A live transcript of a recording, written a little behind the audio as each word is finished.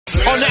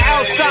on the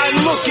outside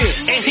looking,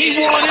 and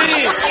he wanted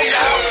it.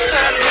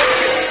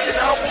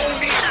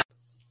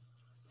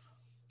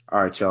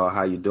 All right, y'all.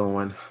 How you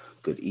doing?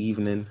 Good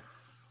evening.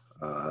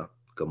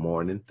 Good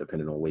morning,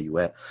 depending on where you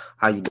at.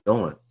 How you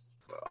doing?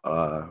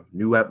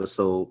 New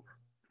episode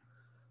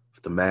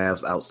of the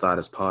Mavs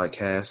Outsiders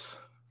podcast.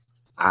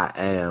 I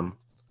am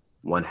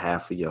one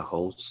half of your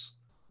host,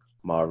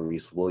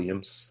 Maurice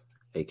Williams,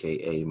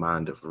 a.k.a.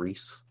 Mind of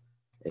Reese,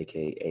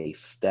 a.k.a.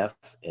 Steph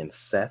and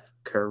Seth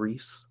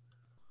Curries,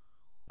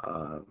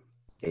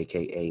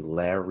 a.k.a.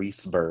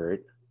 Larry's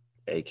Bird,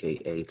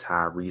 a.k.a.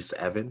 Tyrese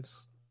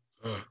Evans.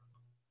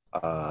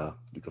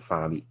 You can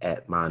find me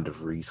at Mind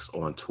of Reese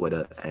on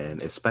Twitter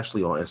and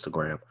especially on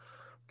Instagram. I'm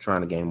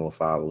trying to gain more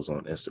followers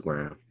on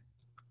Instagram.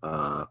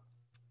 I'm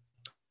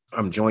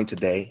joined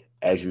today,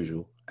 as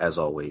usual, as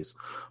always,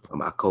 by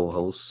my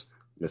co-host,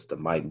 Mr.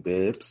 Mike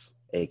Bibbs,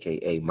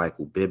 a.k.a.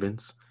 Michael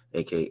Bibbins,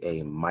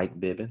 a.k.a. Mike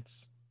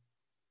Bibbins,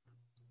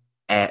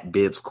 at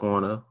Bibbs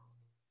Corner,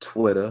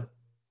 Twitter,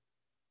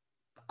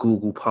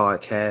 Google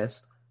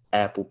Podcasts,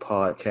 Apple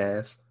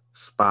Podcasts,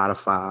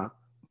 Spotify,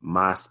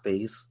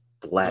 MySpace,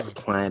 Black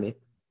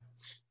Planet.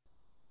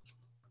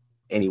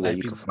 Anywhere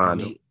you can find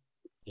them.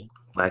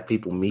 Black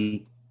People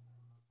Meet.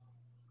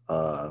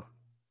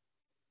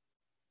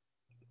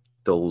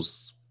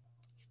 Those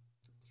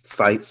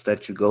sites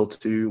that you go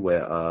to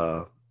where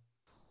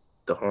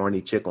the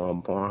horny chick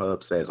on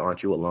Pornhub says,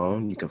 "Aren't you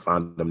alone?" You can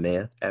find them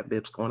there at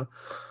Bibbs Corner.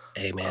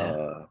 Hey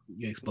man,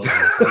 you exposing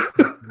yourself.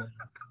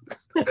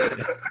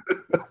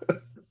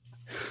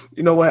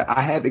 You know what?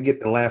 I had to get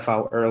the laugh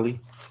out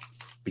early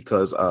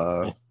because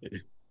I'm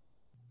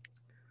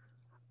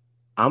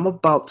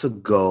about to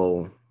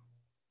go.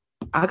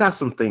 I got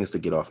some things to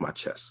get off my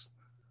chest.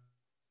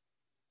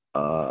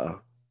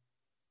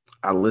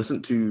 I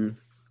listened to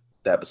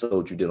the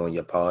episode you did on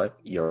your pod,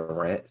 your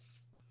rant,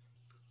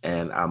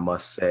 and I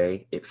must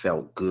say it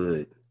felt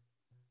good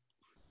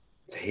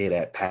to hear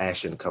that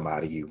passion come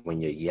out of you when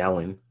you're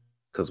yelling,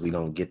 because we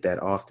don't get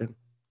that often.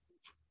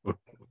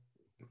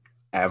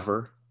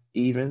 Ever,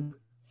 even.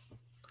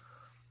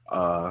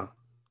 I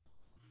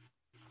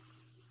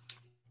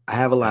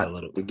have a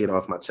lot to get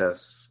off my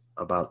chest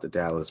about the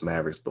Dallas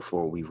Mavericks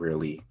before we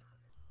really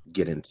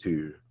get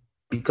into,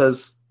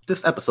 because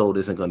this episode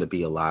isn't going to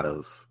be a lot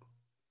of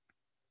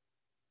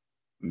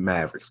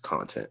Mavericks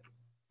content.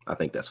 I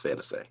think that's fair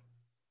to say.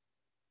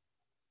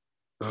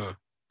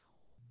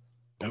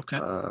 Okay.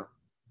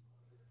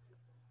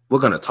 We're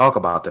going to talk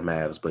about the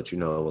Mavs, but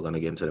we're going to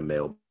get into the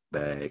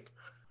mailbag.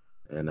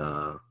 And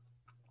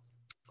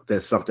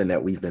there's something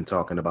that we've been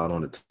talking about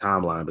on the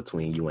timeline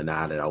between you and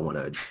I that I want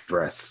to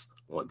address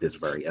on this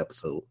very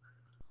episode.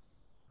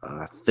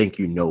 I think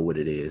you know what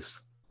it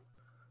is.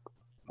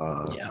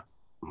 Yeah,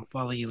 I'll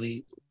follow you,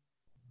 lead.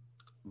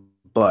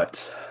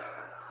 But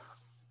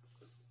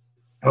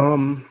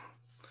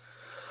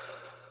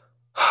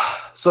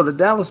so the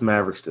Dallas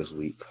Mavericks this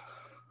week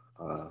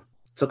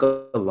took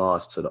a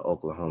loss to the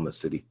Oklahoma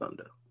City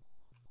Thunder,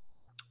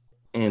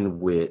 in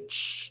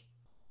which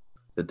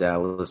the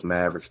Dallas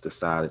Mavericks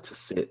decided to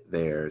sit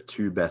their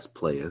two best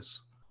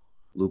players,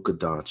 Luka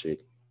Doncic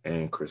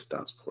and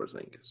Kristaps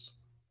Porzingis.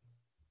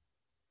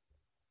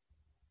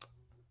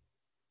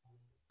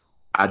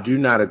 I do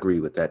not agree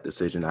with that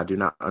decision. I do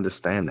not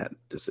understand that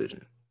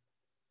decision.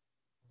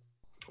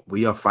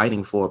 We are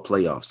fighting for a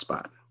playoff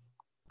spot.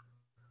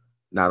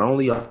 Not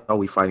only are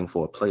we fighting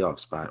for a playoff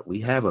spot, we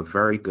have a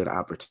very good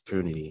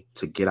opportunity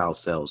to get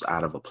ourselves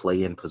out of a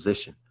play-in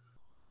position.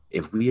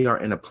 If we are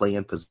in a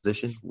play-in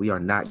position, we are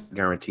not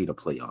guaranteed a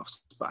playoff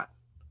spot.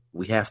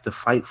 We have to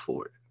fight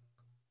for it.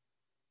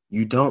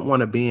 You don't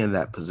want to be in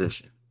that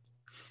position.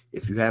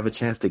 If you have a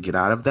chance to get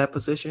out of that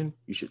position,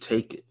 you should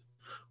take it,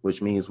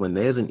 which means when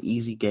there's an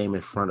easy game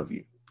in front of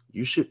you,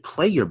 you should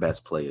play your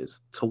best players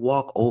to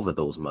walk over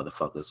those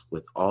motherfuckers,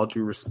 with all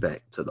due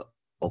respect to the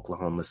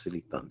Oklahoma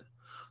City Thunder,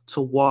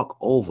 to walk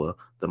over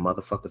the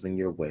motherfuckers in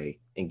your way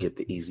and get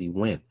the easy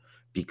win.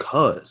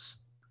 Because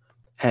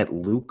had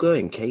Luka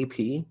and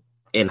KP,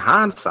 in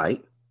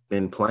hindsight,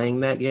 been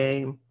playing that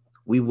game,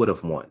 we would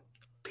have won,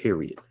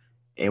 period.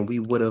 And we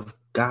would have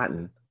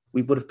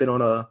been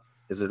on a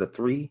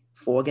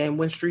 3-4 game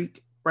win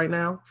streak right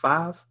now?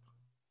 5?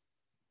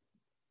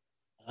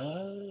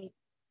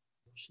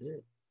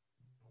 Shit.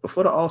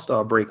 Before the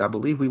All-Star break, I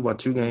believe we won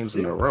 2 games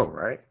in a row,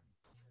 right?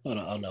 Hold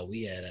on. Oh, no.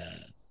 We had,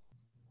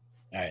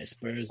 all right,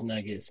 Spurs,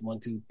 Nuggets, 1,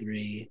 2,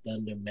 3,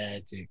 Thunder,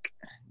 Magic.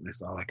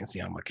 That's all I can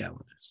see on my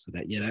calendar. So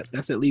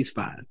that's at least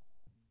 5.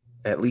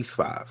 At least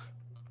 5.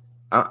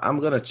 I'm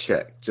going to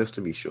check just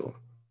to be sure.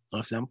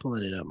 Oh, see, I'm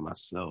pulling it up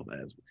myself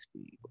as we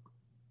speak.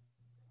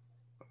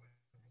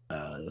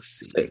 Let's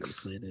see.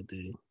 6.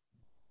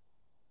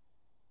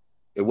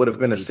 It would have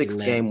been a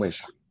 6-game win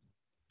streak.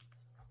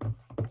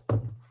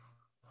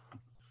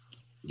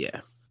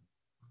 Yeah.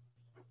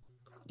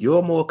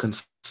 You're more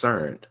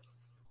concerned.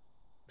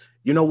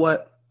 You know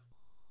what?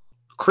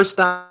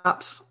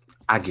 Kristaps,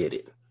 I get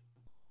it.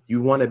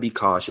 You want to be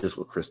cautious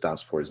with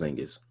Kristaps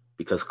Porzingis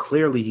because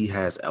clearly he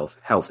has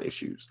health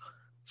issues.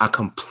 I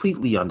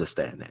completely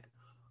understand that.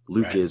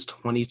 Luka is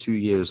 22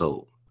 years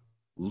old.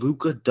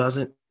 Luka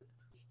doesn't.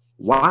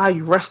 Why are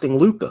you resting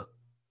Luka?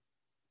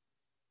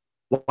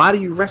 Why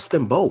do you rest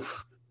them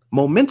both?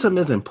 Momentum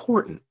is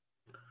important.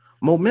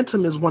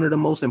 Momentum is one of the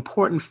most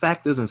important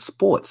factors in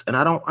sports, and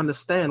I don't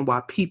understand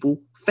why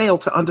people fail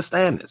to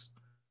understand this.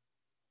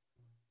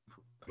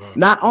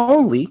 Not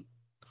only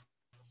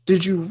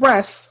did you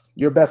rest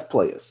your best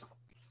players,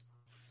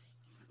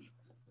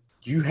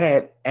 you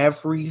had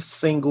every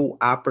single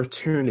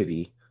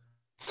opportunity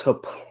to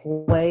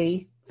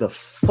play the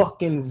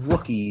fucking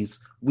rookies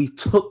we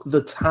took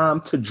the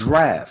time to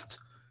draft.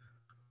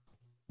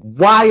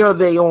 Why are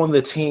they on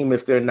the team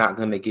if they're not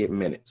going to get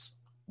minutes?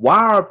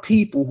 Why are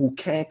people who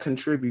can't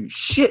contribute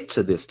shit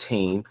to this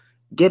team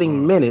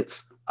getting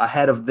minutes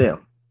ahead of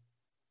them?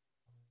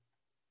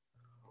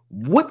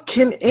 What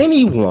can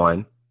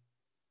anyone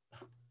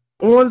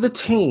on the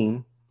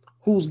team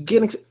who's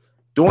getting...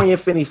 Dorian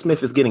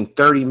Finney-Smith is getting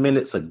 30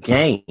 minutes a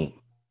game.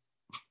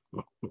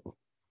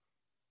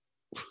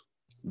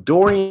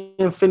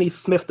 Dorian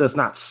Finney-Smith does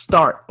not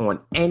start on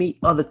any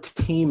other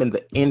team in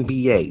the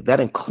NBA. That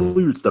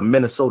includes the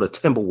Minnesota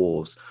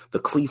Timberwolves, the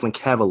Cleveland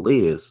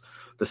Cavaliers,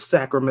 the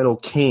Sacramento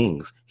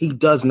Kings. He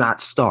does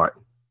not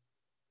start.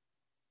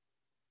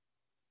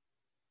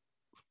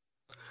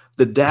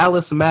 The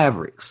Dallas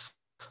Mavericks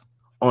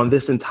on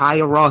this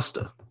entire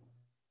roster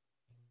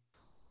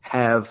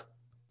have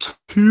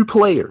 2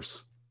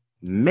 players,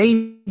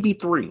 maybe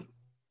 3.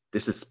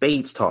 This is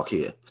Spades talk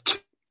here.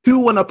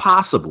 2 and a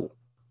possible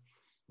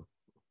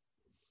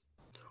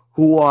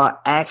who are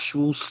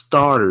actual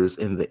starters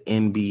in the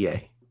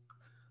NBA.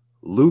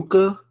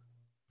 Luka,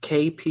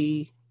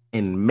 KP,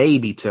 and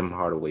maybe Tim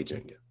Hardaway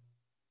Jr.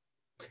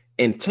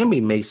 And Timmy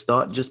may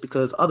start just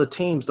because other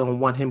teams don't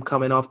want him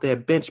coming off their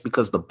bench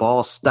because the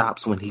ball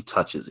stops when he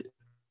touches it.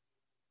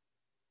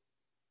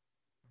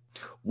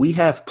 We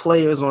have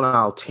players on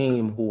our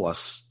team who are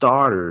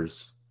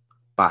starters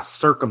by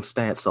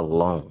circumstance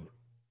alone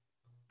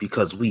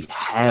because we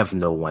have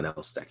no one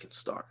else that can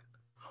start.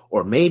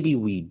 Or maybe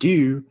we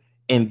do,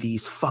 and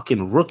these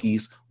fucking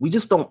rookies, we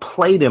just don't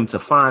play them to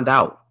find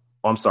out.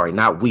 Oh, I'm sorry,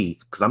 not we,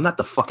 because I'm not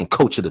the fucking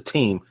coach of the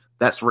team.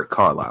 That's Rick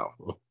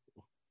Carlisle.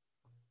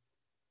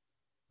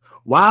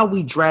 Why are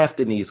we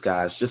drafting these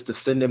guys just to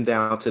send them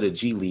down to the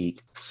G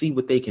League, see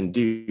what they can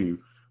do,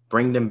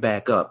 bring them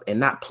back up, and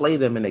not play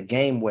them in a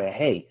game where,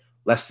 hey,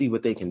 let's see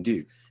what they can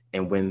do?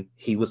 And when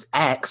he was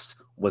asked,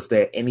 was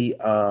there any,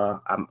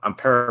 I'm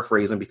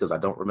paraphrasing because I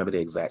don't remember the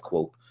exact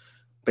quote,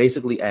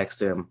 basically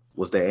asked him,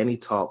 was there any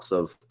talks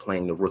of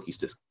playing the rookies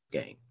this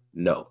game?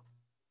 No.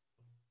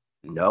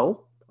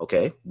 No?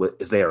 Okay. But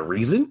is there a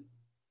reason?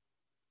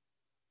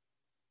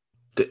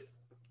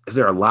 Is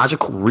there a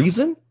logical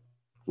reason?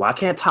 Why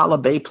can't Tyler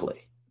Bay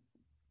play?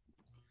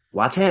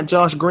 Why can't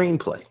Josh Green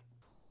play?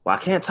 Why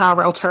can't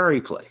Tyrell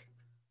Terry play?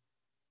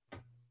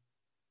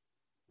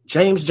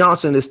 James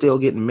Johnson is still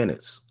getting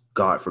minutes.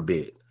 God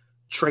forbid.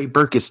 Trey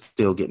Burke is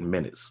still getting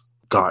minutes.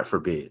 God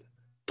forbid.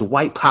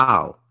 Dwight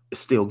Powell is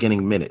still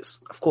getting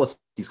minutes. Of course,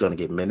 he's going to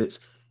get minutes.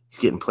 He's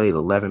getting paid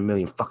 $11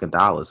 million fucking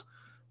dollars.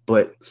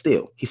 But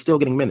still, he's still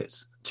getting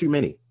minutes. Too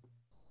many.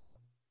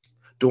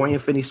 Dorian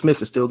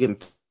Finney-Smith is still getting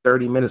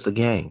 30 minutes a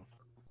game.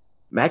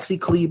 Maxi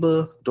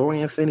Kleber,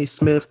 Dorian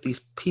Finney-Smith, these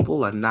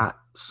people are not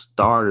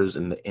starters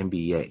in the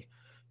NBA.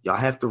 Y'all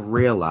have to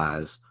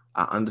realize,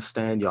 I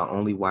understand y'all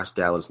only watch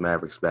Dallas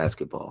Mavericks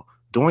basketball.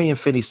 Dorian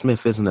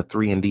Finney-Smith isn't a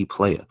 3-and-D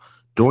player.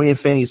 Dorian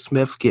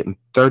Finney-Smith getting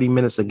 30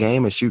 minutes a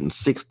game and shooting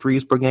 6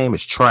 threes per game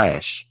is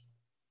trash.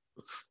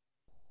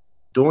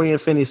 Dorian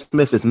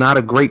Finney-Smith is not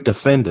a great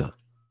defender.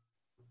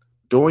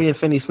 Dorian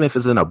Finney-Smith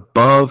is an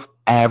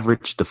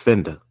above-average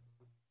defender.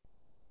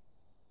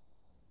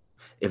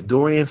 If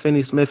Dorian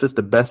Finney-Smith is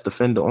the best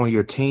defender on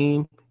your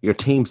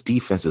team's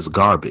defense is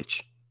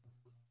garbage.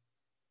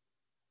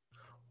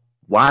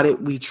 Why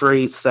did we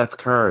trade Seth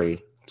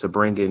Curry to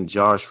bring in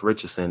Josh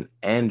Richardson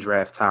and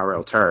draft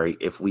Tyrell Terry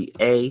if we,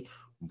 A,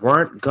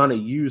 weren't going to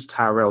use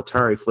Tyrell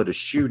Terry for the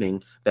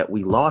shooting that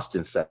we lost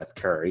in Seth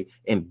Curry,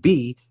 and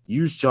B,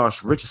 use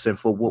Josh Richardson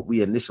for what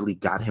we initially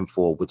got him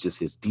for, which is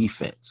his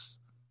defense?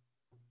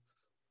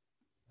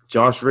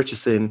 Josh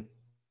Richardson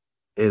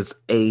is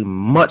a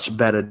much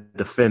better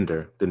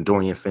defender than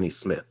Dorian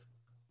Finney-Smith.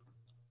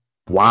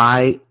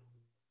 Why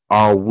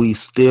are we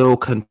still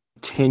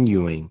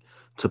continuing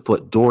to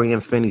put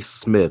Dorian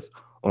Finney-Smith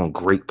on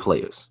great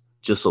players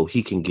just so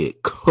he can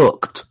get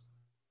cooked?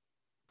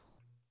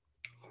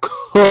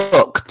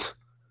 Cooked.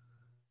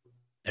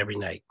 Every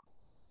night.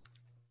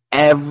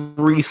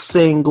 Every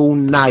single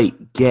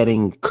night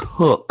getting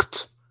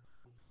cooked.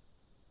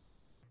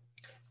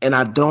 And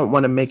I don't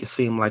want to make it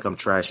seem like I'm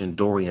trashing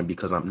Dorian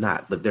because I'm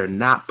not, but they're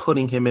not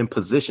putting him in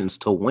positions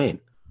to win.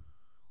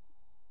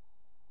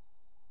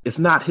 It's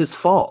not his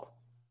fault.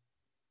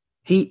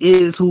 He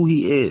is who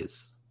he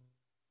is.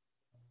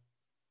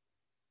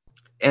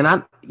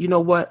 And you know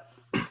what?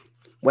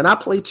 When I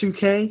play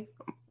 2K,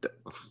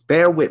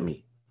 bear with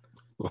me.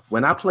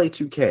 When I play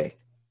 2K,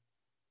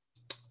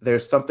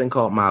 there's something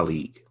called My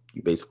League.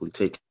 You basically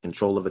take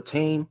control of a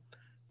team,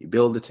 you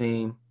build a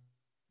team.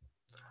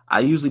 I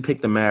usually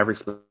pick the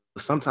Mavericks, but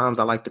sometimes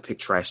I like to pick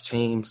trash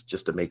teams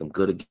just to make them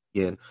good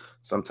again.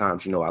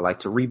 Sometimes, I like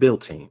to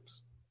rebuild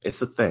teams.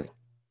 It's a thing.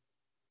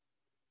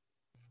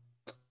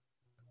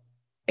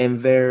 And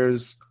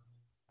there's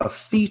a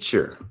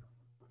feature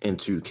in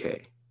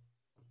 2K.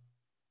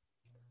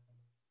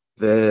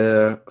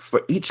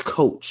 For each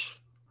coach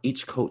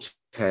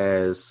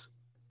has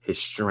his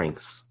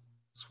strengths,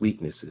 his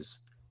weaknesses,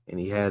 and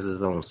he has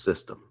his own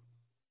system.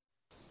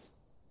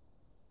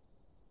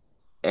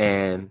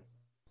 And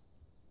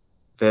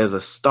there's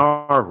a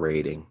star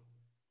rating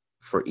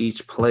for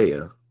each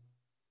player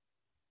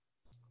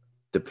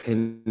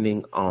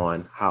depending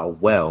on how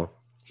well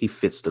he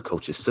fits the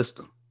coach's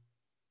system.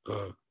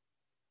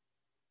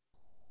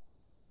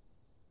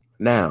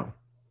 Now,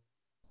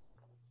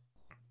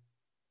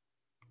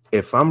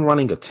 if I'm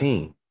running a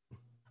team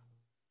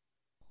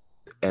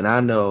and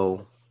I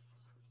know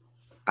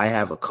I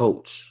have a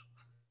coach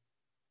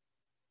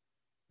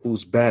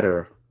who's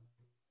better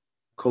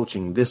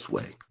coaching this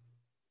way,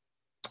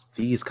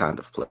 these kind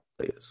of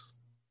players,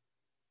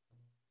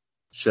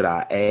 should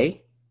I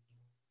A,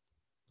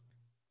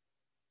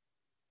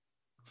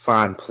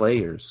 find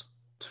players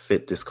to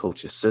fit this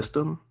coach's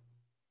system,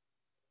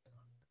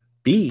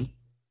 B,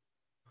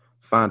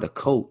 find a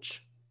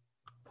coach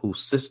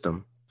whose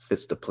system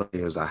fits the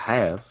players I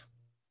have,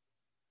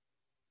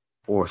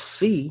 or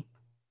C,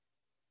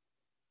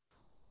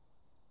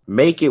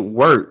 make it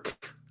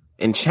work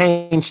and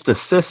change the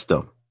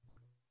system,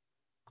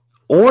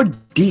 or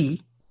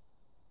D,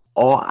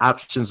 all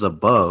options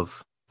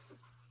above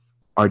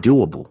are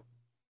doable?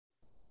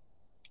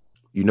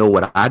 You know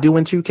what I do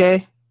in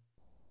 2K?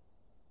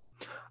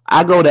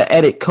 I go to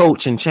edit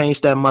coach and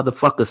change that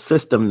motherfucker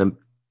system to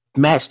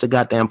match the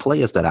goddamn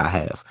players that I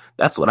have.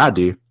 That's what I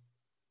do.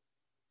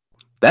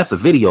 That's a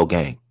video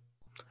game.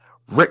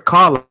 Rick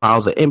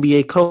Carlisle's an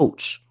NBA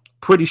coach.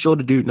 Pretty sure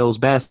the dude knows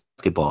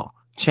basketball.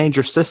 Change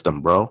your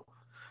system, bro.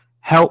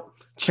 Help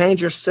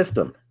change your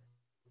system.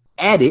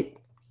 Edit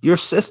your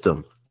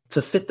system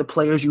to fit the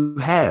players you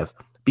have.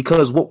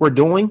 Because what we're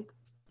doing,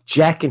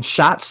 jacking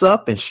shots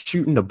up and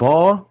shooting the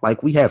ball,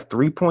 like we have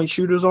 3-point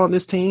shooters on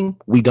this team,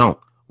 we don't.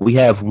 We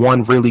have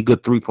one really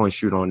good 3-point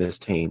shooter on this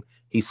team.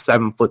 He's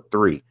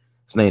 7'3".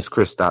 His name's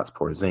Kristaps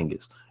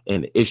Porzingis.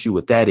 And the issue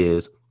with that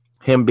is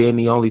him being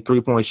the only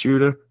 3-point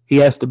shooter, he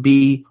has to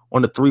be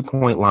on the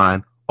 3-point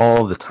line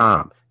all the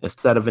time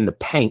instead of in the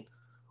paint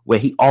where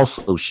he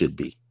also should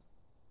be.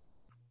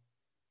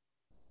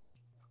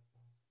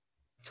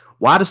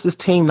 Why does this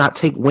team not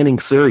take winning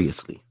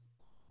seriously?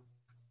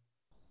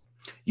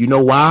 You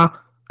know why?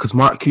 Because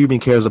Mark Cuban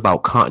cares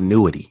about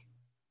continuity.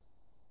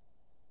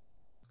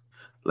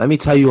 Let me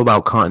tell you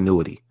about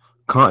continuity.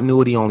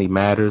 Continuity only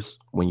matters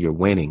when you're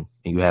winning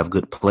and you have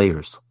good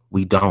players.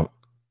 We don't.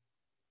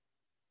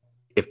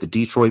 If the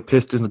Detroit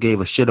Pistons gave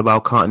a shit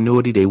about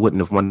continuity, they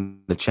wouldn't have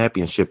won the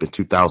championship in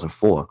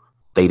 2004.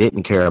 They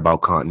didn't care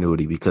about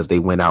continuity because they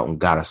went out and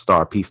got a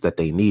star piece that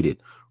they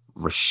needed,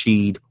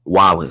 Rasheed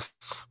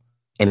Wallace,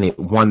 and it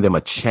won them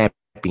a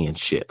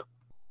championship.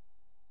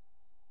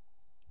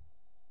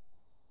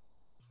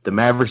 The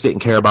Mavericks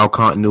didn't care about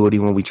continuity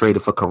when we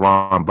traded for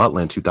Caron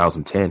Butler in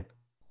 2010.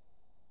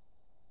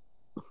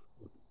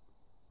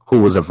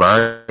 Who was a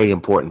very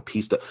important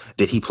piece.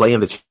 Did he play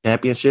in the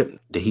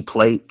championship? Did he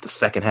play the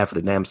second half of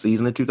the damn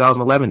season in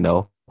 2011?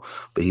 No,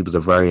 but he was a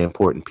very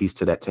important piece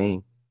to that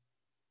team.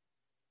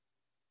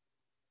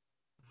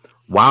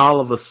 Why all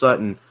of a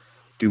sudden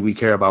do we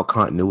care about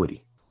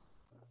continuity?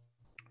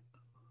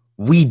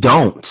 We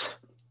don't.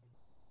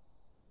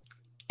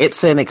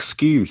 It's an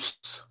excuse.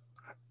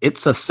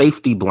 It's a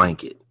safety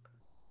blanket.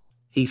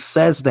 He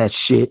says that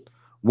shit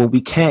when we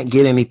can't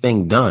get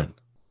anything done.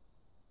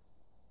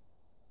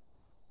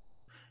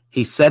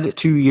 He said it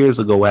 2 years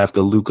ago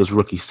after Luka's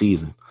rookie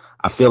season.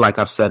 I feel like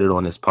I've said it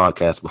on this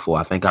podcast before.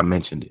 I think I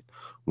mentioned it.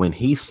 When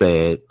he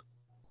said,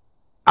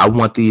 I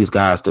want these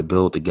guys to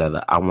build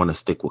together. I want to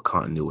stick with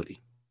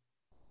continuity.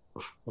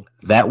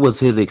 That was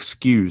his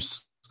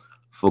excuse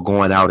for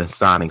going out and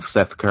signing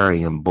Seth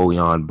Curry and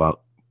Boban.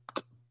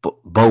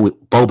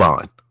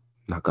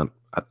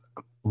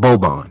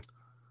 Boban.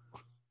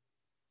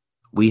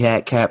 We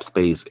had cap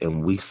space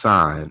and we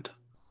signed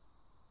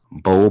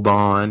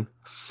Boban,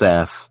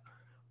 Seth,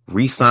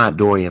 re-signed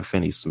Dorian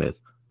Finney-Smith,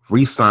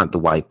 re-signed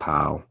Dwight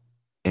Powell,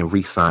 and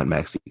re-signed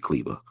Maxi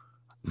Kleber.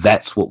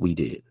 That's what we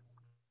did.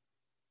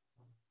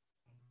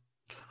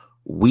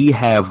 We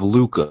have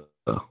Luka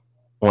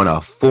on a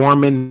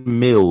Foreman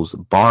Mills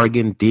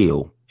bargain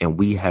deal, and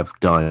we have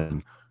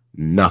done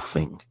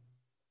nothing.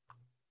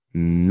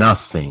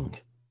 Nothing.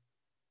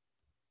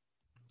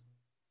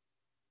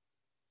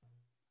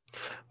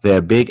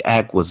 Their big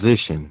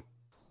acquisition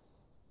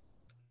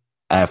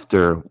at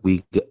the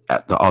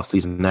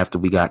offseason after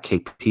we got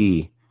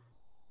KP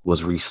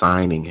was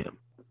re-signing him.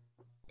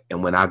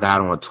 And when I got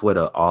on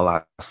Twitter, all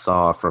I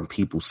saw from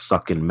people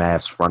sucking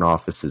Mavs front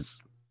offices,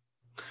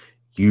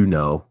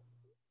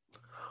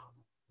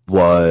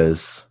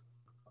 was,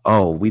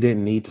 oh, we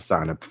didn't need to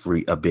sign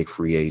a big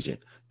free agent.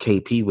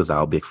 KP was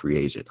our big free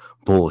agent.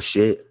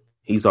 Bullshit.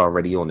 He's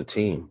already on the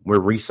team. We're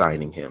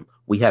re-signing him.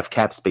 We have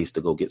cap space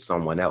to go get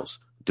someone else.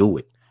 Do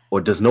it. Or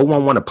does no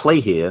one want to play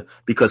here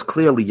because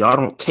clearly y'all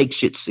don't take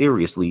shit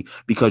seriously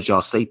because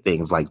y'all say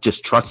things like,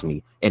 just trust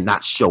me, and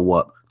not show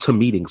up to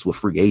meetings with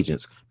free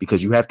agents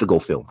because you have to go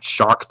film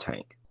Shark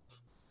Tank.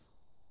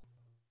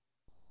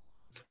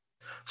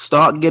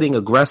 Start getting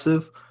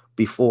aggressive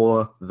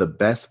before the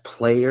best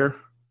player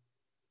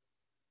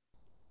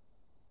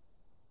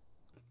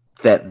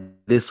that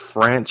this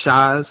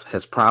franchise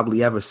has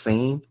probably ever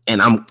seen.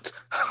 And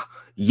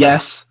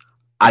yes,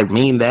 I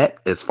mean that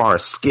as far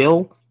as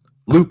skill.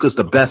 Luka's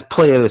the best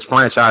player this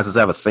franchise has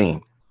ever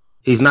seen.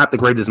 He's not the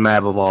greatest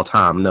Mav of all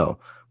time, no.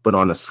 But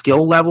on a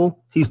skill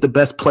level, he's the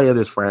best player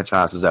this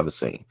franchise has ever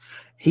seen.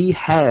 He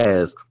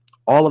has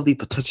all of the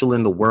potential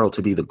in the world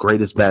to be the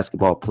greatest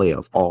basketball player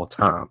of all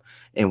time.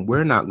 And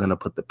we're not going to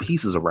put the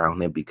pieces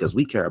around him because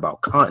we care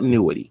about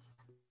continuity.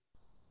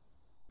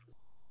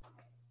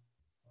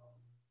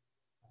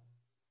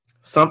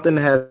 Something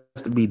has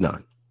to be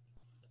done.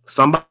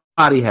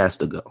 Somebody has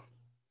to go.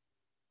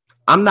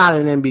 I'm not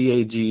an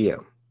NBA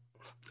GM.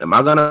 Am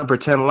I going to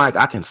pretend like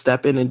I can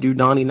step in and do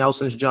Donnie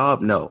Nelson's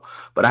job? No.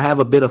 But I have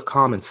a bit of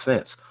common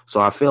sense. So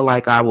I feel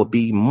like I will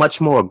be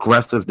much more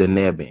aggressive than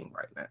they're being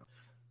right now.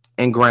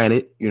 And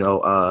granted,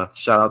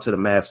 shout out to the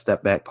Mav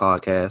Step Back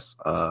podcast.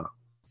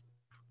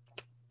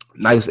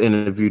 Nice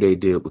interview they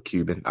did with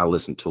Cuban. I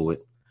listened to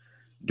it.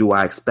 Do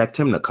I expect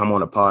him to come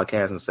on a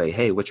podcast and say,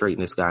 hey, what's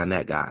rating this guy and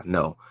that guy?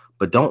 No.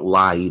 But don't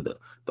lie either.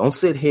 Don't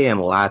sit here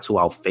and lie to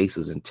our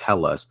faces and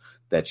tell us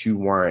that you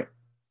weren't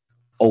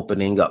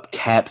opening up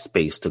cap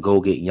space to go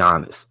get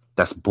Giannis.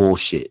 That's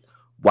bullshit.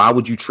 Why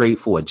would you trade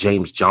for a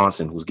James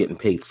Johnson who's getting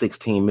paid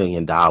 $16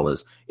 million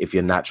if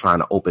you're not trying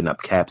to open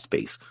up cap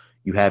space?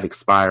 You have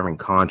expiring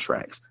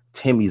contracts.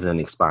 Timmy's an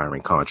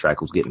expiring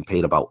contract who's getting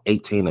paid about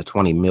 18 to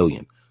 20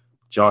 million.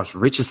 Josh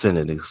Richardson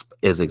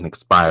is an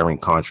expiring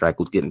contract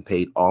who's getting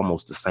paid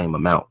almost the same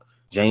amount.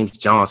 James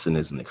Johnson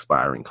is an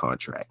expiring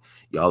contract.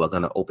 Y'all are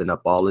going to open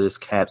up all of this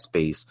cap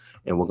space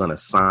and we're going to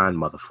sign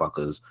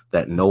motherfuckers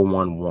that no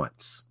one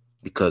wants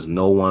because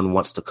no one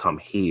wants to come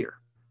here.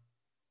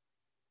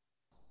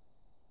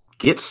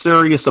 Get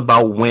serious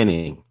about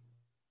winning.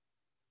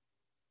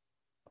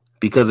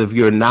 Because if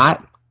you're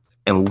not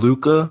and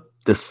Luka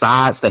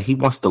decides that he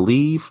wants to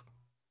leave,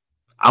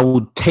 I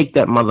will take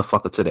that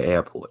motherfucker to the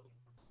airport.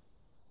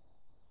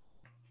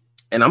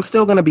 And I'm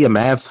still going to be a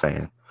Mavs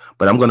fan,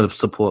 but I'm going to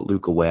support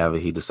Luka wherever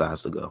he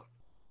decides to go.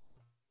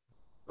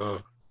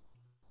 And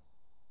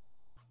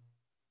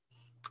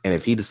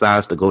if he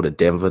decides to go to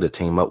Denver to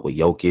team up with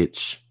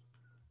Jokic,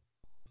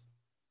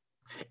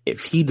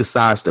 if he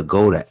decides to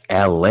go to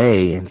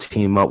LA and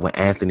team up with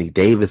Anthony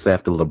Davis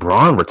after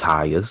LeBron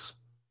retires,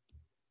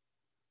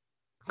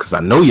 because I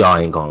know y'all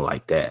ain't going to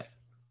like that.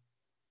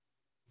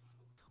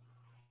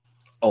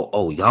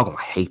 Oh, y'all going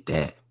to hate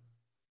that.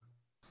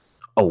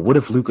 Oh, what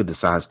if Luka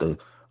decides to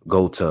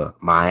go to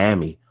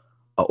Miami,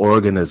 an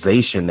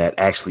organization that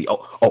actually,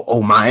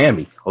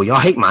 Miami. Oh, y'all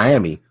hate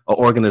Miami, an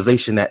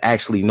organization that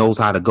actually knows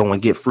how to go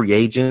and get free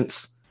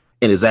agents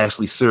and is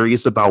actually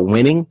serious about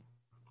winning.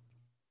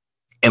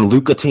 And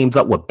Luka teams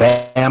up with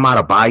Bam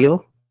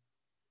Adebayo.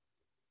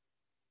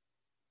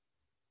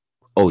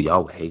 Oh,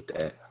 y'all hate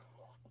that.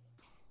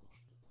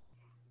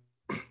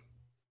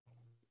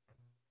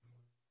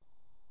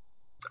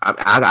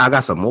 I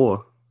got some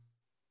more.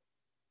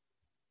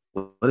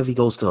 What if he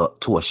goes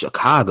to a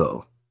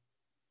Chicago?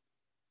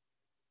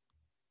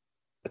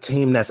 A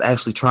team that's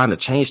actually trying to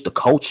change the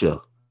culture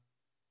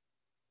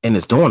and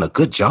is doing a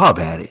good job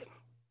at it.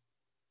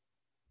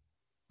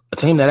 A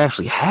team that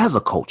actually has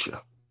a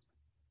culture.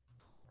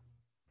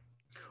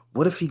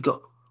 What if he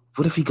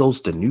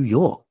goes to New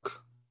York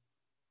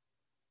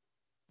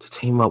to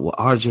team up with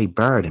RJ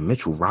Barrett and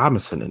Mitchell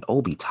Robinson and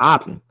Obi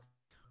Toppin?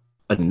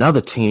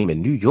 Another team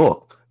in New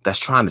York that's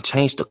trying to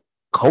change the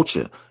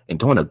culture and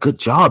doing a good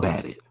job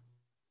at it.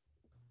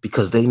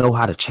 Because they know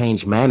how to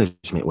change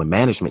management when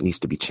management needs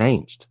to be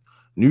changed.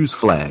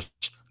 Newsflash,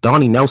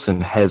 Donnie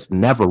Nelson has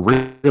never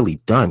really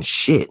done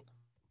shit.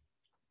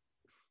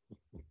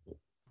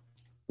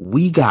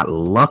 We got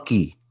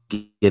lucky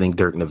getting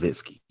Dirk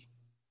Nowitzki.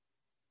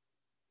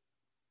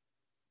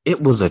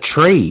 It was a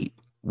trade.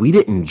 We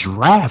didn't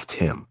draft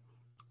him.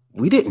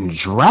 We didn't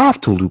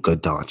draft Luka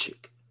Doncic.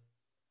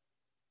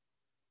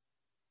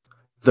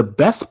 The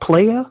best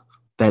player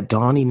that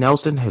Donnie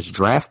Nelson has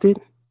drafted,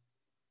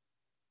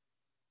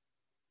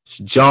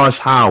 Josh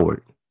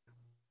Howard.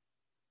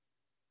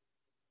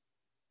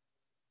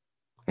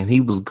 And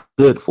he was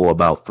good for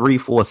about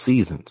 3-4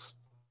 seasons.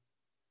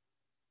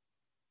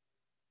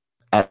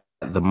 At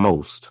the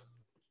most.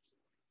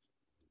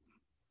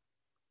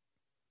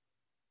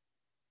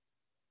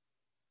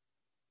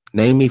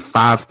 Name me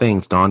 5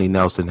 things Donnie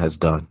Nelson has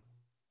done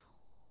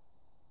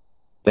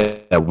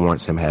that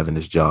warrants him having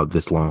this job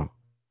this long.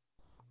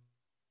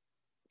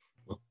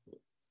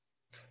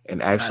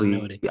 And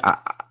actually,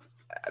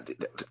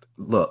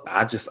 look,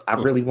 I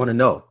really want to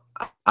know.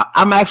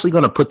 I'm actually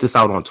going to put this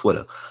out on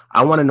Twitter.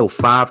 I want to know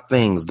 5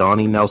 things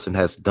Donnie Nelson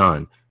has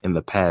done in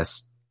the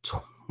past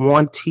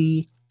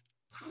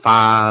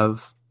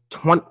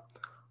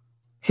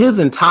his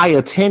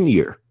entire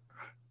tenure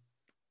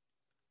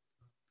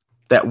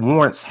that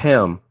warrants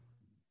him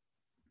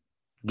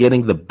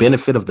getting the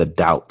benefit of the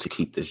doubt to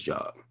keep this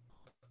job.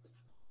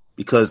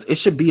 Because it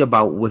should be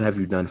about what have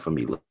you done for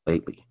me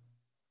lately.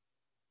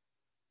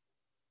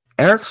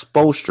 Eric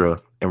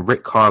Spoelstra and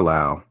Rick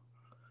Carlisle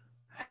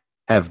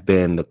have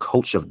been the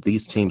coach of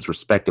these teams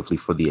respectively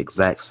for the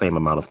exact same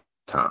amount of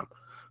time.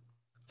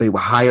 They were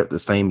hired the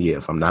same year,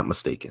 if I'm not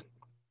mistaken.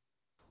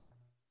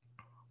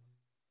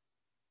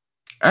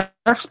 Eric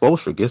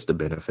Spoelstra gets the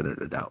benefit of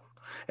the doubt.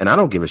 And I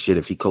don't give a shit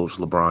if he coached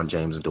LeBron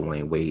James and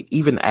Dwayne Wade.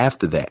 Even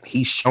after that,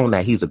 he's shown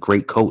that he's a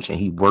great coach and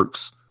he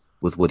works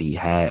with what he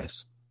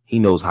has. He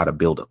knows how to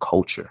build a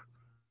culture.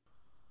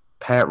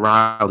 Pat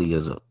Riley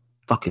is a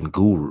fucking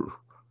guru.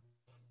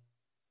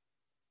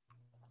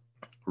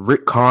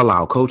 Rick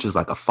Carlisle coaches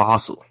like a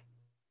fossil.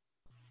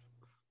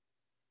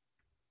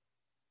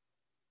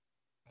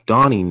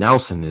 Donnie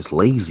Nelson is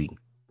lazy.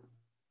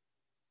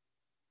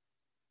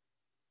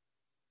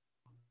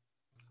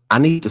 I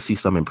need to see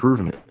some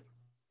improvement.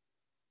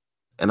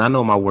 And I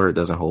know my word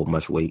doesn't hold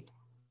much weight.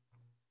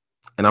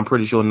 And I'm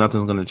pretty sure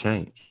nothing's going to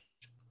change.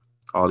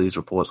 All these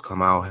reports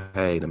come out,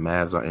 hey, the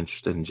Mavs are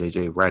interested in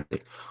J.J.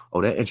 Redick.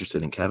 Oh, they're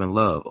interested in Kevin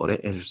Love. Oh, they're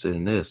interested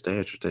in this. They're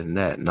interested in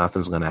that.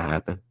 Nothing's going to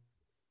happen.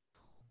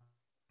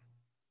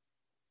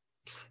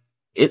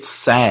 It's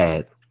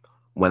sad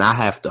when I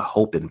have to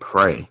hope and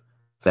pray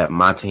that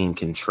my team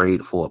can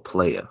trade for a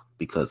player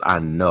because I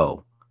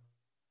know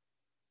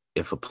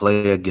if a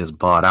player gets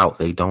bought out,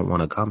 they don't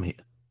want to come here.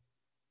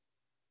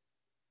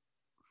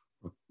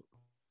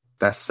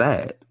 That's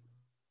sad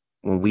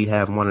when we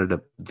have one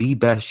of the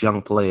best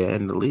young player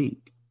in the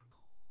league.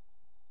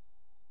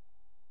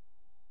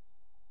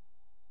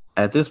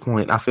 At this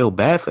point, I feel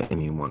bad for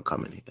anyone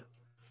coming here.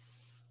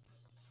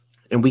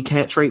 And we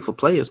can't trade for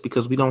players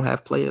because we don't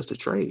have players to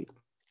trade.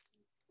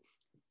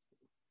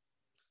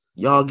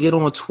 Y'all get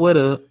on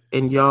Twitter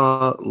and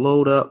y'all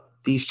load up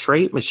these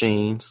trade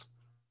machines.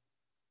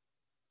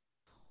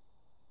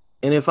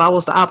 And if I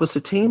was the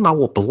opposite team, I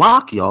will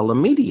block y'all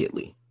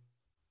immediately.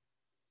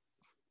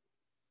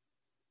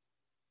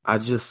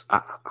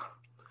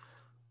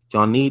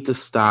 Y'all need to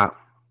stop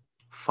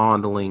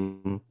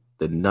fondling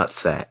the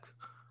nutsack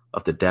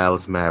of the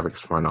Dallas Mavericks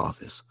front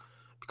office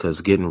because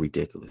it's getting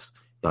ridiculous.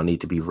 Y'all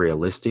need to be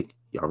realistic.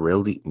 Y'all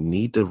really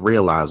need to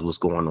realize what's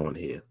going on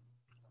here.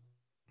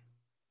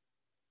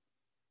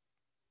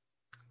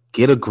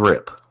 Get a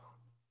grip.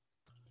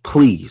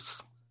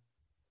 Please.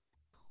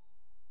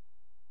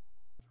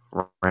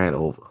 Ran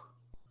over.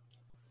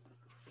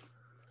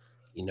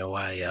 You know,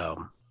 I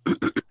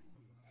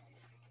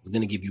was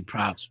going to give you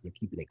props for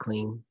keeping it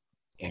clean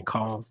and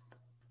calm.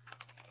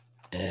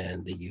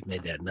 And then you've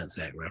made that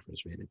nutsack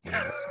reference right at the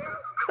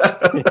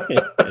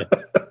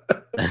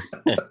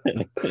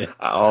end.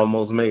 I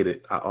almost made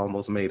it.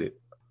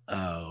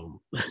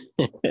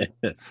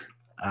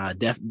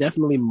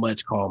 Definitely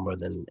much calmer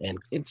and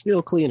it's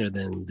still cleaner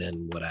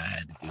than what I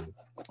had to do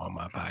on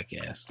my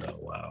podcast.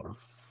 So,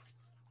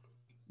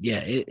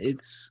 yeah,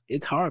 it's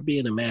hard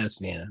being a Mavs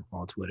fan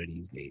on Twitter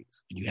these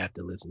days. You have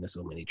to listen to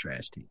so many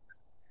trash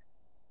takes.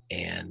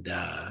 And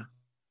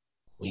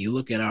when you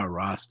look at our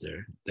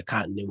roster, the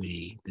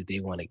continuity that they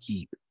want to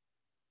keep,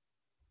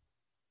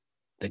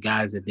 the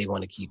guys that they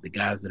want to keep, the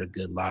guys that are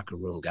good locker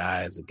room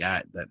guys,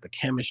 the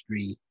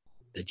chemistry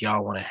that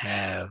y'all want to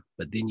have,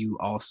 but then you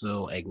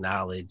also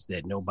acknowledge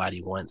that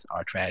nobody wants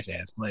our trash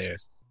ass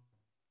players.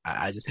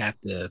 I just have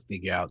to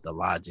figure out the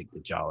logic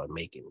that y'all are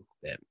making.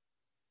 That,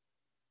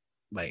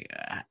 like,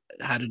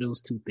 how do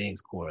those two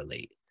things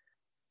correlate?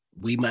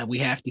 We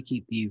have to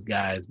keep these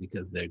guys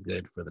because they're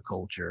good for the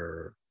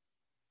culture,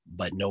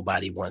 but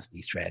nobody wants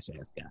these trash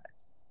ass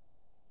guys.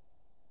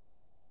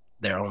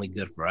 They're only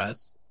good for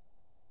us.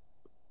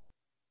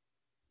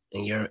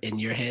 In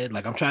your head,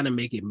 like, I'm trying to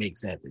make it make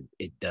sense.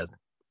 It doesn't.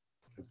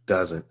 It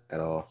doesn't at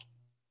all.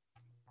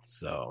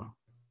 So,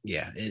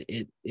 yeah,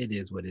 it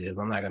is what it is.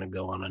 I'm not gonna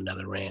go on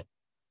another rant.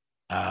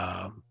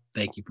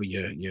 Thank you for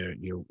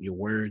your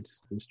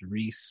words, Mr.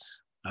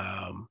 Reese.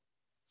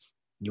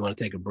 You want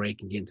to take a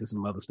break and get into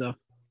some other stuff?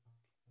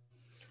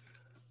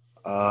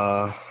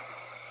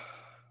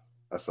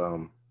 That's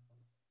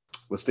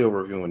we're still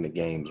reviewing the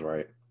games,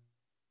 right?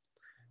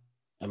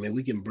 I mean,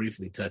 we can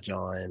briefly touch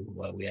on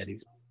we had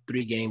these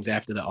 3 games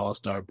after the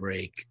All-Star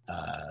break.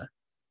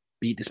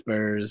 Beat the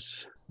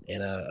Spurs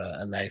in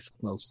a nice,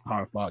 close,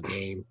 hard-fought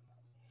game.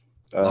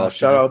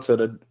 Shout out to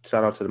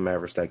the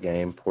Mavericks that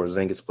game.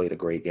 Porzingis played a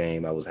great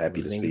game. I was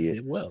happy to see it.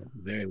 Did well,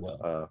 very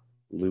well.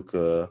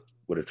 Luka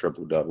with a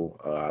triple-double.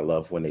 I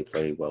love when they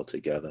play well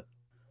together.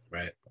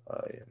 Right.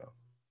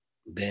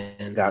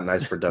 Then got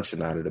nice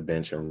production out of the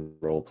bench and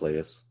role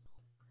players.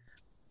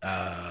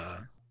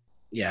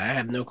 Yeah, I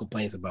have no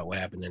complaints about what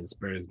happened in the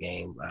Spurs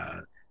game.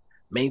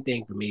 Main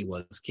thing for me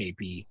was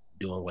KP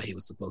doing what he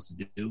was supposed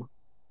to do.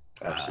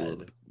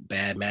 Absolutely.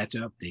 Bad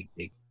matchup. They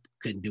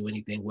couldn't do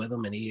anything with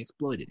him, and he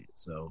exploited it.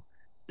 So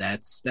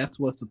that's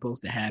what's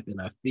supposed to happen.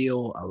 I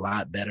feel a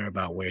lot better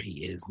about where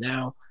he is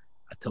now.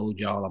 I told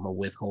y'all I'm going to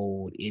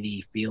withhold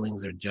any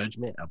feelings or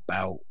judgment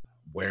about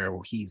where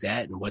he's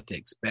at and what to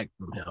expect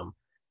from him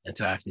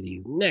until after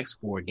these next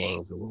 4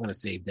 games, but we're going to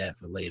save that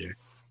for later.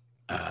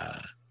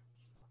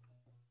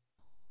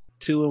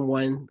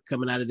 2-1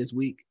 coming out of this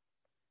week.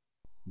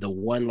 The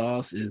one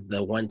loss is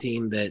the one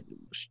team that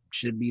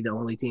should be the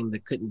only team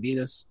that couldn't beat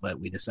us, but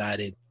we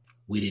decided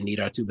we didn't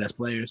need our 2 best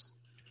players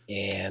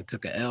and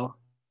took a L.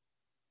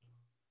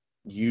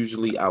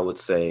 Usually I would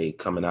say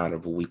coming out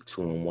of a week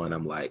 2-1,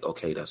 I'm like,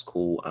 okay, that's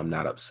cool. I'm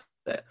not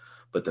upset.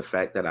 But the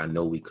fact that I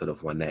know we could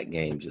have won that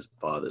game just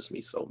bothers me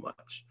so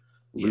much.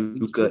 Yeah,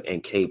 Luka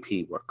and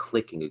KP were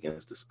clicking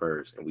against the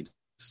Spurs, and we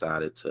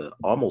decided to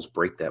almost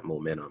break that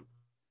momentum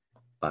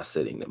by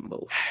sitting them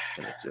both.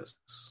 And it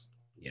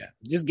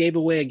just gave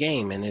away a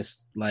game. And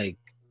it's like,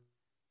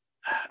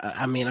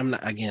 I mean,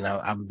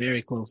 I'm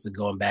very close to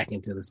going back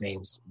into the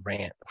same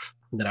rant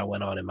that I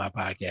went on in my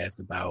podcast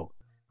about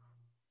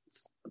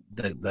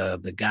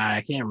the guy.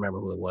 I can't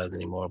remember who it was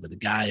anymore, but the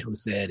guy who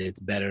said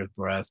it's better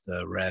for us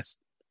to rest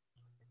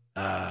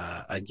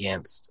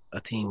against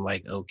a team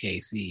like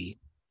OKC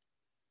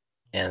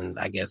and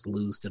I guess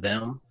lose to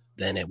them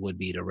than it would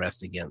be to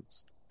rest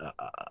against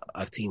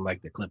a team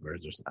like the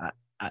Clippers.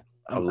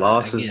 A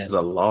loss is a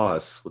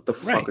loss. What the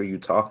fuck are you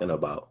talking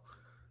about?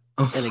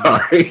 I'm and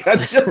sorry. I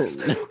just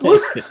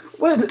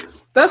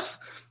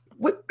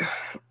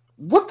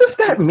what does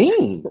that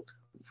mean?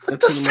 What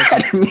does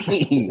that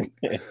mean?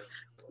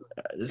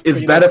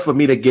 It's better for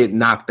me to get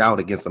knocked out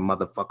against a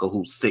motherfucker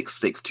who's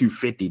 6'6",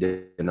 250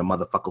 than a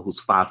motherfucker who's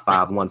 5'5",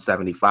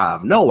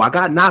 175. No, I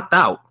got knocked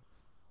out.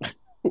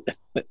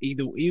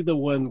 Either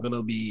one's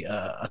gonna be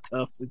a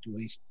tough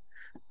situation.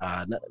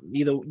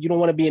 You don't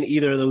want to be in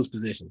either of those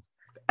positions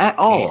at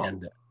all.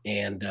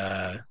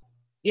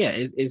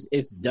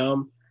 It's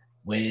dumb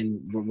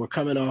when we're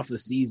coming off a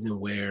season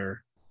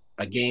where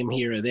a game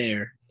here or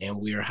there and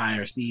we're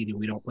higher seed and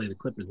we don't play the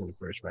Clippers in the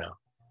first round.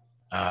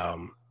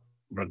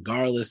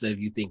 Regardless of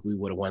you think we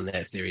would have won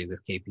that series if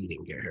KP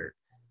didn't get hurt.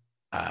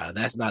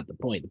 That's not the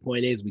point. The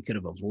point is we could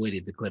have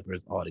avoided the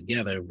Clippers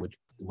altogether,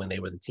 when they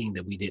were the team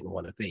that we didn't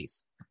want to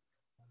face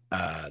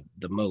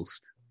the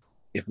most.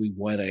 If we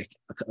won a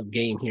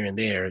game here and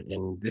there,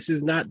 and this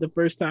is not the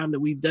first time that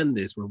we've done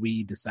this, where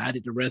we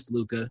decided to rest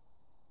Luka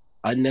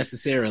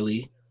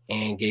unnecessarily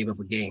and gave up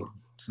a game.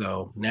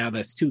 So now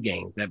that's 2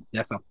 games.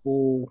 That's a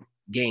full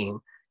game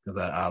because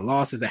a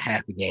loss is a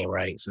half a game,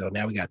 right? So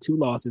now we got 2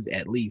 losses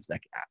at least.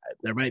 Like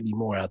there might be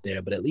more out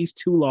there, but at least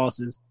 2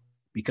 losses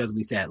because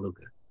we sat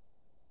Luka.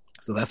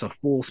 So that's a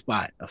full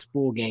spot, a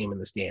full game in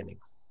the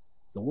standings.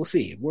 So we'll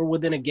see. If we're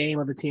within a game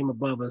of the team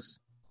above us,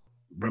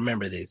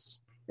 remember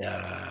this.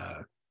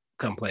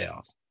 Come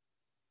playoffs.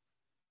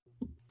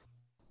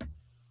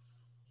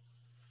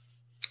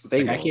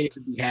 I can't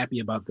even be happy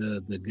about the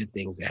good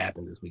things that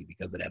happened this week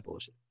because of that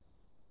bullshit.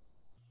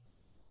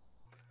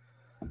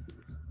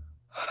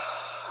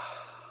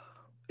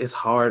 It's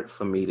hard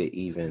for me to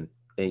even,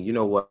 and you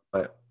know what?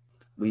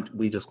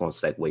 We just gonna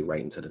segue right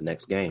into the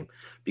next game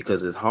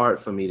because it's hard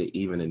for me to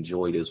even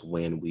enjoy this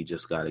win we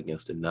just got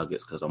against the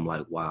Nuggets because I'm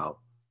like, wow,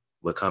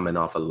 we're coming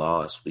off a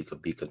loss. We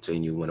could be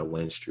continuing a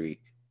win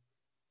streak.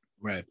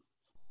 Right.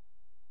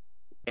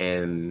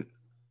 And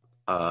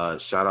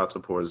shout out to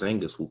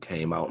Porzingis who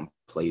came out and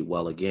played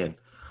well again.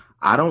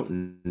 I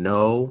don't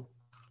know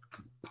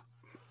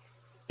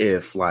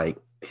if like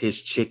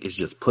his chick is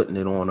just putting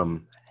it on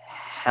him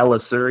hella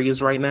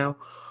serious right now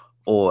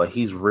or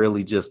he's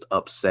really just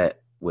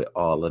upset with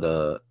all of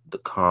the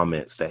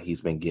comments that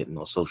he's been getting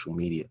on social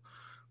media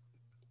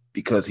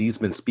because he's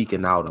been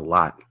speaking out a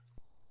lot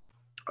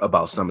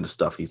about some of the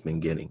stuff he's been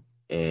getting.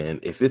 And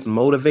if it's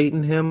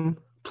motivating him,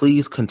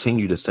 please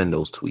continue to send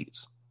those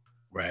tweets.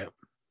 Right.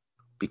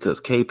 Because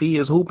KP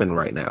is hooping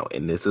right now,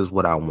 and this is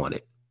what I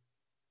wanted.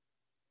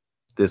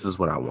 This is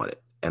what I wanted.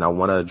 And I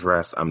want to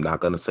address, I'm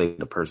not going to say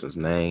the person's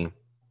name,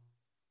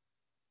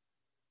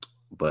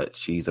 but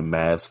she's a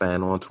Mavs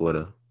fan on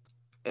Twitter.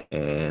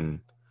 And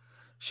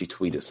she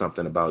tweeted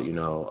something about,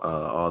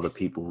 all the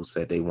people who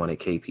said they wanted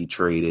KP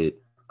traded,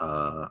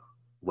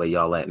 where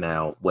y'all at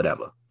now,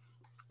 whatever.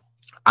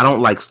 I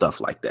don't like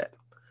stuff like that.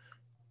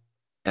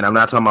 And I'm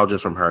not talking about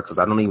just from her because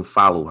I don't even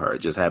follow her. It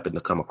just happened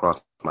to come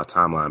across my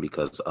timeline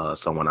because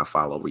someone I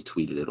follow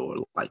retweeted it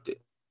or liked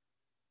it.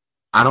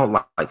 I don't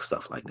like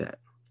stuff like that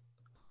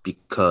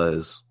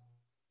because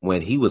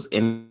when he was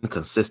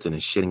inconsistent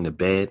and shitting the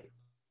bed,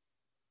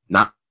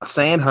 not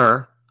saying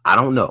her, I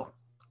don't know,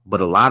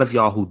 but a lot of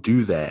y'all who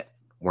do that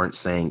weren't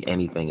saying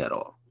anything at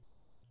all.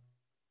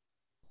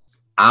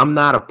 I'm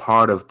not a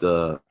part of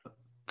the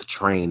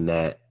train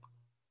that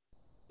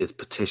is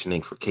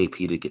petitioning for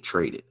KP to get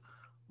traded.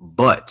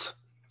 But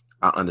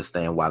I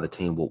understand why the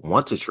team would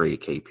want to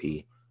trade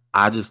KP.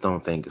 I just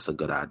don't think it's a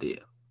good idea.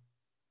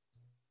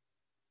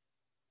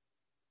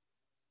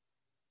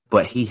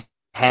 But he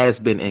has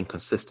been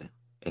inconsistent,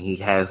 and he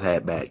has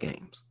had bad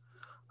games.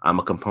 I'm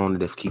a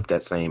component of keep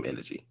that same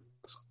energy.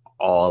 That's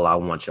all I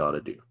want y'all to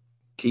do.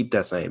 Keep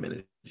that same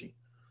energy.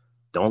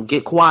 Don't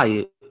get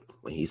quiet.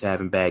 when he's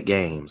having bad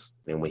games,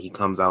 and when he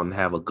comes out and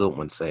have a good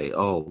one, say,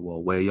 "Oh,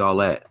 well, where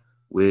y'all at?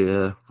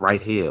 We're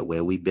right here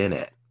where we been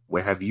at.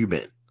 Where have you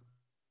been?"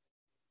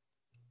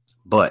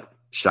 But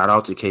shout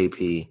out to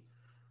KP.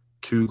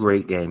 2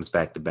 great games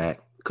back to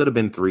back. Could have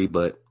been 3,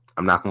 but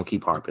I'm not going to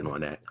keep harping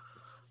on that.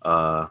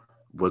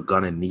 We're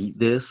going to need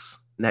this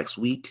next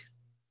week.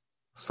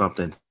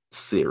 Something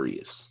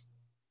serious.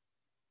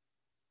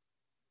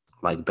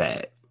 Like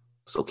bad.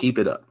 So keep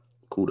it up.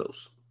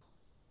 Kudos.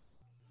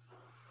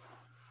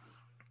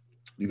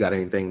 You got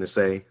anything to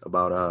say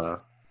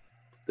about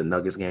the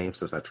Nuggets game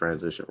since I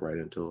transitioned right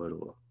into it?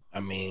 Or?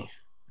 I mean,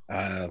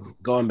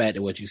 going back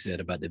to what you said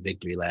about the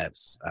victory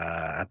laps,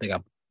 I think I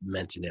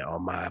mentioned it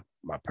on my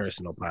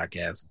personal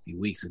podcast a few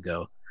weeks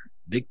ago.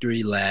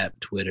 Victory lap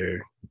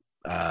Twitter,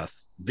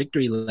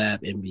 victory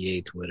lap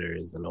NBA Twitter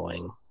is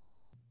annoying.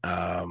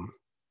 I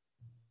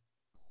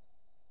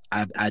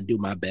do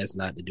my best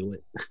not to do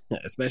it,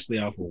 especially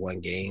off of one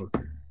game.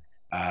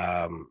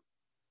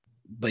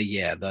 But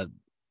yeah, the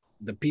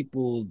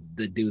people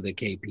that do the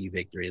KP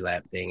victory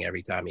lap thing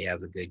every time he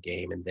has a good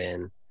game and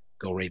then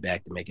go right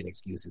back to making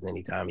excuses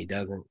anytime he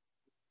doesn't.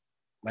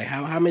 Like,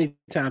 how many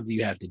times do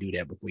you have to do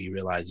that before you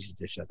realize you should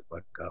just shut the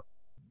fuck up?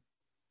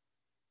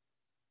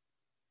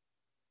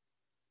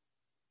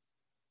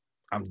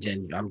 I'm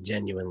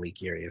genuinely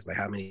curious. Like,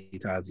 how many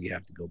times do you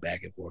have to go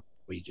back and forth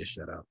before you just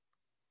shut up?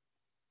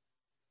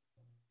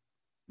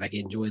 Like,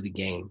 enjoy the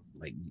game.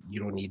 Like, you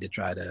don't need to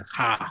try to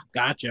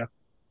gotcha.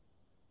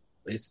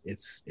 It's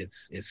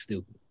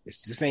stupid.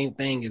 It's the same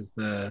thing as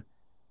the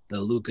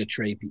Luka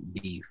Trey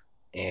beef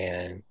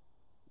and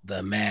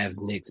the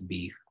Mavs Knicks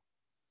beef.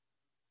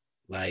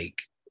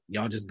 Like,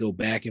 y'all just go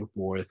back and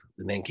forth,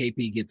 and then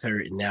KP gets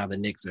hurt, and now the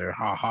Knicks are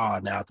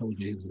now I told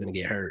you he was going to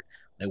get hurt.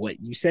 Like, what,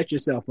 you set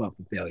yourself up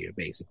for failure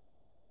basically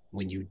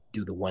when you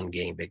do the 1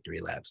 game victory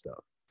lap stuff.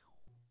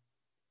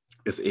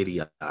 It's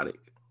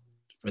idiotic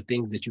for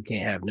things that you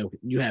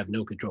have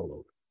no control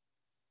over.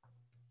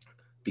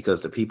 Because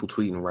the people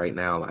tweeting right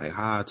now, like,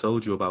 I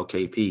told you about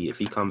KP. If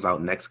he comes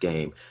out next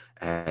game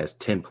as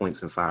 10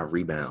 points and 5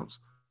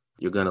 rebounds,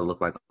 you're going to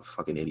look like a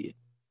fucking idiot.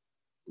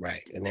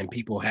 Right. And then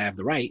people have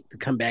the right to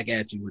come back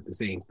at you with the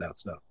same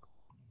stuff.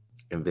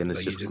 And then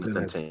it's just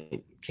going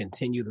to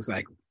continue the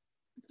cycle.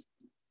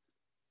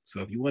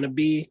 So if you want to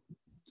be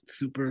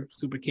super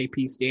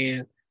KP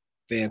stan,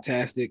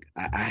 fantastic.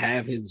 I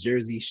have his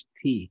jersey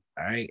tee.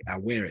 All right. I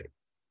wear it.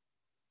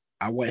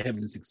 I want him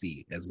to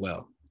succeed as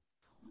well.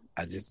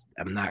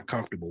 I'm not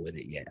comfortable with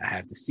it yet. I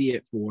have to see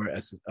it for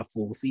a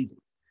full season.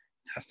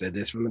 I said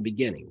this from the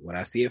beginning. When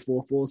I see it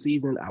for a full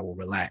season, I will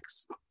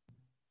relax.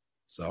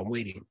 So I'm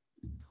waiting.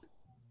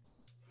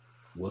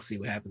 We'll see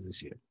what happens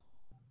this year.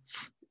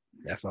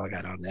 That's all I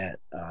got on that.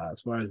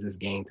 As far as this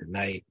game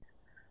tonight,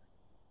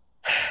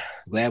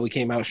 glad we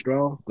came out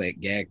strong.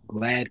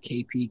 Glad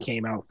KP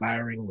came out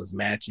firing, was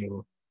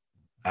matching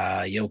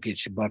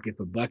Jokic bucket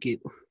for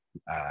bucket.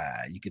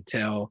 You could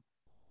tell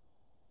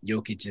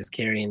Jokic is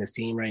carrying his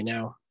team right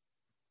now.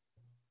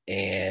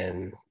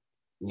 And,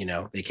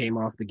 they came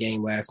off the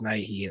game last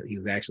night. He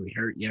was actually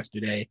hurt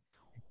yesterday.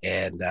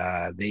 And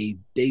they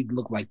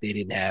looked like they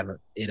didn't have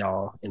it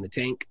all in the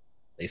tank.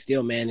 They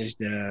still managed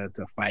to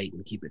fight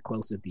and keep it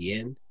close at the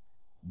end.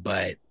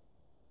 But,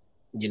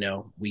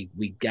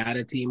 we got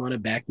a team on a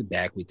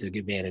back-to-back. We took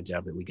advantage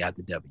of it. We got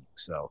the W.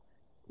 So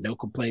no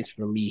complaints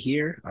from me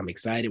here. I'm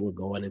excited. We're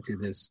going into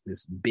this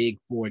big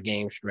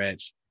 4-game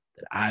stretch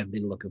that I've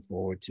been looking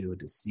forward to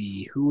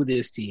see who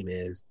this team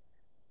is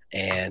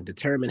and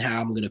determine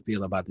how I'm going to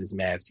feel about this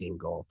Mavs team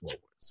going forward.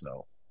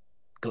 So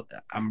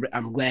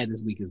I'm glad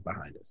this week is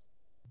behind us.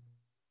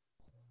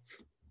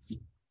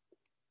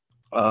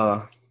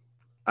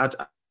 I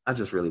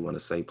just really want to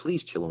say,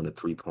 please chill on the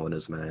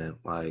 3-pointers, man.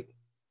 Like,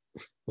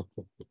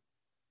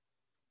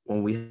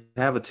 when we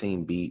have a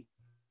team beat,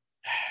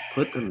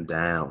 put them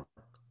down.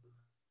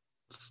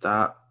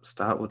 Stop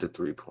with the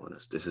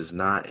 3-pointers. This is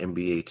not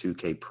NBA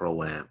 2K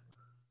Pro-Am.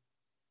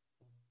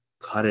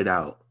 Cut it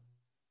out.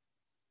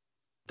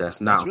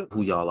 That's not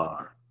who y'all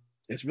are.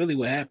 That's really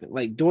what happened.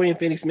 Like, Dorian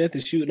Finney-Smith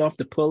is shooting off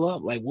the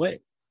pull-up. Like, what?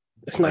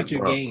 That's not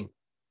your game.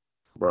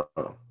 Bro.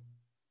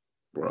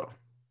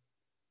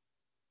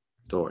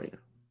 Dorian,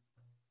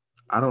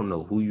 I don't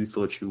know who you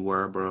thought you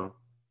were, bro,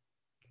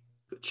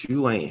 but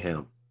you ain't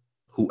him.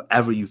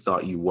 Whoever you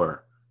thought you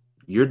were,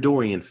 you're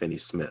Dorian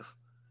Finney-Smith.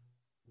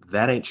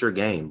 That ain't your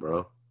game,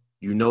 bro.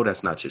 You know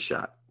that's not your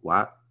shot.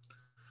 Why?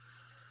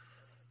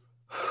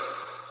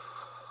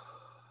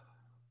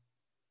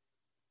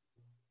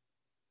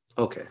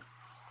 Okay.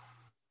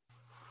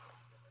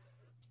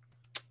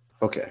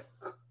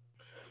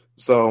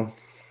 So,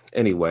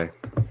 anyway,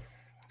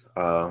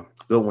 good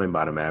win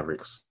by the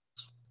Mavericks.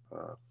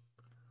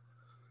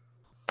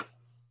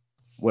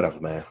 Whatever,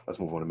 man. Let's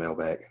move on to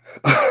mailbag.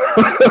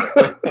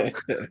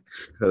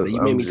 So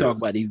you made me talk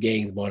about these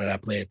games more than I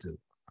planned to.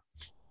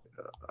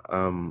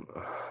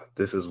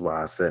 This is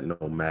why I said no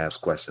Mavs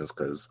questions,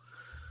 because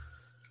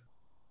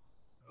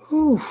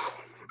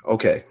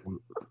okay.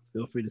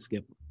 Feel free to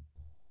skip them.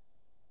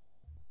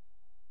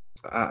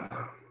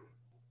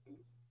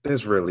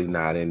 There's really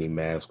not any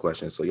Mavs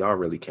questions, so y'all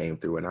really came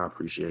through, and I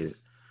appreciate it.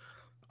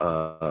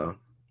 I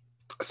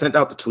sent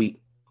out the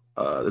tweet.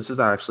 This is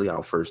actually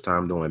our first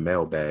time doing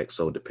mailbag,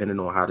 so depending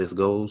on how this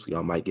goes,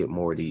 y'all might get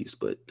more of these,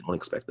 but don't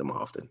expect them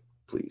often.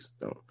 Please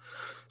don't.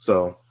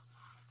 So,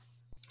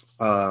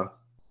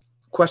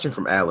 question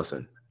from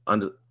Allison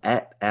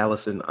at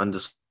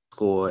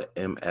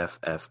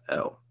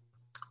Allison_MFFL.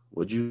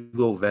 Would you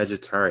go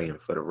vegetarian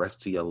for the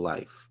rest of your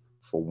life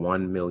for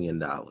 $1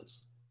 million?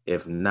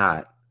 If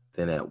not,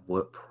 then at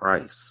what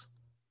price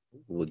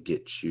would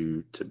get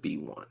you to be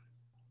one?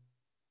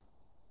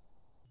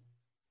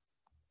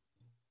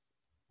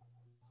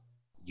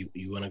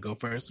 You want to go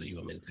first, or you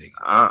want me to take it?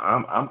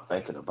 I'm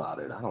thinking about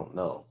it. I don't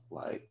know.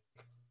 Like,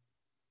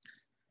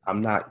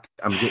 I'm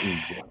getting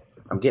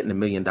 $1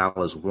 million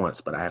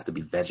once, but I have to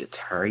be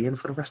vegetarian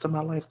for the rest of my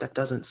life. That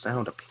doesn't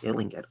sound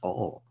appealing at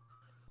all.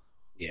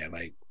 Yeah,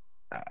 like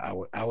I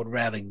would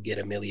rather get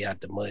 $1 million out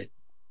the mud.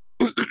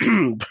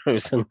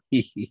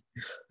 Personally,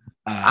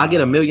 I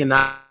get $1 million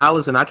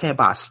and I can't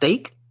buy a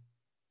steak.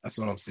 That's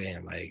what I'm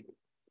saying. Like,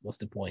 what's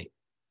the point?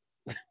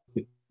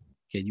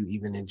 Can you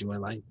even enjoy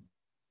life?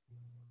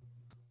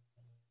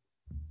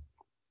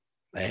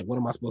 Like, what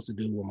am I supposed to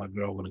do when my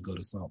girl want to go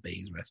to Salt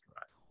Bae's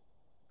restaurant?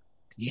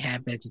 Do you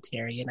have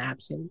vegetarian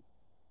options?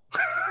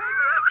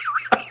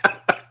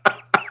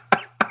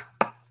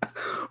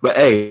 But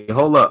hey,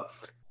 hold up.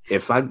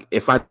 If I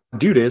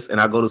do this and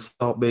I go to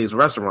Salt Bae's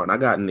restaurant, I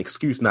got an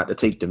excuse not to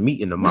take the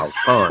meat in the mouth.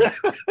 I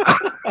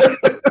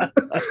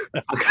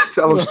gotta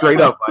tell them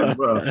straight up,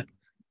 bro,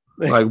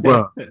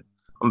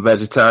 I'm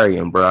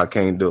vegetarian, bro. I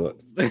can't do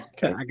it.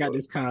 I got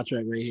this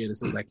contract right here that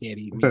says I can't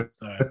eat meat.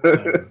 Sorry.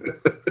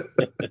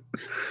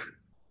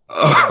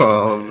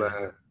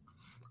 Oh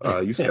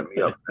man, you set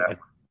me up. That.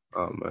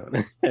 Oh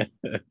man.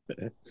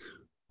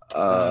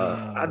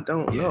 I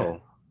don't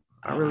know.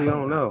 I really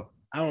don't know.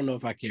 I don't know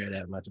if I care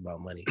that much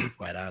about money,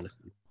 quite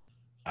honestly.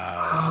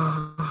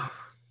 I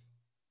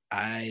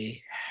can't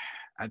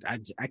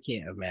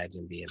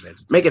imagine being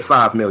vegetarian. Make it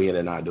 $5 million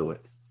and I do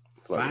it.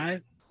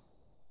 $5?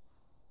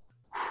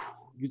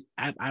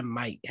 I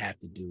might have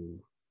to do.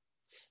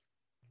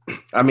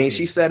 I mean,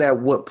 she said at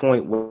what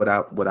point would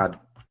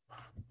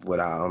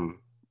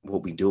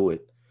we do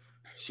it?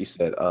 She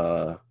said,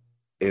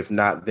 if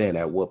not, then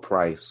at what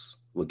price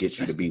will get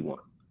you to be one?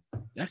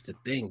 That's the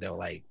thing, though.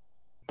 Like,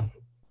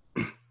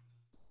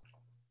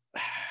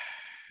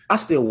 I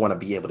still want to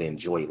be able to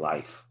enjoy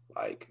life.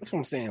 Like, that's what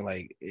I'm saying.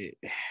 Like,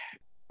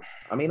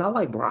 I mean, I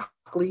like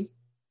broccoli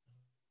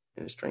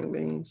and string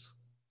beans.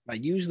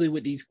 Like, usually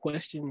with these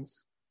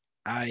questions,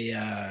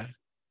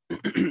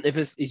 if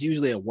it's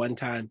usually a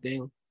one-time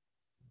thing.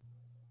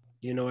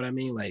 You know what I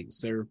mean? Like,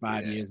 serve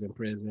 5 years in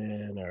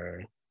prison,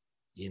 or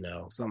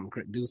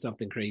do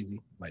something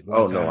crazy. Like,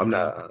 I'm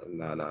not.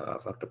 No,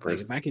 fuck the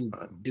prison. Like, if I can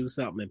do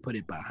something and put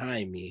it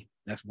behind me,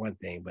 that's one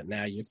thing. But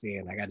now you're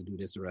saying I got to do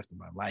this the rest of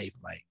my life.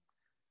 Like,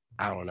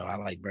 I don't know. I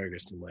like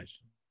burgers too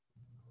much.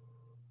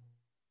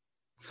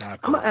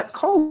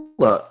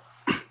 Hold up.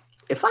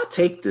 If I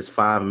take this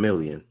 $5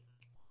 million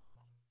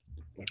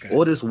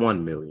or this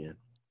 $1 million,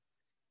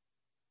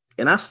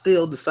 and I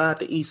still decide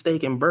to eat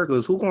steak and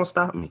burgers, who gonna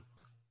stop me?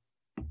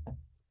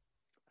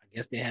 I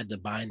guess they had the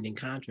binding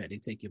contract. They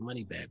take your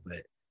money back.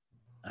 But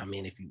I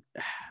mean,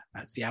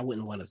 I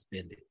wouldn't want to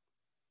spend it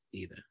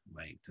either.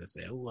 Like, to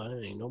say, oh, I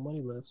ain't no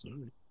money left, so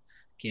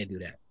can't do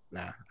that.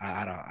 Nah,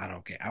 I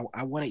don't care.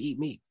 I want to eat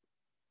meat.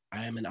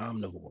 I am an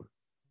omnivore.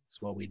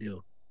 That's what we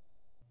do.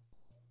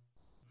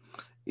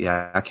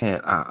 Yeah, I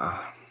can't.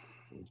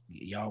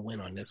 Y'all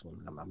win on this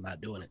one. I'm not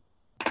doing it.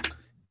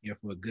 Here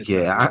for a good time.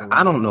 Yeah,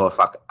 I don't know if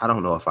I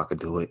could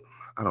do it.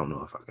 I don't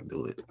know if I can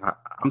do it.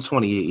 I'm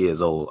 28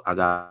 years old. I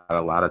got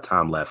a lot of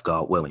time left,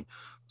 God willing.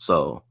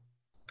 So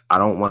I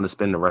don't want to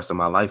spend the rest of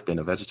my life being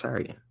a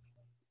vegetarian.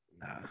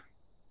 Nah.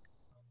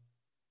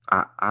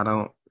 I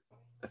don't.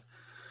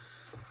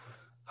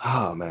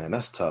 Oh man,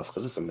 that's tough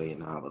because it's $1 million.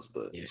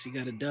 But yeah, she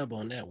got a dub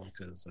on that one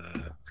because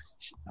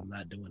I'm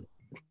not doing it.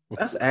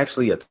 That's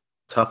actually a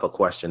tougher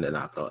question than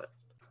I thought.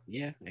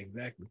 Yeah,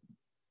 exactly.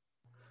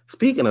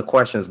 Speaking of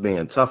questions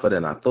being tougher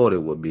than I thought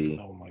it would be.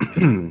 Oh my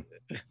God.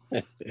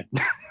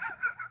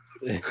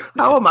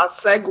 How am I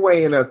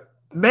segueing a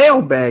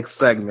mailbag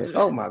segment?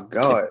 Oh my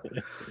God.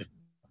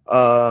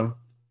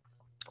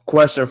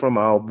 Question from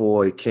our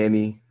boy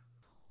Kenny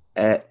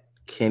at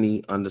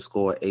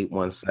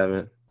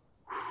Kenny_817.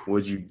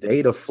 Would you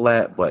date a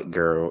flat butt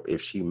girl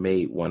if she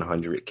made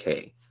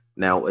 $100K?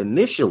 Now,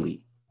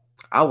 initially,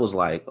 I was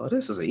like, oh,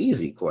 this is an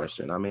easy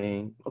question. I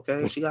mean,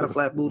 okay, she got a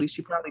flat booty.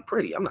 She probably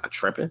pretty. I'm not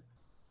tripping.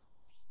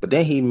 But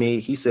then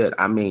he said,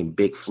 I mean,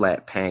 big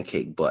flat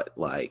pancake butt,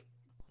 like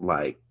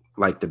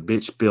the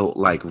bitch built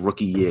like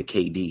rookie year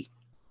KD.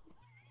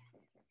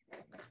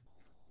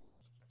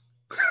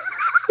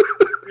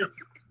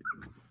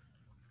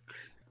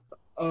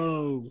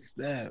 Oh,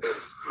 snap.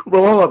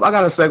 Bro, hold up. I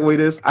gotta segue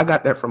this. I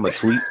got that from a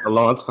tweet a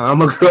long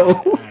time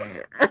ago.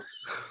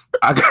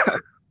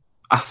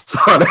 I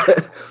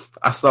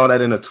saw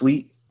that in a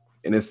tweet,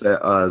 and it said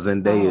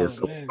Zendaya is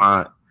so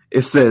fine.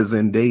 It says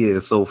Zendaya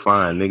is so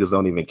fine, niggas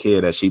don't even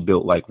care that she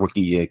built like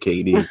rookie year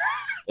KD.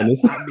 And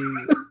it's, I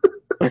mean,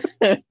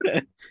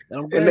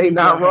 and they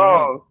not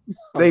wrong.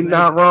 They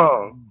not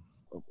wrong.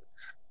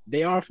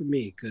 They are for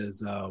me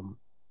because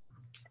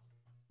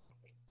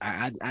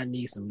I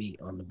need some meat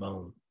on the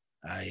bone.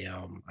 I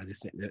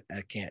just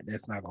I can't.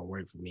 That's not gonna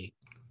work for me.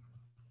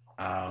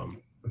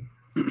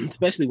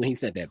 Especially when he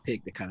said that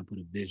pic that kind of put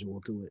a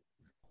visual to it.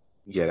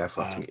 Yeah, that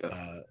fucked me up.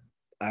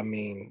 I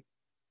mean,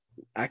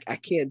 I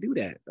can't do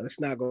that. That's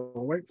not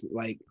gonna work.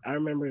 Like I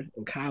remember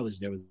in college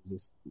there was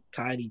this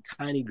tiny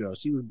girl.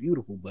 She was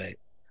beautiful, but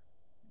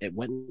it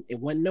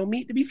wasn't no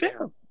meat to be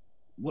found.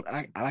 What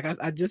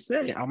I just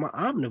said it. I'm an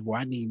omnivore.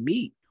 I need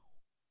meat.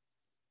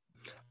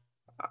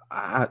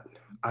 I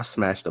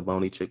smashed a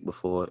bony chick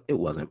before. It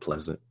wasn't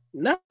pleasant.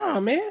 No,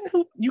 man.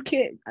 You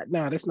can't.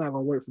 No, that's not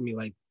gonna work for me.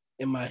 Like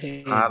in my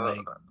head,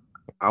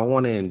 I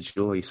want to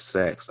enjoy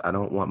sex. I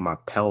don't want my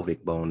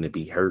pelvic bone to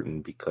be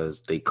hurting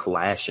because they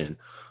clashing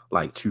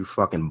like two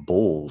fucking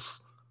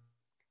bulls.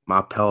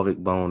 My pelvic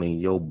bone and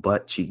your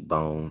butt cheek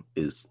bone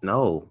is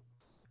no.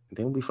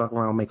 Then we fuck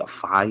around and make a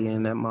fire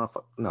in that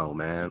motherfucker. No,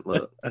 man.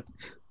 Look.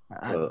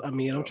 I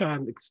mean, I'm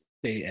trying to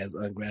stay as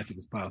ungraphic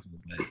as possible,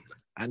 but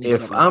I need.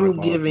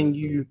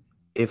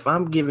 If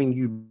I'm giving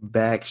you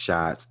back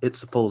shots, it's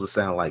supposed to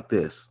sound like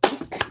this.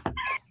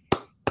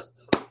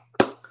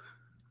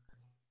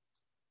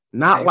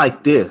 Not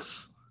like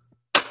this.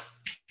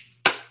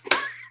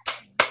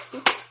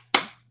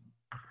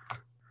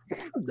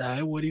 Nah,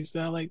 it wouldn't even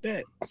sound like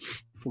that.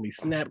 Can we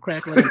snap,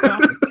 crackle, and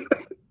pop?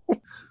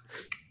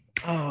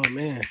 Oh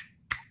man,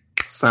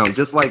 sound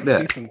just like that.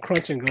 There's some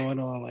crunching going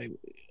on. Like,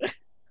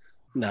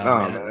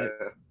 no,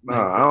 man.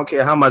 I don't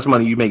care how much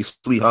money you make,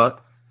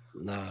 sweetheart.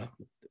 Nah,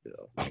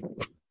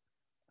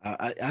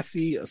 I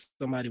see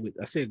somebody with.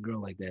 I see a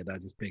girl like that. And I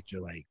just picture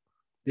like,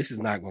 this is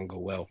not gonna go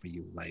well for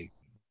you. Like,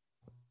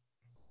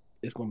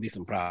 it's gonna be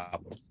some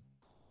problems.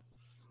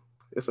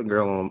 It's a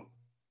girl on.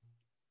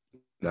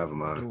 Never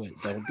mind. Do it.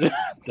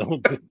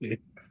 Don't do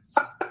it.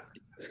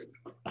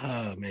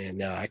 Oh man,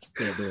 no, I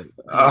can't do it.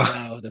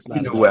 No, that's not.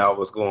 You knew where I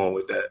was going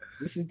with that.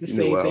 This is the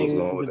same thing as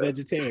the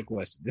vegetarian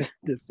question. This is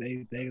the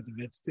same thing as the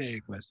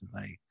vegetarian question.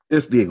 Like,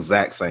 it's the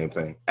exact same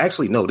thing.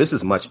 Actually, no, this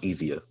is much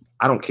easier.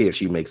 I don't care if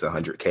she makes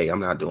 $100K. I'm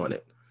not doing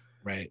it.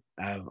 Right.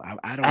 I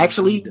don't.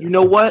 Actually, you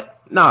know what?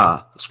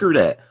 Nah, screw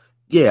that.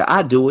 Yeah,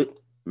 I do it.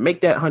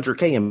 Make that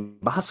 $100K and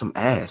buy some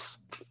ass.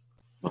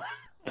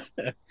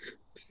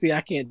 See,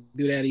 I can't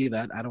do that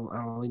either. I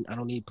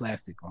don't need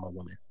plastic on my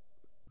woman.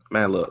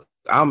 Man, look,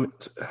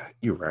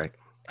 you're right.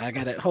 I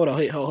gotta hold on.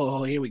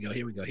 Here we go.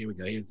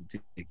 Here's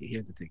the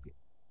ticket.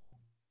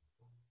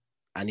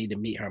 I need to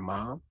meet her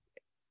mom,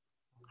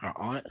 her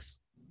aunts,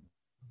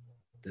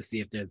 to see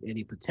if there's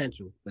any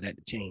potential for that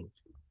to change.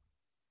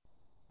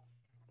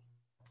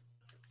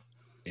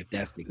 If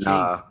that's the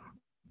case,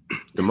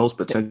 the most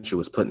potential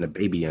is putting a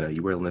baby in her.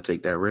 You willing to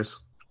take that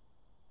risk?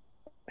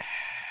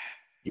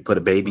 You put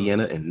a baby in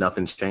it and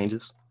nothing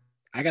changes?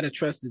 I gotta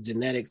trust the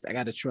genetics. I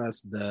gotta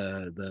trust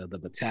the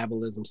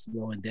metabolism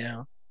slowing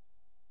down.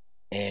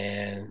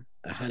 And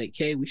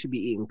 100K, we should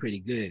be eating pretty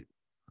good.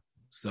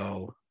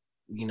 So,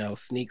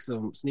 sneak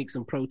some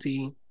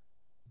protein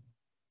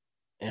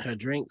in her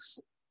drinks.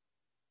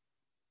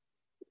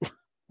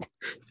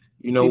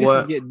 You know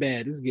what? This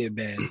is getting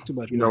bad. It's too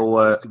much work. You know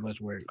what? It's too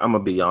much work. I'm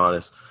gonna be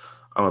honest.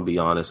 I'm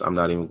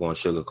not even going to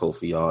sugarcoat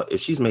for y'all.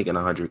 If she's making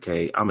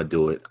 100K, I'm gonna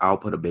do it. I'll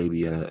put a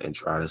baby in it and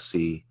try to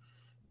see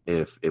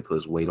if it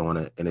puts weight on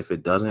it. And if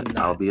it doesn't,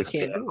 I'll be a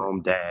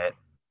stay-at-home dad.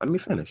 Let me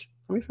finish.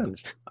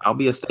 I'll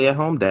be a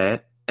stay-at-home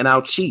dad, and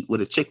I'll cheat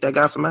with a chick that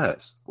got some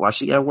ass while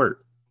she at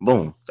work.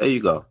 Boom. There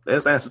you go.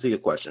 There's the answer to your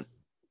question.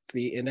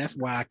 See, and that's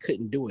why I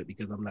couldn't do it,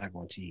 because I'm not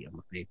going to cheat. I'm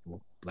a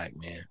faithful black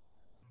man.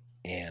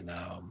 And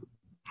I'm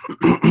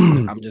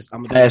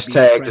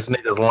hashtag this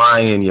nigga's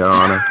lying, Your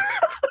Honor.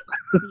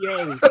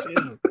 Yo,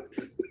 chill.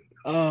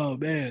 Oh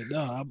man,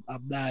 no,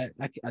 I'm not.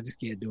 I just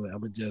can't do it. I'm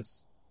gonna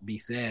just be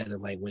sad,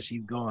 and like when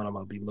she's gone, I'm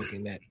gonna be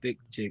looking at thick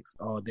chicks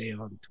all day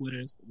on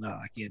Twitters. No,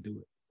 I can't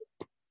do it.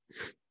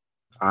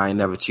 I ain't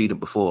never cheated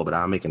before, but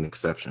I'll make an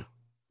exception.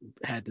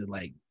 Had to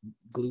like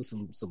glue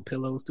some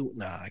pillows to it.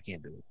 Nah, I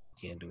can't do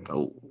it.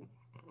 Oh,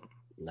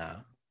 nah.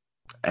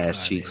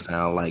 Ass cheeks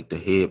sound like the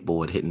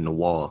headboard hitting the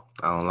wall.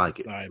 I don't like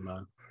it. Sorry,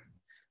 man.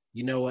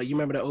 You know what? You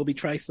remember the Obi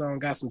Trice song?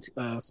 Got some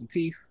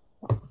teeth.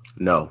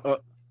 No.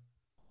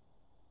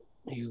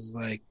 He was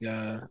like,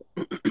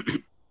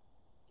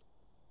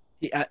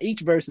 each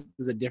verse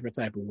is a different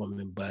type of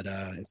woman, but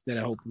instead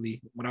of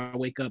hopefully, when I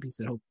wake up, he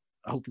said,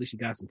 hopefully she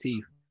got some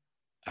teeth.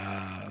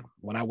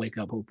 When I wake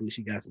up, hopefully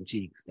she got some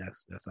cheeks.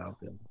 That's how I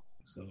feel.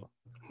 So,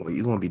 well,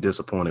 you're gonna be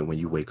disappointed when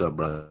you wake up,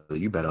 brother.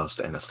 You better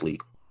stand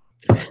asleep.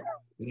 It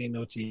ain't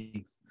no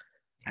cheeks.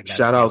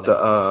 Shout out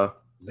to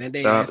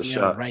Zendaya asked me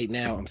out right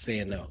now. I'm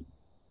saying no.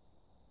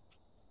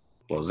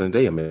 Well,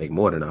 Zendaya make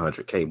more than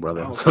 100K,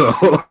 brother.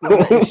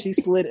 Oh, she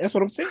slid. That's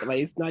what I'm saying. Like,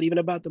 it's not even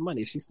about the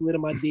money. If she slid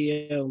in my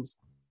DMs,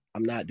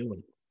 I'm not doing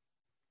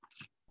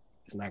it.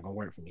 It's not gonna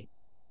work for me.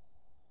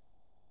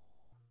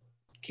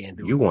 Can't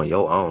do You on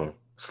your own.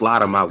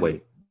 Slide him my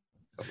way.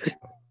 it.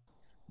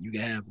 You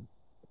can have him.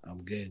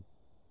 I'm good.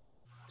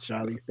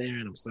 Charlize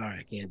Theron, I'm sorry,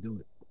 I can't do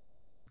it.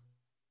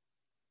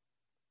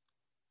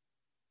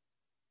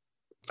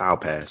 I'll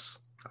pass.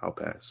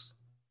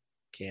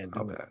 Can't do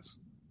I'll it. pass.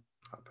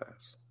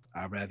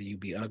 I'd rather you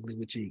be ugly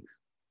with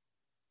cheeks.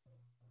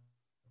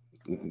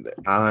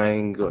 I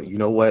ain't go. You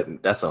know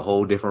what? That's a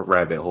whole different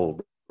rabbit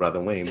hole,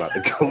 brother. We ain't about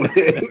to go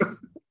there.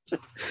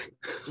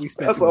 We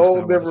spent That's too a much whole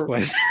time on this different.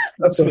 question.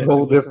 That's We a spent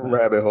whole too much different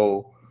time. rabbit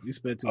hole. You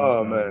spent too much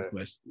Oh time on this man.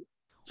 question.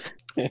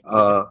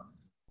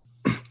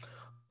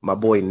 My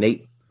boy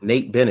Nate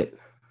Bennett.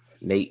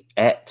 Nate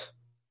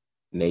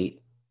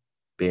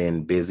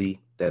been busy.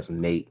 That's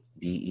Nate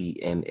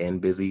BENN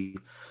busy.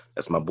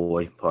 That's my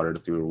boy, part of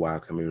the Through the Wire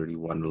community,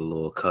 one of the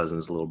little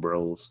cousins, little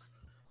bros.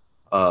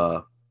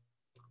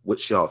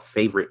 What's y'all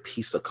favorite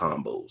pizza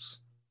combos?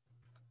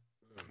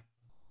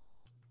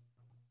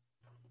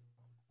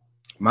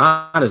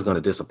 Mine is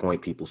gonna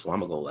disappoint people, so I'm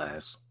gonna go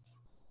last.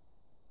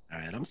 All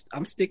right,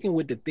 I'm sticking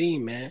with the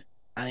theme, man.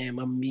 I am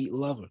a meat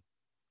lover.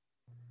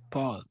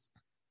 Pause.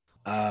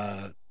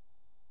 I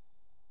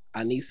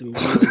need some meat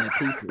on that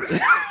pizza.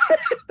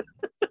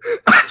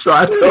 I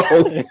tried to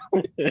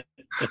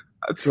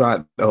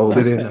hold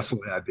it in. That's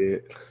what I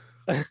did.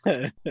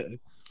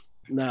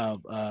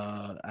 No,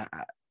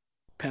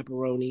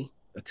 pepperoni,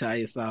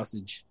 Italian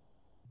sausage,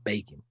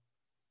 bacon.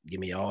 Give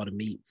me all the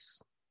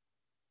meats.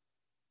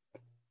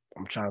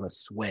 I'm trying to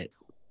sweat.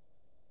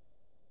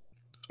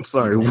 I'm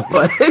sorry,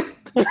 what?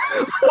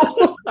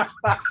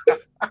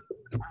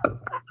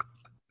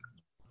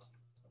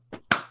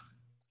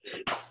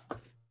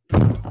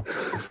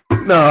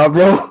 Nah,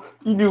 bro.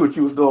 You knew what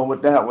you was doing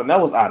with that one.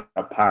 That was out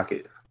of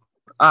pocket.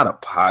 Out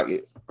of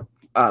pocket,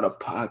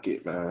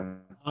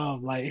 man. Oh,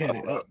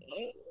 lightheaded.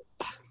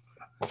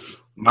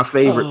 My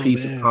favorite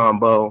pizza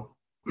combo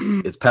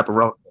is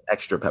pepperoni,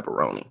 extra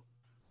pepperoni.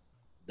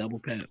 Double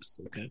peps,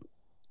 okay.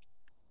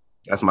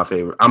 That's my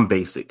favorite. I'm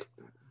basic.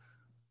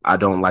 I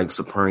don't like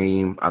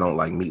Supreme. I don't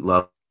like meat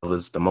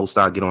lovers. The most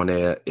I get on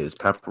there is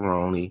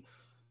pepperoni,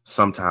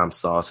 sometimes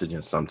sausage,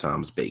 and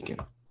sometimes bacon,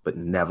 but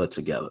never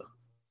together.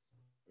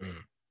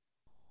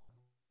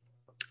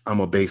 I'm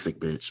a basic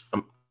bitch.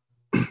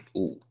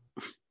 Ooh.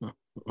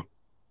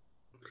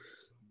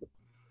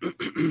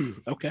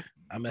 Okay,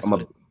 I'm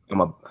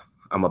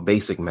a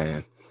basic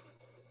man.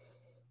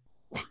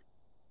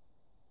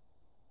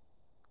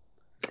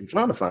 I'm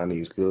trying to find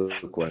these good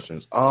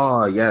questions.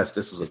 Oh yes,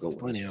 this was a good one.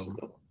 Plenty of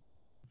them.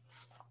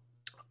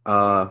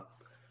 I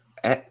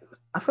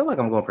feel like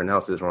I'm going to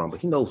pronounce this wrong,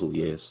 but he knows who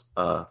he is.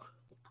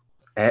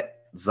 At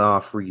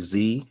Zafri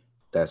Z.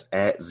 That's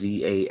at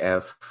ZAFRIZEE.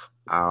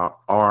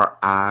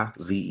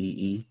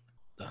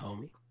 The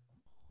homie.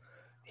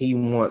 He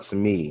wants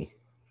me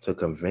to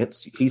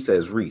convince you. He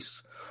says,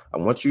 Reese, I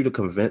want you to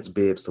convince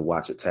Bibbs to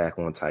watch Attack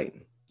on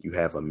Titan. You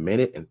have a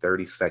minute or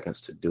 30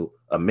 seconds to do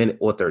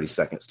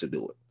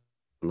it.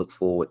 Look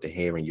forward to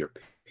hearing your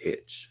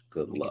pitch.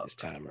 Good luck. Get this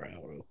timer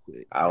out real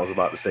quick. I was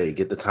about to say,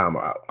 get the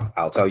timer out.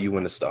 I'll tell you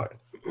when to start.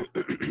 All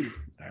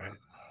right,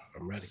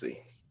 I'm ready. Let's see.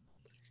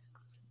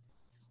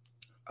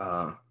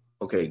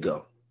 Okay,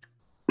 go.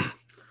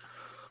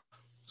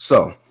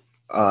 So,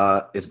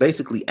 it's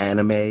basically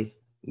anime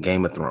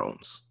Game of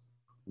Thrones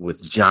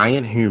with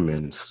giant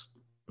humans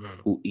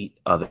who eat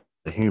other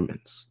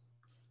humans.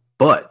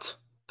 But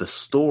the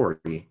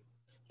story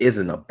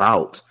isn't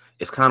about,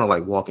 it's kind of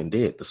like Walking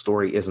Dead. The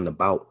story isn't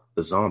about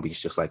the zombies,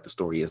 just like the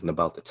story isn't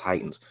about the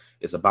Titans.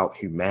 It's about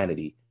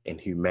humanity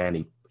and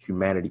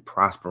humanity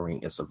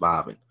prospering and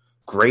surviving.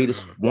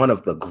 One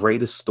of the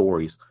greatest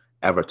stories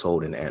ever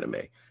told in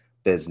anime.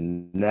 There's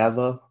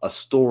never a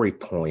story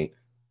point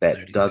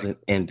that doesn't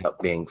end up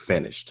being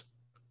finished.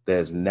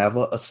 There's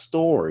never a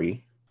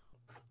story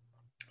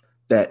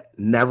that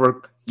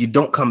you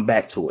don't come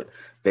back to it.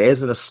 There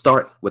isn't a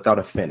start without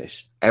a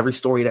finish. Every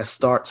story that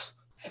starts,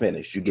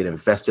 finish. You get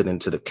invested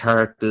into the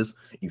characters.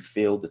 You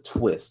feel the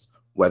twist.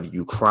 Whether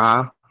you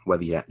cry,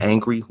 whether you're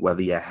angry,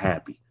 whether you're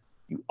happy,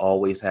 you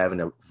always have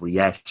a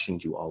reaction.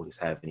 You always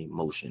have an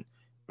emotion.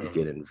 You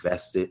get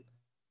invested.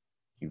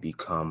 You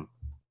become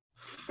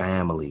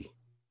family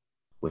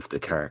with the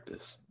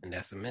characters. And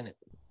that's a minute.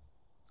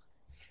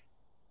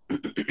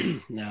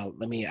 Now,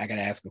 I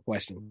gotta ask a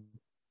question.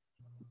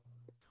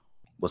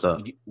 What's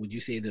up? Would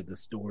you say that the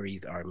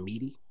stories are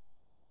meaty?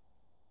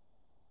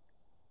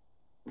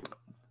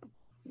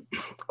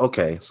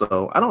 Okay,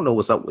 so I don't know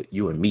what's up with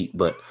you and meat,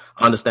 but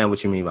I understand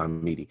what you mean by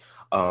meaty.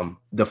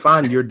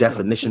 Define your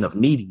definition of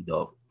meaty,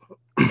 though.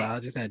 Well, I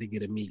just had to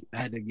get meat. I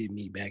had to get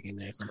meat back in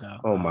there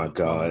somehow. Oh my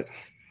god!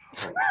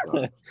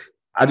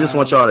 I just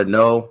want y'all to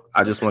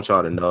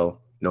know.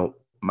 No,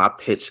 my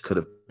pitch could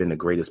have been the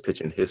greatest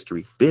pitch in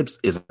history. Bibbs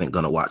isn't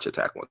gonna watch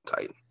Attack on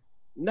Titan.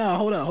 No,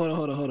 hold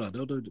on.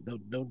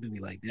 Don't do me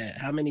like that.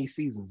 How many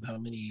seasons? How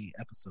many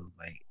episodes?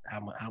 Like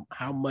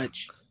how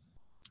much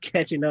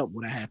catching up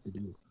would I have to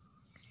do?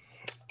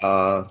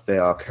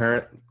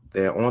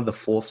 They're on the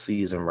 4th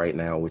season right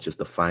now, which is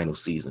the final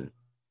season.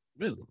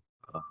 Really?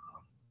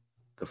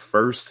 The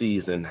first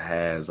season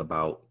has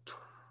about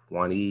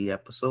 20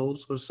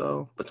 episodes or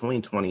so,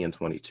 between 20 and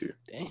 22.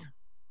 Damn.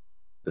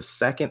 The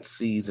second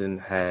season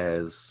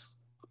has,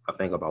 I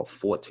think, about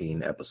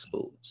 14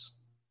 episodes.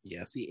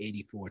 Yeah, I see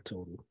 84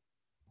 total.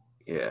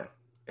 Yeah.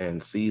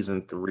 And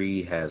season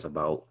 3 has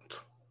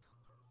about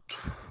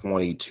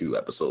 22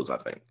 episodes, I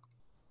think.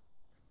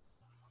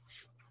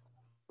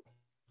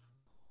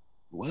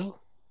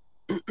 Well,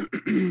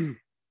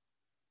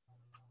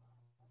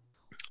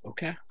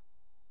 okay.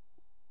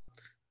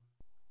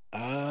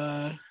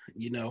 I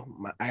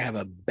have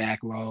a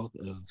backlog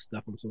of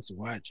stuff I'm supposed to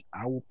watch.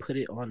 I will put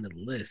it on the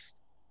list,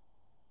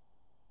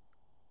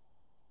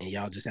 and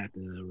y'all just have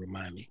to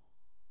remind me.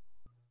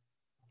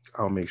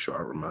 I'll make sure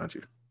I remind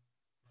you.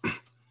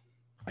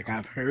 Like,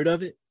 I've heard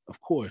of it,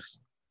 of course,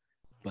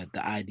 but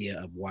the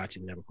idea of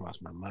watching never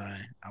crossed my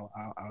mind.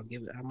 I'll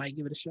give it. I might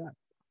give it a shot.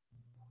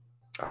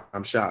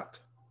 I'm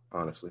shocked,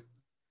 honestly.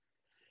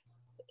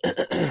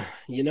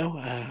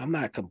 I'm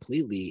not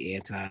completely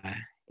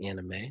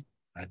anti-anime.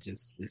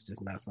 It's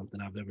just not something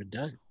I've ever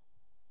done.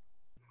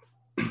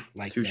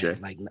 Like Touché.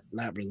 that, like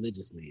not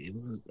religiously. It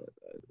was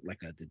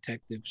like a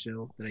detective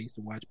show that I used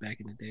to watch back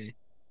in the day.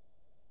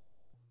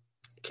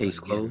 Case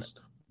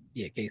Closed?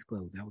 Yeah, Case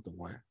Closed. That was the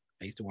one.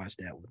 I used to watch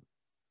that one.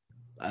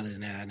 Other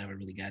than that, I never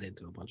really got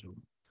into a bunch of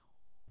them.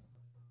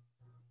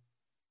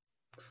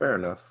 Fair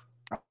enough.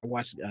 I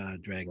watched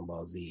Dragon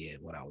Ball Z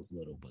when I was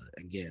little, but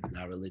again,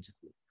 not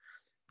religiously.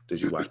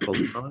 Did you watch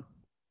Pokemon?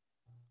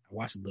 I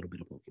watched a little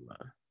bit of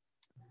Pokemon.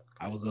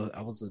 I was a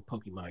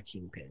Pokemon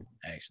Kingpin,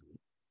 actually.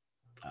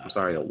 I'm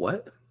sorry, a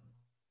what?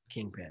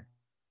 Kingpin.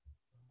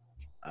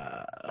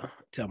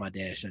 Till my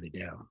dad shut it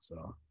down.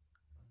 So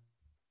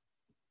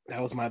that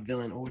was my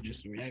villain origin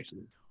story,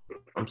 actually.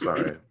 I'm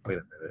sorry. Wait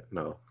a minute.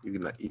 No, you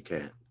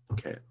can't.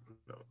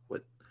 No.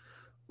 What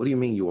do you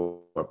mean you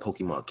are a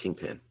Pokemon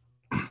Kingpin?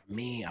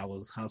 Me, I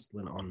was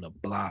hustling on the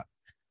block.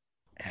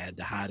 Had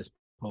the hottest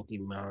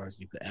Pokemons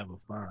you could ever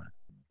find.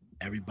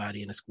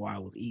 Everybody in the squad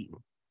was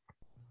eating.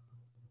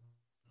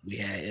 We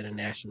had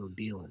international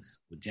dealings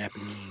with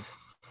Japanese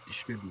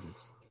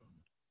distributors.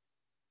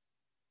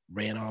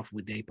 Ran off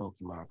with their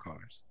Pokemon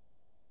cars.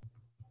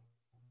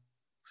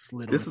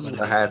 This is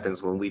what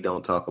happens when we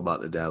don't talk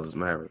about the Dallas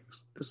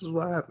Mavericks. This is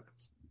what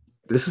happens.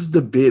 This is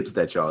the bibs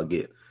that y'all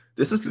get.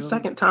 This is the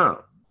second time.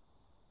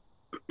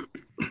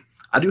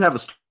 I do have a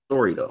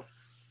story, though.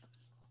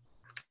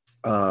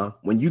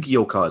 When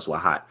Yu-Gi-Oh cards were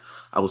hot,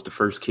 I was the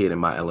first kid in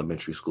my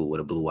elementary school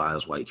with a Blue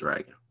Eyes White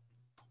Dragon.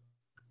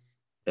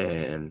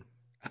 And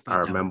I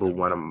remember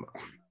one of them.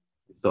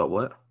 Thought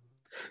what?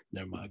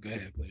 Never mind. Go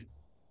ahead, please.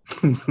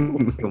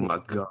 Oh my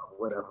God,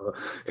 whatever.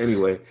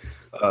 Anyway,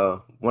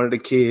 one of the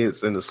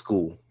kids in the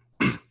school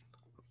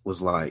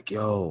was like,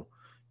 yo,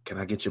 can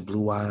I get your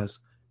Blue Eyes?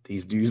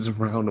 These dudes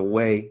around the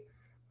way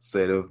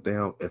said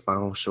if I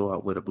don't show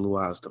up with a Blue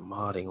Eyes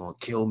tomorrow, they gonna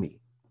kill me.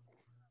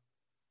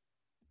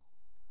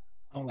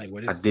 I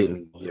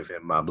didn't give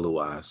him my Blue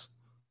Eyes.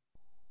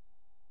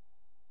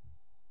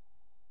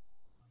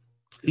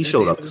 He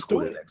showed up to school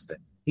the next day.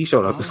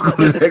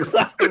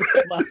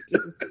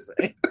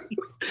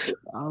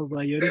 I was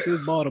like, yo, this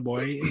is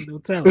Baltimore. Ain't no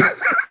telling.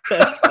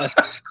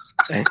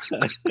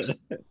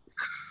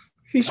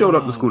 He showed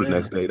up to school the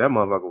next day. That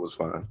motherfucker was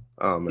fine.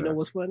 Oh, man. You know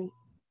what's funny?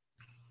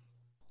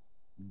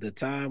 The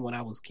time when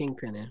I was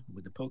kingpinning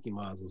with the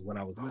Pokemons was when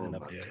I was living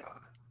up there.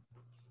 God.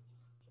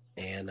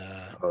 And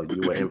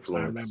you were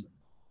influenced.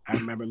 I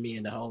remember me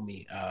and the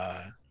homie,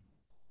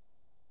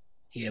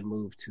 he had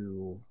moved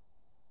to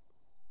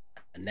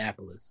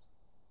Annapolis,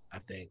 I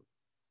think.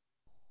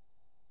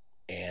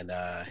 And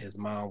his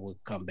mom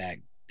would come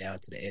back down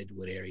to the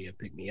Edgewood area and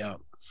pick me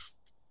up.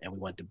 And we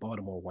went to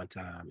Baltimore one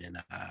time, and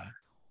I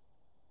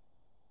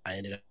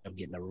ended up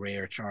getting a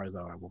rare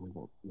Charizard when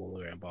we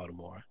were in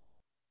Baltimore.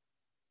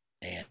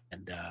 And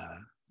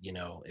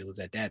it was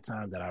at that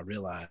time that I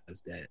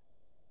realized that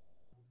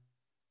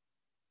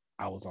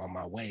I was on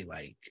my way.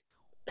 Like,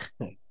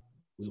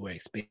 we were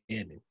expanding.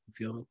 You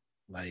feel me?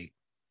 Like,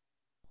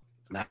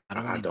 not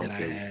only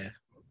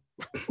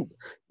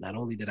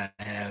did I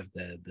have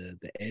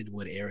the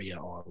Edgewood area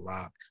on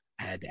lock,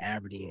 I had the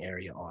Aberdeen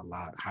area on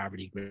lock,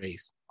 Harvard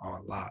Grace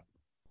on lock.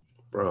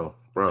 Bro.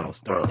 I was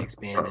starting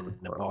expanding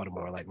into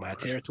Baltimore. Like, my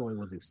territory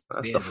was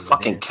expanding. That's the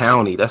fucking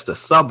county. That's the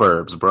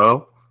suburbs,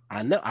 bro.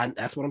 I know.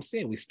 That's what I'm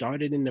saying. We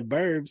started in the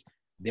burbs,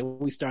 then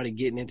we started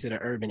getting into the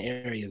urban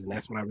areas, and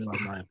that's when I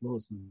realized my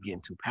influence was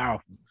getting too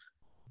powerful.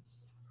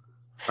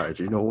 All right,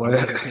 you know what? I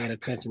wasn't paying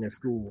attention in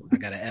school. I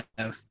got an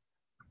F,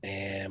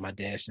 and my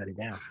dad shut it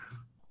down.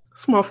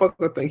 This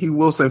motherfucker think he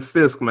Wilson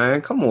Fisk,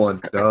 man. Come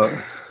on, dog.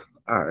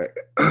 All right.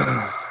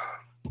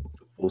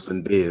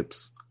 Wilson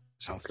Bibbs.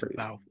 I was too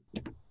powerful.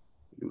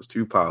 He was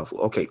too powerful.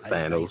 Okay,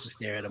 Thanos. I used to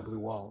stare at a blue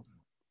wall,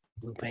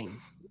 blue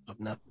painting of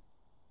nothing.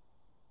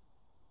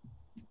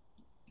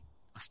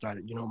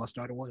 You know what my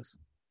starter was?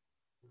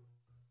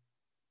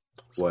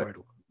 What?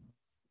 Squirtle.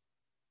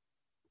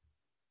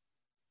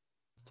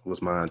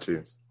 Was mine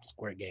too.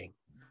 Squirt Gang.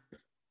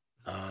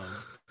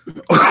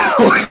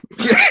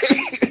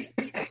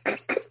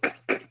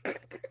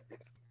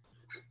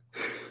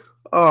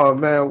 Oh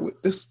man,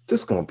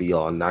 this gonna be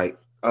all night.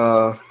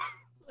 Yeah,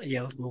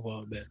 let's move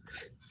on, man.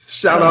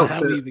 Shout out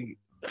to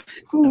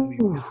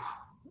Even...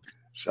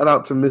 shout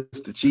out to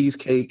Mr.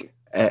 Cheesecake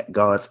at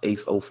God's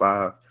Ace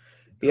 05.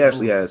 He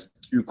actually has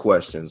 2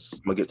 questions.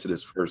 I'm gonna get to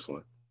this first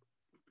one.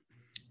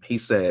 He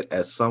said,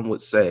 as some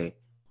would say,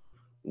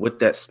 what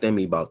that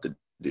STEMI about to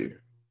do?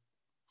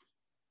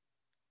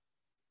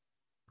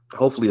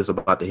 Hopefully it's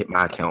about to hit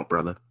my account,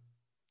 brother.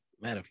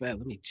 Matter of fact,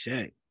 let me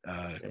check.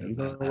 I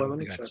don't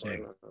think I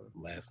checked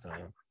last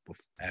time.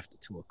 After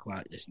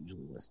 2:00, that's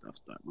usually when stuff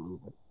starts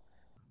moving.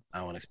 I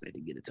don't expect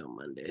to get it till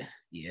Monday.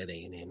 Yeah, it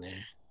ain't in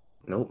there.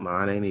 Nope,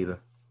 mine ain't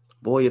either.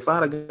 Boy, if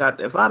I'd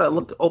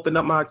have opened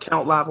up my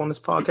account live on this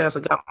podcast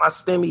and got my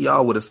STEMI,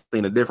 y'all would have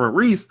seen a different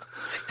Reese.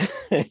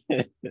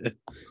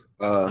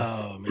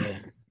 Oh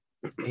man.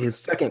 His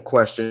second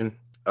question: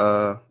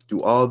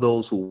 do all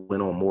those who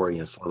went on Maury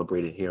and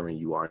celebrated hearing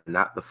you are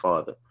not the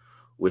father,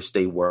 wish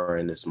they were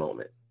in this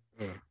moment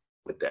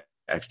with that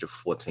extra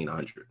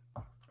 1,400?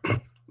 I'll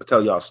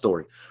tell y'all a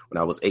story. When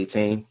I was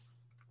 18,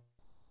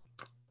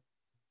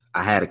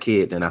 I had a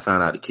kid, then I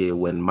found out the kid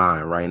wasn't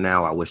mine. Right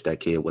now, I wish that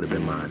kid would have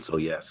been mine. So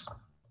yes.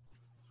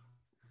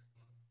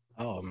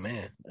 Oh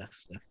man,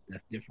 that's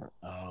different.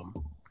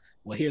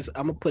 Well,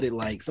 I'm gonna put it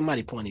like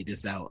somebody pointed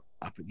this out.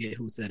 I forget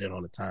who said it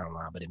on the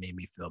timeline, but it made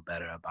me feel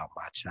better about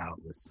my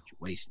childless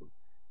situation.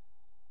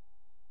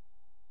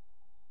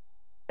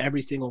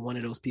 Every single one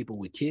of those people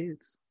with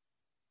kids,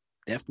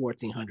 that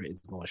 1,400 is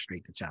going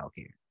straight to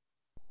childcare.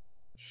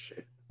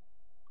 Shit.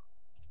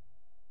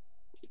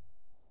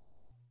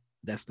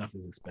 That stuff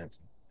is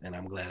expensive, and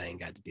I'm glad I ain't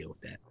got to deal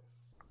with that.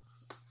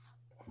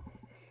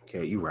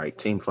 Yeah, you're right.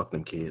 Team fuck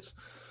them kids.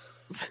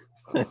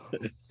 Do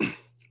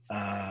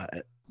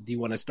you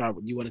want to start?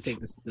 You want to take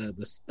the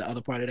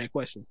other part of that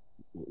question?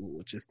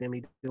 What's your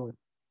STEMI doing?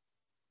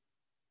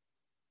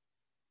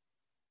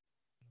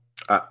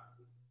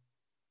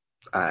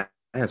 I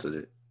answered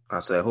it. I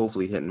said,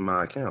 hopefully hitting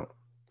my account.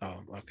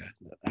 Oh, okay.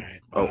 All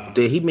right. Oh,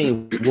 did he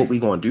mean what we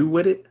gonna do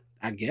with it?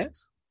 I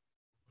guess.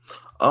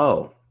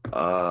 Oh,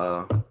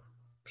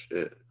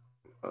 shit.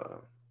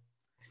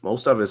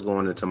 Most of it's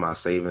going into my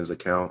savings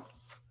account.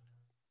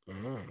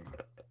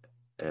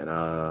 And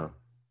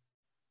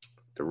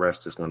the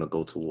rest is gonna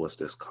go towards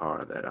this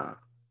car that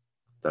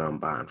I'm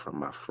buying from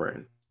my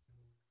friend.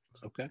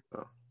 Okay.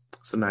 So,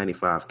 it's a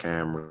 95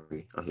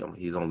 Camry.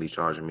 He's only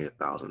charging me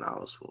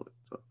 $1,000 for it.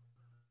 So.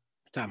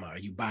 Time out. Are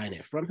you buying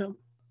it from him?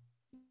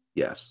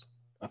 Yes.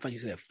 I thought you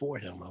said for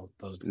him. I was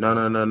No.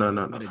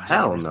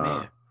 Hell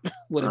no.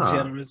 What a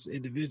generous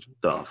individual.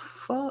 The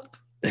fuck?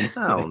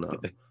 Hell no.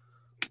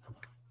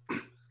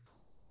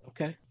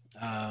 Okay.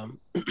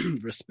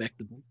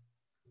 Respectable.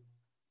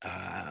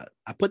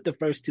 I put the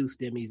first 2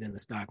 STEMIs in the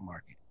stock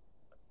market,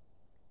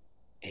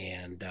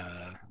 and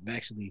I've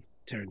actually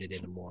turned it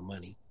into more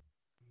money.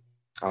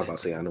 I was about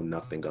to say, I know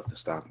nothing of the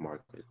stock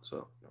market,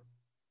 so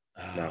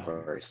not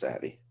very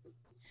savvy.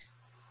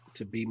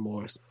 To be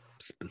more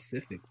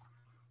specific,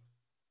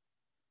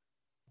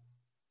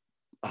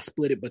 I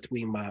split it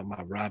between my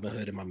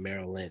Robinhood and my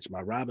Merrill Lynch.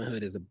 My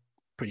Robinhood is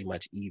pretty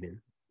much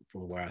even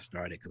from where I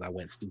started because I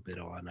went stupid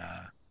on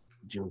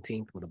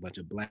Juneteenth with a bunch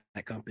of black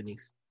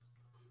companies.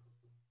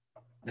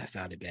 That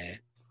sounded bad.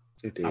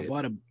 It did. I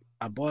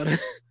bought a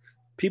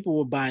people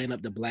were buying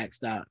up the black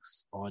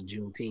stocks on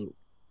Juneteenth,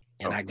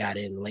 and I got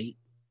in late,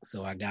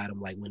 so I got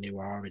them like when they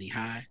were already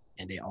high,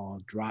 and they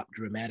all dropped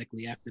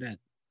dramatically after that.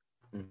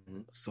 Mm-hmm.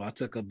 So I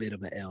took a bit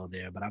of an L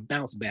there, but I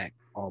bounced back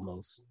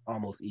almost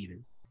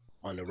even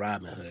on the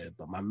Robinhood.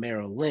 But my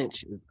Merrill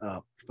Lynch is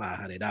up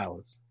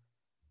 $500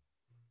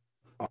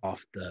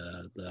 off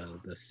the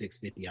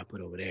 $650 I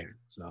put over there.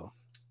 So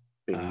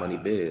big money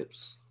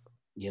bibs.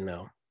 You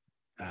know,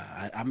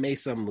 I made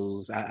some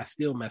moves. I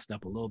still messed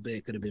up a little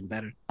bit. Could have been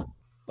better,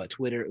 but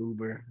Twitter,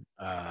 Uber,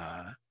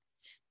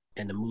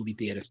 and the movie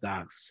theater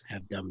stocks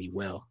have done me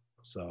well.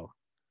 So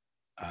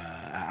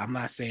I'm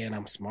not saying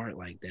I'm smart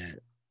like that,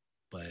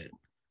 but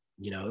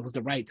you know, it was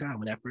the right time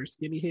when that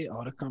first STEMI hit.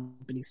 All the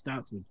company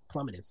stocks were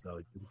plummeting, so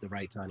it was the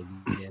right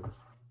time to get in.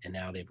 And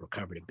now they've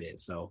recovered a bit.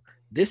 So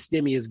this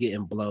STEMI is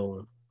getting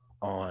blown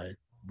on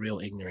real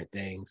ignorant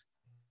things.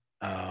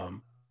 I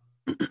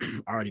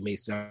already made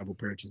several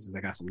purchases.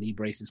 I got some knee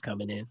braces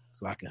coming in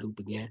so I can hoop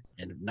again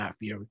and not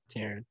fear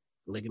tearing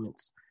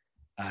ligaments.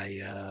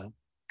 I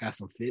got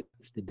some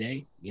fits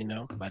today, you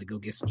know, about to go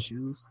get some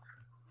shoes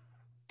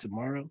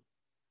tomorrow.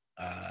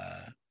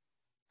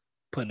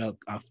 Put up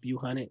a few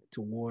hundred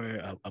toward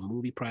a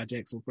movie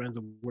project some friends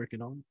are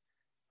working on,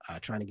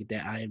 trying to get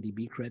that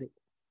IMDb credit.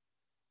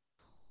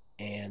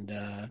 And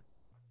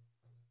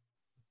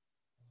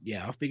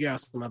yeah, I'll figure out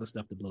some other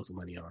stuff to blow some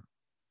money on.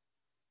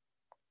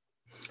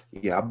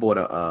 Yeah, I bought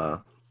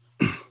a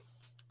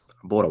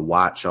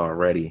watch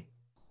already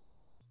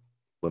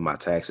when my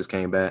taxes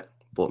came back.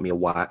 Bought me a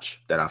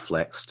watch that I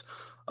flexed.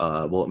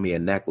 Bought me a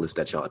necklace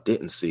that y'all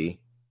didn't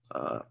see.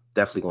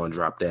 Definitely gonna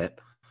drop that.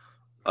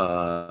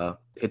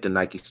 Hit the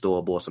Nike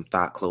store, bought some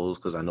thought clothes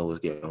because I know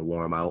it's getting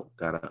warm out.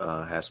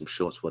 Gotta have some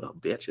shorts for the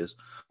bitches.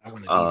 I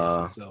want to do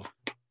this myself.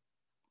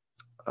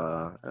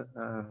 Uh,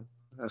 uh,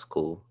 that's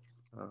cool.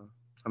 Uh,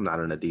 I'm not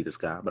an Adidas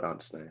guy, but I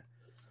understand.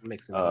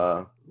 Mixing it Uh,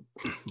 up.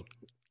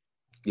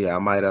 yeah, I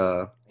might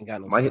Ain't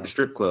got no might hit the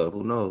style. strip club.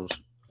 Who knows?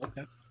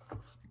 Okay.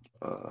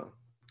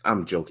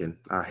 I'm joking.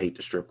 I hate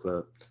the strip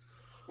club.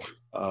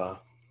 Uh,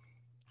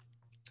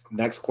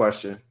 next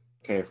question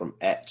came from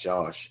at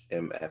Josh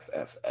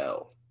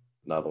MFFL,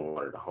 another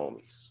one of the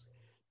homies.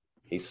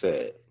 He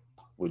said,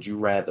 "Would you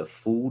rather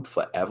food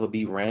forever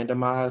be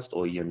randomized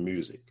or your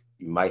music?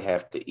 You might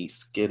have to eat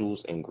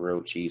Skittles and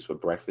grilled cheese for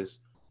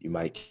breakfast. You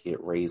might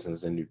get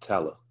raisins and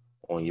Nutella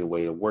on your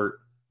way to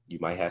work. You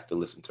might have to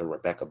listen to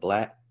Rebecca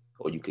Black,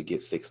 or you could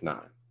get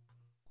 6ix9ine.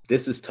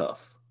 This is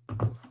tough.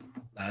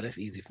 Nah, that's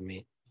easy for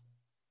me.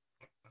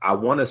 I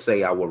want to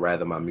say I would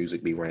rather my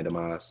music be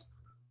randomized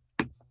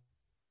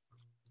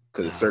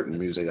because it's certain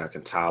That's music I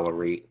can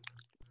tolerate.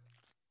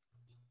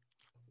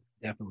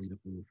 definitely the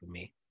food for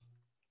me.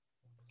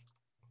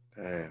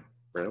 Damn,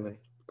 really?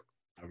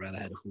 I'd rather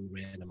have the food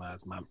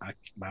randomized.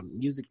 My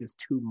music is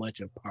too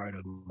much a part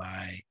of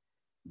my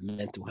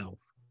mental health.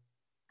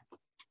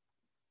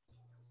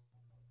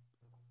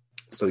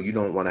 So you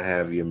don't want to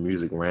have your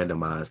music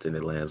randomized and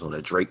it lands on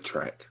a Drake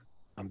track,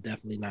 I'm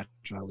definitely not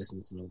trying to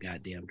listen to no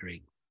goddamn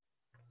Drake.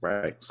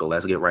 right? So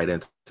let's get right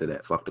into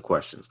that. Fuck the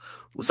questions.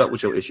 What's up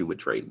with your issue with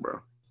Drake, bro?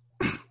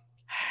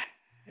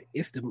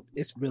 It's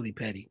really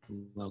petty,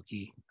 low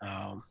key.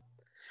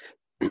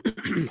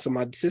 So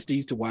my sister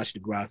used to watch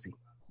Degrassi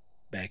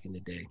back in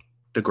the day.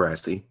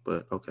 Degrassi,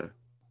 but okay.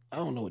 I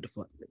don't know what the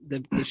fuck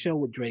the show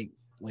with Drake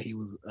when he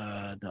was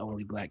the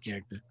only black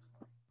character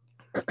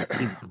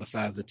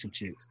besides the two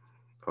chicks.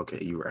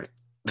 Okay, you're right.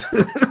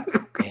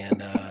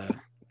 And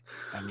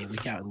I mean we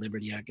counting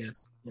Liberty, I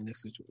guess, in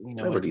this situation. You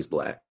know, Liberty's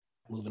black.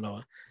 moving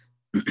on.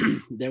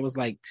 There was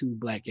like two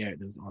black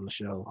characters on the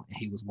show, and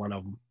he was one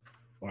of them,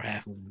 or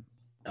half of them.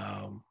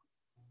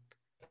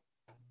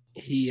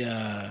 He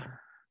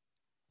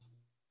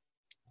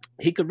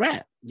could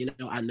rap. You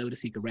know, I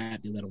noticed he could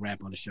rap. They let him rap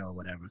on the show or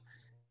whatever.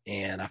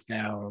 And I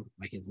found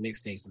like his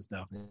mixtapes and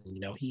stuff. And you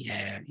know, he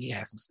had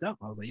some stuff.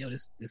 I was like, yo,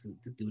 this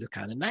dude is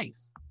kind of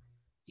nice.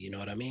 You know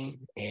what I mean?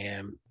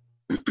 And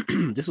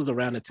this was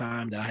around the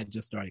time that I had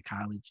just started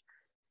college,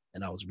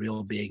 and I was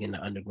real big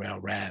into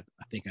underground rap.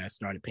 I think I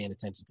started paying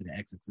attention to the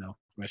XXL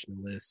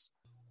freshman list.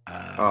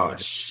 Oh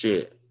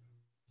shit!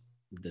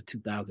 The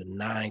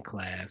 2009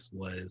 class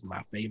was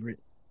my favorite.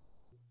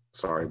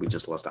 Sorry, we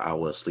just lost an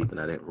hour of sleep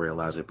and I didn't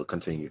realize it. But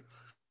continue.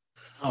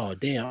 Oh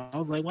damn! I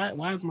was like,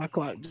 why is my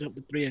clock jump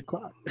to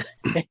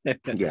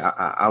 3:00? Yeah,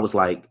 I was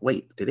like,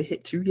 wait, did it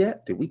hit 2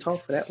 yet? Did we talk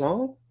for that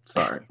long?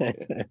 Sorry. Yeah,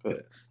 go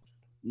ahead.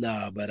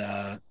 No, but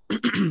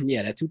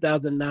yeah, that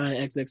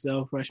 2009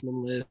 XXL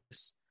freshman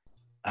list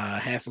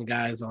had some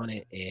guys on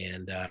it,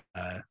 and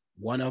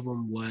one of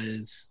them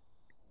was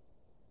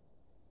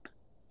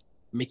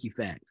Mickey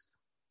Facts.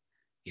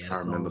 I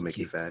remember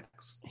Mickey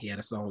Facts. He had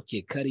a song with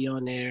Kid Cudi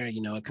on there.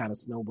 You know, it kind of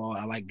snowballed.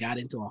 I like got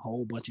into a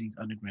whole bunch of these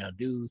underground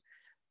dudes,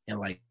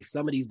 and like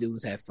some of these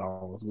dudes had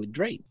songs with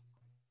Drake,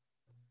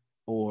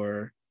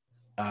 or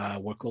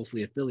were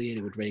closely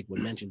affiliated with Drake,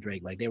 would mention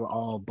Drake. Like they were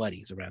all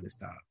buddies around this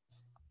time.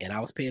 And I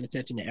was paying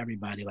attention to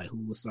everybody, like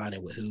who was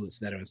signing with who, et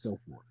cetera, and so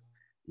forth.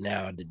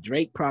 Now, the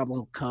Drake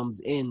problem comes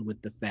in with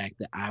the fact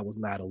that I was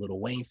not a Lil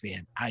Wayne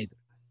fan either.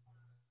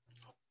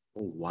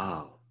 Oh,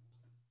 wow.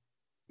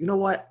 You know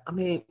what? I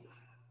mean,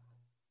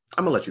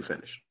 I'm going to let you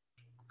finish.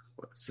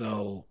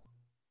 So,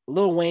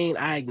 Lil Wayne,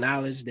 I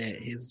acknowledge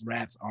that his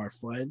raps are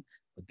fun,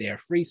 but they're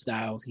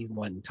freestyles. He's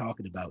one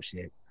talking about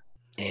shit.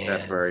 And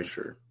that's very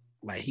true.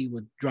 Like, he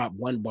would drop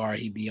one bar,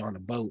 he'd be on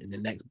a boat, and the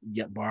next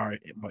bar,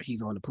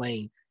 he's on the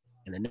plane.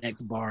 And the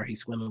next bar,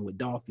 he's swimming with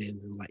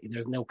dolphins, and like,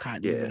 there's no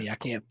continuity. Yeah. I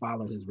can't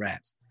follow his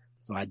raps,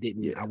 so I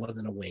didn't. Yeah. I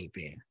wasn't a Wayne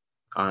fan.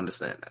 I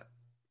understand that.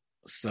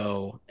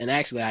 So, and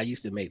actually, I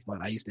used to make fun.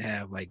 I used to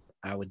have like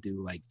I would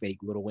do like fake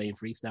Lil Wayne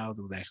freestyles.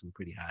 It was actually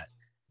pretty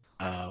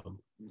hot.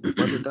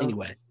 Was it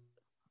anyway,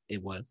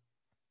 it was.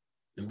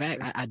 In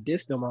fact, I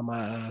dissed him on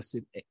my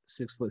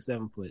 6 foot,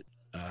 7 foot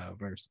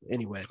verse.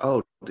 Anyway.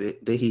 Oh,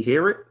 did he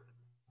hear it?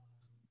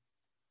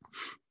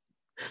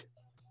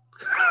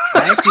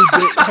 I actually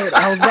did.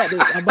 I was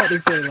about to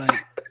say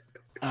like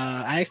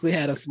I actually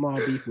had a small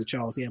beef with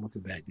Charles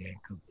Hamilton back then,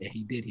 and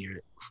he did hear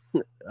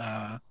it.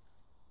 I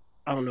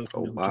don't know if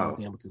you know who Charles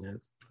Hamilton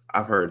is.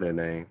 I've heard that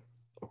name,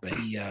 but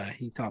he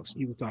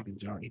was talking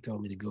junk. He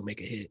told me to go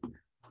make a hit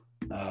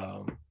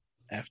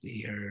after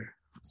he heard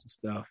some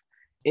stuff.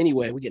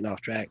 Anyway, we're getting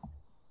off track.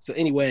 So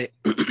anyway,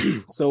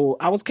 so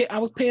I was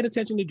paying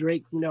attention to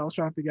Drake. You know, I was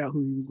trying to figure out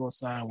who he was going to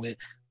sign with.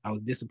 I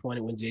was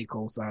disappointed when J.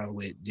 Cole signed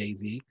with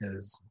Jay-Z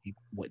because he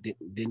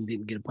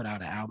didn't get to put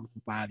out an album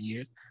for 5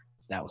 years.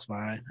 That was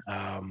fine.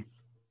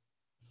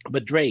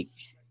 But Drake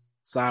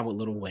signed with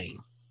Lil Wayne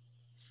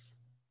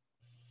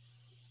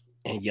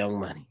and Young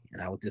Money,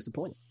 and I was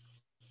disappointed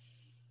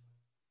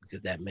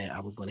because that meant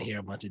I was going to hear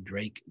a bunch of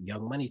Drake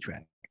Young Money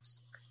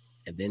tracks,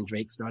 and then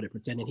Drake started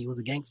pretending he was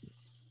a gangster,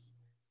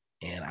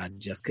 and I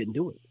just couldn't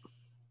do it.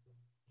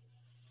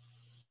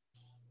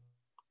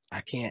 I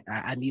can't.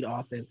 I need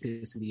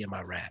authenticity in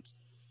my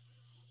raps.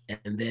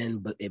 And then,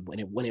 but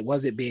when it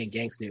wasn't being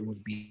gangster, it was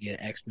being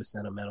extra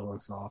sentimental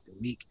and soft and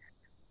weak,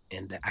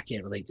 and I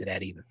can't relate to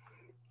that either.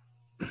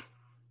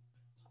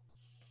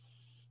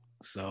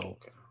 So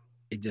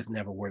it just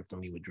never worked for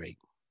me with Drake.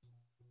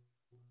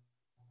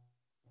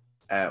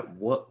 At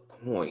what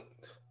point,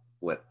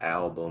 what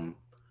album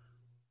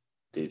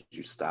did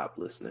you stop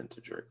listening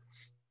to Drake?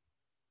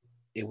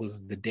 It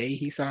was the day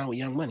he signed with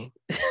Young Money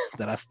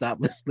that I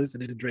stopped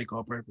listening to Drake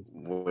on purpose.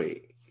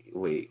 Wait.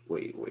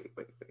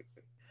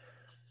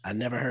 I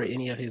never heard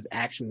any of his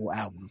actual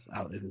albums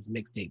out of his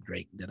mixtape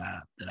Drake that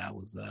I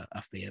was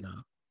a fan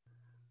of.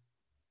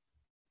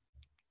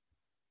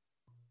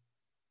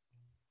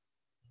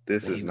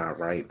 This is not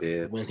right,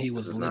 Bibbs. When he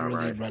was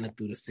literally running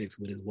through the 6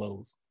 with his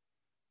woes.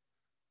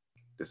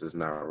 This is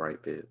not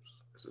right, Bibbs.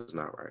 This is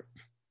not right.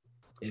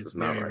 It's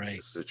very right.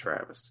 This is a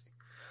travesty.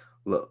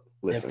 Look,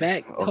 listen. In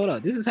fact, hold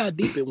on. This is how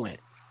deep it went.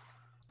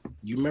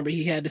 You remember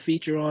he had the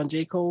feature on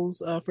J.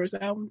 Cole's first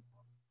album?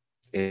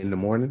 In the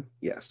Morning?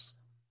 Yes.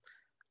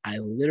 I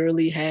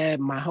literally had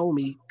my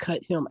homie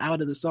cut him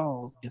out of the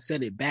song and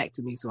send it back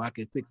to me so I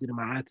could fix it in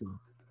my iTunes.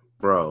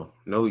 Bro,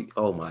 no,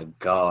 oh my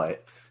God.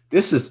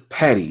 This is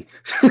petty.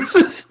 This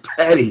is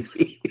petty.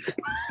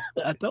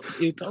 I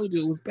told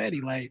you it was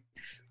petty. Like,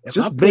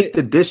 just make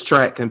the diss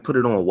track and put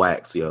it on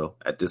wax, yo,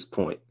 at this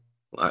point.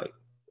 Like,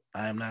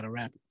 I am not a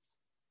rapper.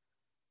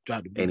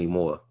 Drop the beat.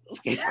 Anymore.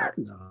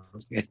 No, I'm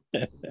scared.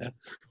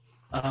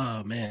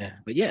 Oh man.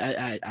 But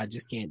yeah, I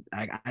just can't.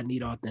 I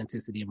need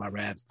authenticity in my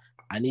raps.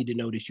 I need to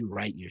know that you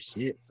write your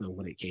shit. So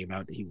when it came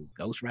out that he was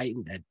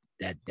ghostwriting,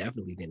 that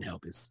definitely didn't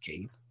help his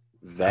case.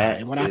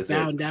 And when I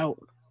found out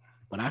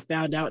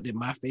that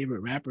my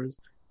favorite rappers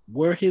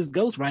were his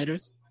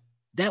ghostwriters,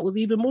 that was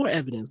even more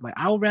evidence. Like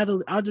I'll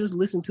just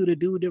listen to the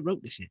dude that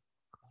wrote the shit.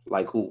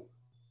 Like who?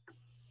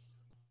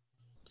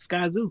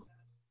 Skyzoo.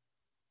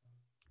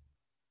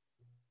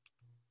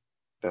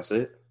 That's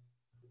it?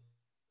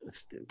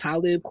 It's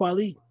Talib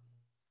Kweli.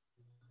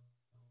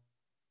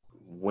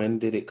 When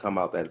did it come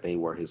out that they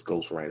were his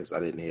ghostwriters? I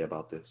didn't hear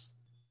about this.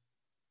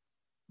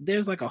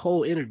 There's like a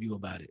whole interview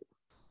about it.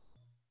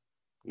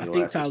 I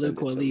think Talib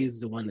Kweli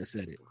is the one that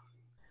said it.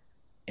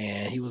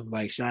 And he was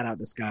like, shout out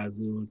to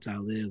Skyzoo,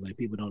 Talib. Like,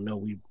 people don't know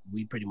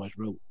we pretty much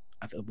wrote,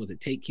 was it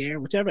Take Care?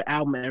 Whichever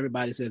album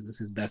everybody says is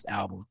his best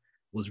album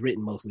was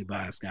written mostly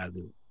by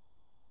Skyzoo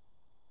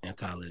and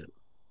Talib.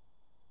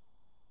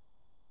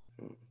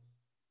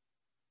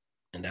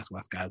 And that's why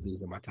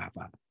Skyzoo's in my top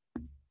 5.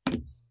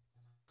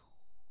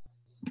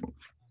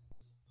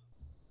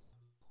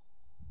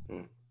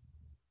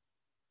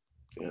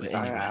 The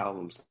entire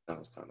album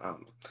sounds kind of,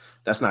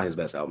 that's not his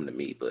best album to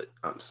me, but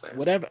I'm saying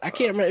whatever. I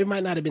can't remember. It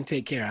might not have been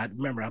Take Care. I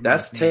remember.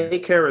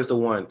 Take Care is the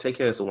one. Take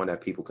Care is the one that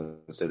people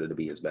consider to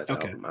be his best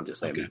album. I'm just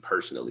saying, me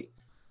personally,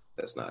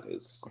 that's not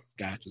his.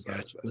 Gotcha.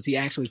 Was he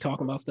actually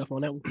talking about stuff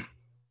on that one?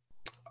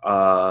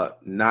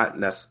 Not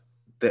necessarily.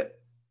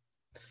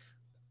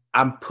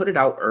 I put it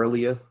out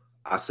earlier.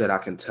 I said I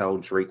can tell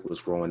Drake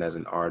was growing as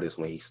an artist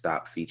when he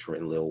stopped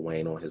featuring Lil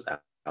Wayne on his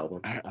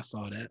album. I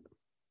saw that.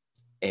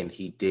 And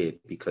he did,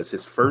 because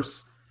his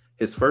first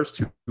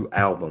 2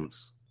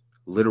 albums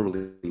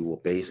literally were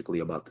basically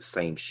about the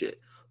same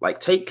shit. Like,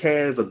 Take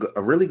Care is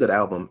a really good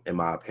album, in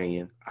my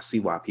opinion. I see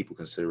why people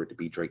consider it to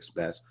be Drake's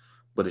best,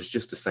 but it's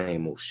just the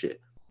same old shit.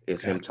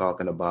 It's him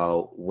talking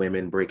about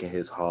women breaking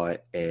his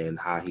heart and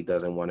how he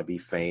doesn't want to be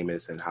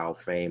famous and how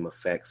fame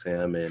affects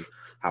him and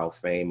how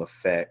fame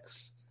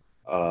affects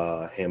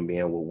him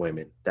being with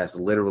women. That's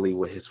literally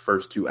what his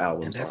first 2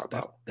 albums are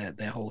about.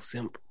 That whole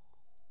simp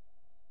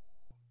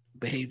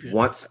behavior.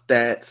 Once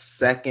that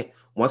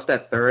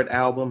third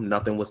album,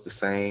 Nothing Was the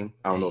Same.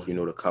 I don't know if you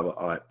know the cover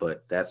art,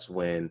 but that's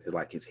when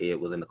like his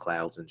head was in the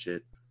clouds and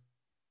shit.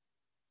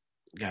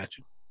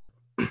 Gotcha.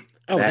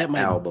 Oh, that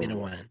might be the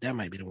one. That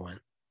might be the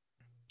one.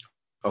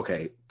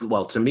 Okay.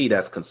 Well, to me,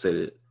 that's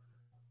considered.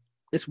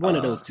 It's one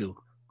of those 2.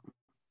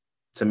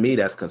 To me,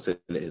 that's considered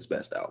his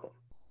best album.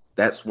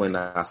 That's when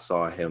I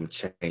saw him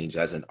change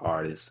as an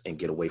artist and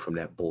get away from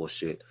that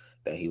bullshit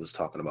that he was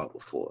talking about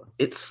before.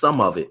 It's some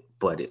of it,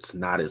 but it's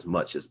not as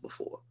much as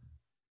before.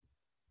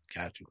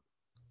 Got you.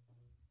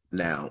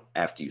 Now,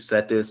 after you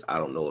said this, I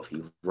don't know if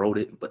he wrote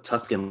it, but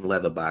Tuscan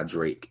Leather by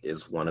Drake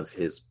is one of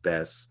his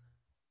best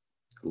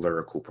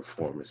lyrical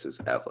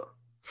performances ever.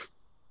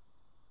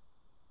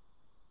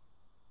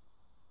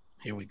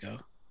 Here we go.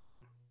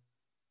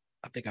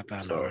 I think I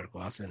found the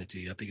article. I'll send it to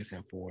you. I think it's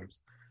in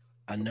Forbes.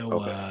 I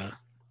know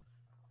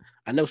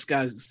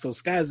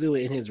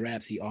Skyzoo in his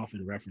raps, he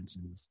often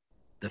references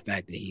the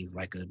fact that he's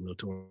like a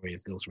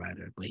notorious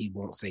ghostwriter, but he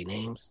won't say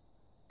names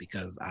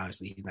because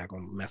obviously he's not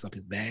going to mess up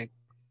his bag.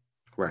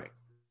 Right.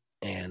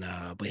 And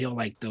but he'll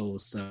like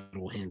those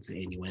subtle hints and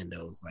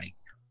innuendos. Like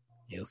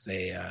he'll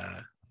say,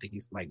 I think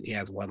he's like, he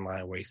has one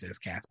line where he says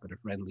Casper the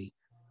Friendly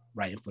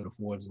writing for the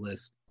Forbes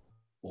list,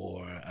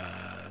 or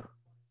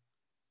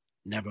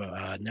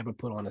never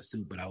put on a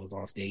suit, but I was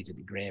on stage at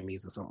the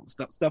Grammys or something,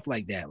 stuff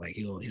like that. Like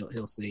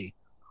he'll say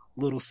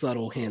little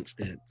subtle hints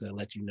to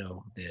let you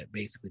know that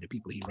basically the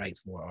people he writes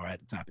for are at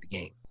the top of the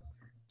game.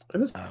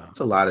 And it's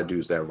a lot of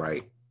dudes that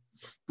write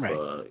Right.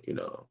 for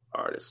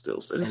artists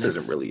still. So this And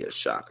isn't really a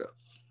shocker.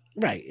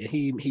 right. And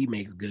he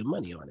makes good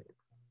money on it.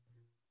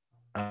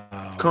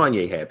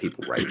 Kanye had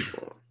people writing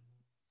for him.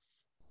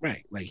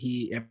 Right. Like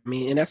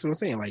and that's what I'm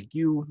saying. Like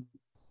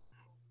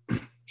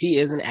he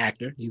is an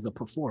actor. He's a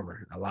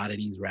performer. A lot of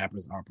these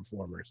rappers are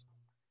performers.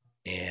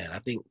 And I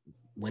think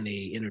when they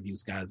interviewed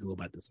Skyzoo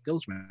about this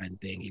ghostwriting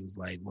thing, he was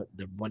like,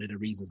 one of the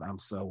reasons I'm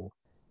so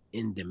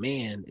in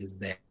demand is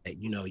that,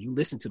 you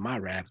listen to my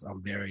raps,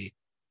 I'm very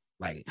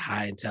like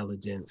high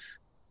intelligence,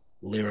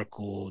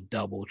 lyrical,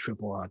 double,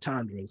 triple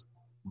entendres,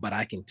 but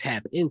I can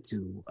tap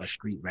into a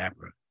street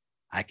rapper.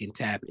 I can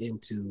tap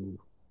into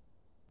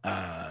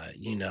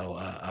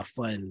a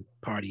fun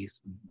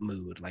parties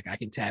mood. Like I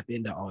can tap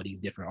into all these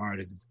different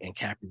artists and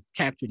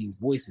capture these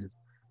voices,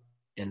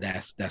 and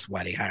that's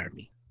why they hired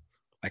me.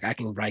 Like I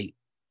can write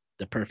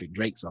the perfect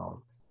Drake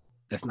song.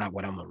 That's not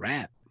what I'm gonna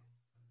rap,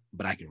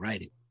 but I can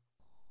write it,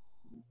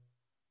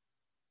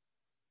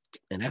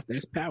 and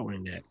there's power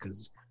in that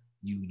because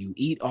you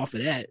eat off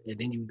of that, and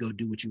then you go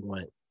do what you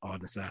want on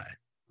the side.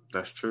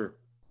 That's true.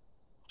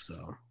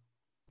 So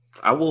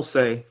I will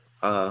say,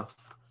 I'm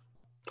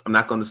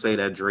not going to say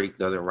that Drake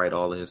doesn't write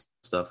all of his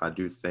stuff. I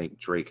do think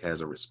Drake has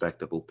a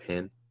respectable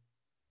pen,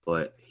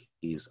 but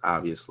he's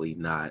obviously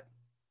not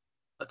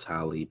a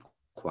Talib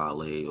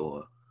Kweli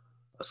or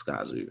a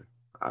Skyzoo,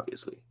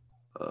 obviously.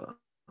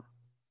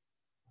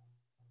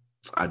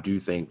 I do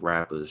think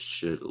rappers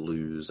should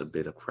lose a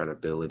bit of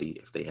credibility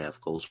if they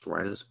have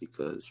ghostwriters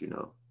because,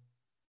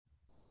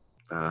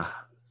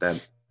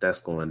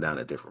 that's going down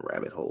a different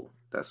rabbit hole.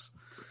 That's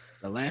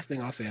the last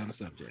thing I'll say on the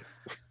subject.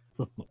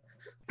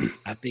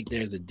 I think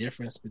there's a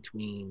difference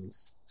between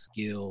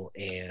skill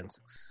and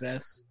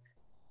success.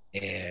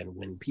 And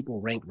when people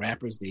rank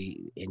rappers,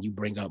 and you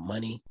bring up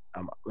money,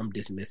 I'm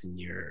dismissing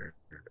your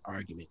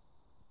argument.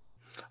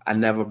 I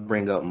never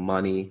bring up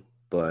money,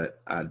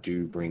 but I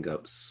do bring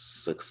up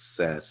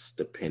success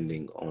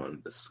depending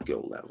on the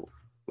skill level.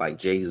 Like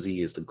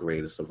Jay-Z is the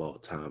greatest of all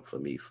time for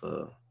me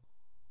for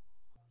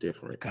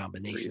different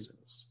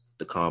reasons.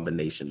 The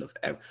combination of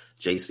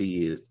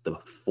Jay-Z is the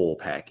full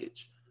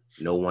package.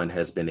 No one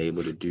has been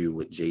able to do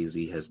what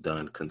Jay-Z has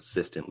done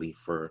consistently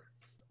for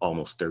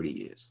almost 30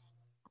 years.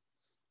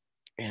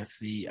 And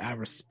see, I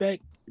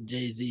respect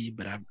Jay-Z,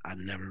 but I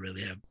never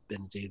really have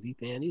been a Jay-Z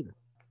fan either.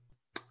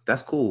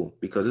 That's cool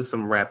because there's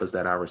some rappers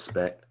that I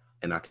respect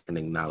and I can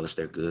acknowledge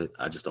they're good.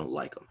 I just don't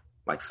like them,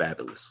 like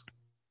Fabulous.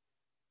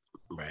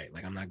 Right,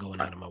 like I'm not going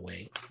out of my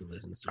way to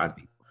listen to certain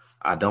people.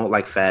 I don't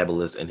like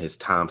Fabulous and his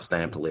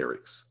time-stamped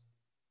lyrics.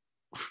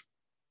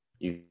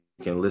 You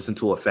can listen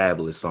to a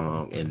Fabulous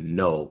song and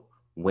know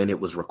when it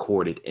was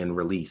recorded and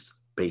released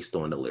based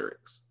on the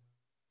lyrics.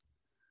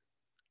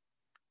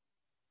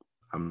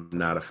 I'm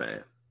not a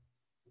fan.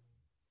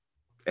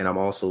 And I'm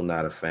also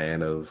not a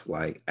fan of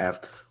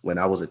when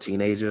I was a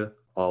teenager,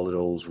 all of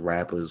those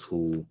rappers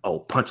who,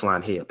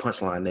 punchline here,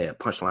 punchline there,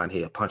 punchline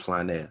here,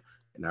 punchline there,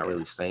 and not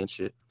really saying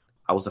shit.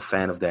 I was a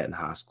fan of that in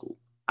high school.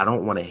 I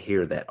don't want to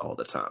hear that all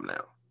the time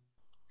now.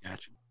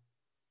 Gotcha.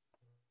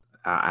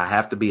 I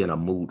have to be in a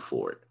mood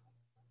for it.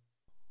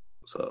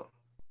 So,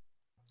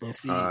 and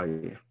see,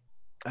 yeah.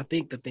 I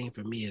think the thing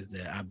for me is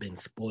that I've been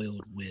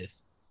spoiled with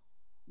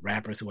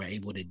rappers who are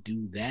able to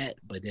do that,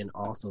 but then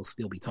also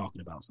still be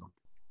talking about something.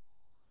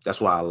 That's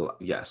why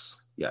yes,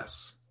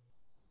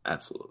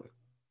 absolutely.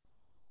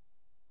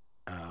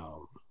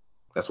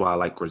 That's why I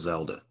like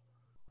Griselda.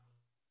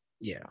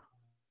 Yeah.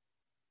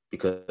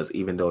 Because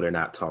even though they're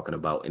not talking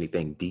about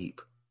anything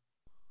deep,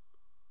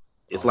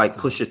 it's like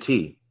Pusha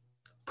T.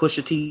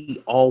 Pusha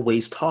T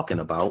always talking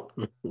about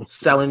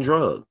selling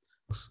drugs,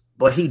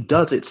 but he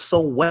does it so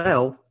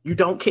well, you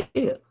don't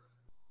care.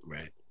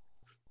 Right.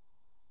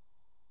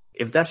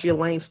 If that's your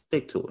lane,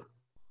 stick to it.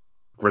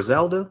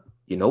 Griselda,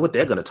 you know what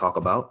they're going to talk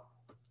about.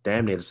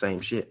 Damn near the same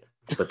shit,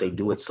 but they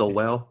do it so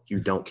well, you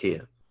don't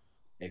care.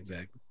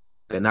 Exactly.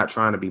 They're not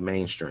trying to be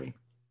mainstream.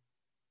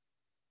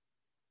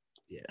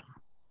 Yeah.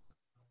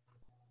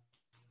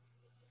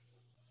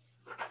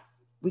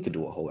 We could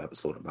do a whole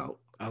episode about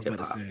I was about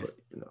to say, but,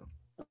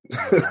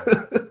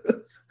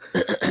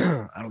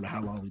 I don't know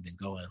how long we've been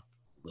going,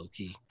 low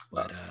key,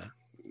 but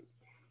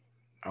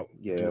are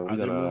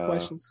there more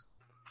questions?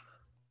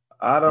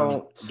 I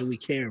don't. Do we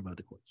care about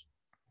the question?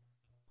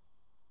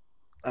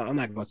 I'm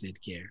not going to say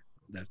care.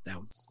 That's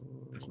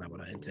not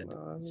what I intended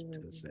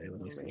to say.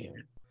 Let me see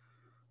here.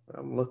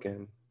 I'm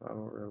looking. I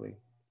don't really.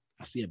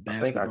 I see a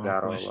basketball question. I think I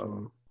got all of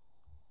them.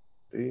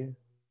 Do you?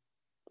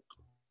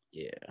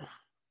 Yeah.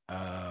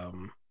 Let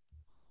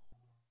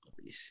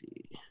me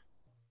see.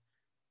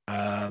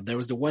 There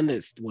was the one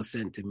that was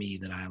sent to me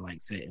that I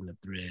sent in the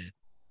thread.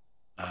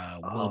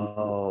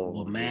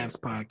 Will Mavs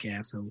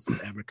podcast hosts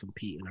ever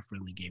compete in a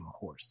friendly game of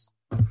horse?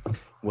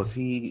 Was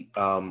he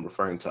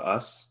referring to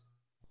us?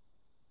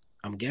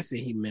 I'm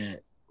guessing he meant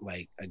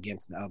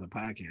against the other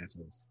podcast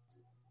hosts.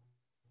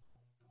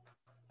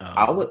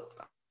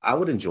 I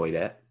would enjoy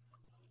that.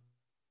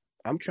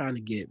 I'm trying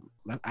to get.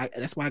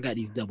 That's why I got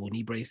these double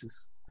knee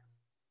braces,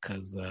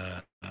 because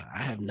I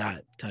have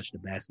not touched a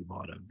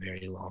basketball in a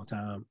very long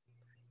time,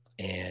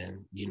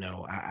 And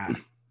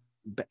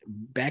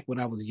back when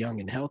I was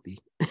young and healthy,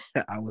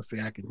 I would say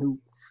I can hoop,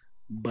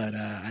 but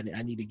I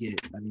need to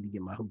get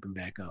my hooping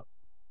back up.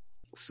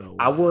 So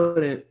I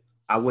wouldn't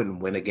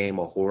win a game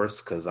of horse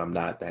because I'm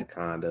not that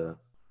kind of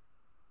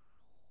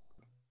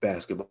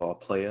basketball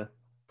player,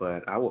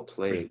 but I would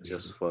play it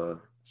just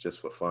for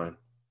fun.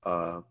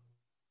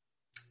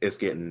 It's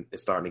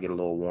starting to get a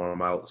little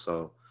warm out,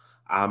 so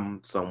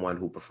I'm someone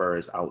who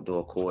prefers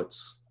outdoor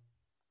courts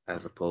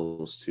as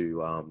opposed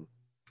to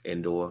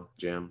indoor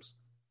gyms.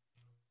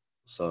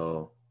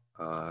 So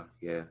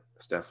yeah,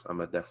 I'm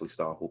gonna definitely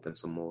start hooping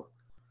some more.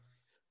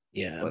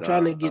 Yeah, I'm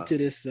trying to get to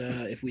this.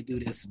 If we do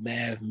this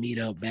Mav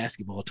meetup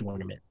basketball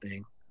tournament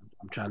thing,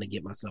 I'm trying to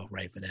get myself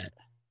right for that.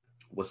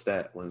 What's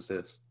that? When's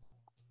this?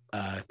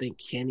 I think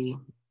Kenny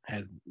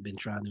has been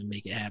trying to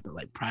make it happen.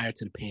 Like prior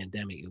to the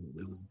pandemic,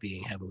 it was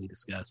being heavily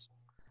discussed.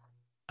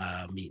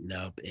 Meeting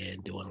up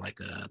and doing like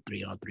a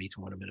 3-on-3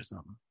 tournament or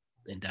something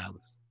in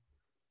Dallas.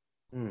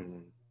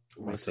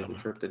 Might take a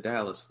trip to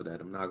Dallas for that.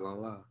 I'm not gonna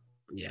lie.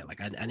 Yeah,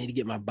 like I need to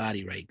get my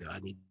body right though. I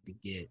need to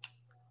get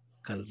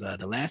because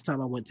the last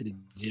time I went to the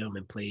gym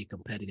and played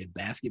competitive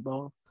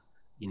basketball,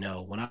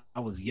 when I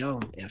was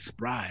young and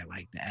spry,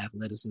 like the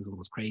athleticism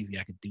was crazy.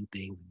 I could do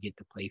things and get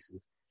to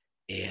places.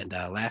 And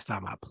last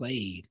time I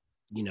played,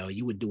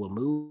 you would do a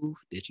move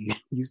that you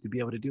used to be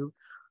able to do.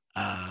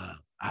 I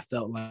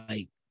felt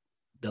like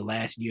the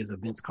last years of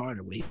Vince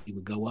Carter, where he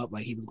would go up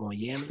like he was going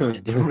yammy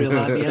and didn't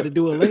realize he had to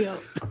do a layup.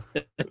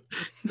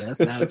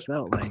 That's how it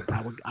felt. Like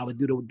I would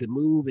do the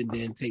move and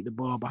then take the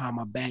ball behind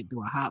my back,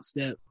 do a hop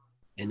step,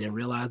 and then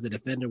realize the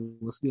defender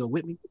was still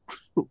with me.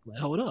 Like,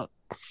 hold up.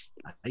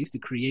 I used to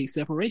create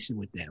separation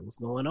with that. What's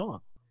going on?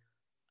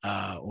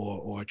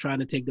 Or trying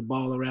to take the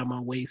ball around my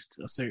waist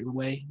a certain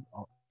way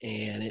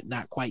and it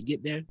not quite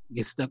get there,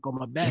 get stuck on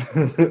my back.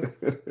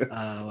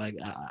 Like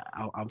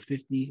I'm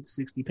 50,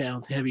 60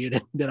 pounds heavier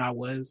than I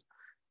was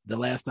the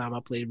last time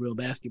I played real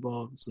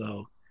basketball.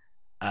 So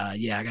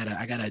yeah,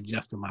 I gotta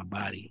adjust to my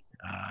body,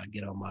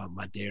 get on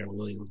my Darren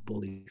Williams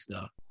bully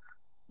stuff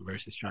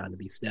versus trying to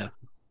be Steph.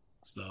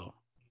 So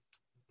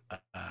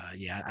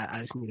yeah,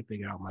 I just need to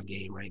figure out my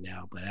game right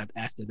now. But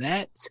after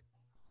that,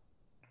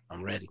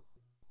 I'm ready.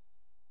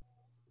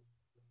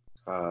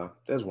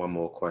 There's one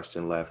more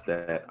question left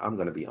that I'm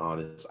going to be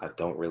honest, I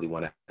don't really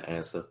want to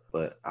answer,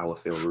 but I would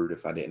feel rude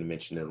if I didn't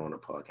mention it on the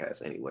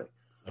podcast anyway.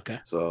 Okay.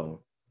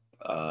 So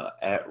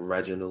at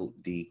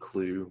Reginald D.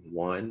 Clue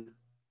 1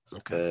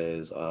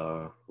 says,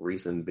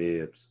 Reese and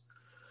Bibbs,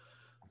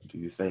 do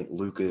you think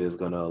Luka is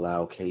going to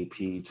allow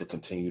KP to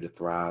continue to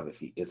thrive if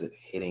he isn't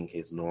hitting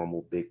his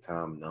normal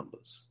big-time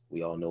numbers?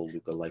 We all know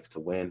Luka likes to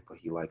win, but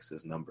he likes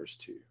his numbers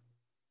too.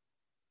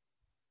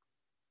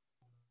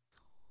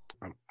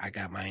 I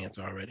got my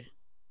answer already.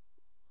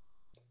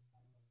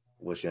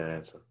 What's your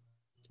answer?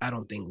 I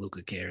don't think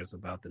Luka cares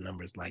about the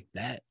numbers like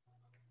that.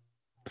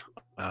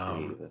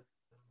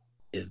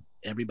 If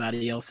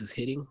everybody else is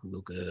hitting,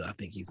 Luka, I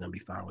think he's going to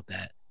be fine with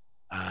that.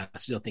 I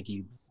still think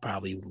he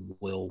probably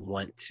will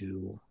want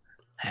to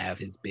have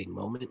his big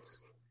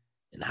moments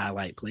and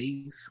highlight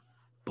plays,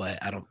 but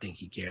I don't think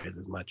he cares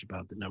as much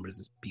about the numbers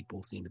as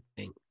people seem to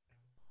think.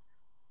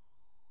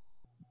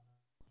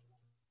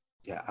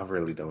 Yeah, I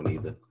really don't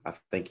either. I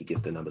think he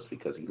gets the numbers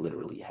because he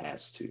literally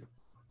has to.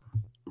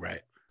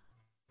 Right.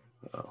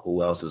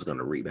 Who else is going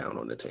to rebound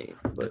on the team?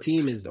 But the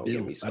team is don't built.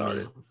 Get me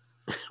started.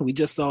 I mean, we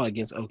just saw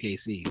against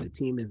OKC. The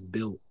team is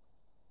built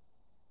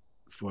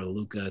for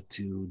Luka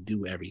to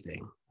do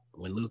everything.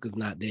 When Luka's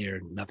not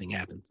there, nothing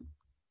happens.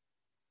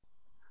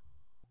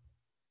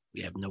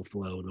 We have no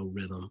flow, no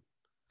rhythm,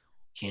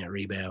 can't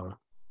rebound.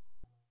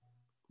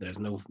 There's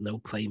no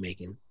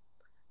playmaking.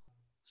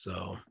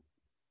 So,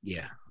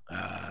 yeah.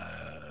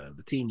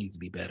 The team needs to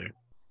be better.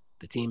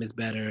 The team is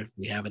better.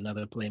 We have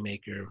another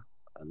playmaker,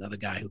 another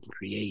guy who can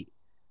create.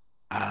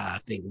 I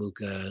think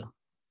Luka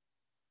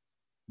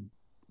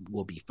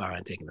will be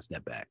fine taking a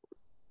step back.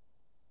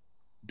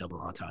 Double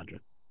entendre.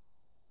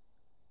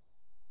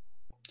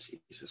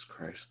 Jesus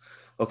Christ.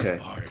 Okay.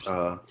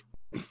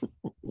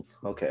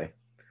 Okay.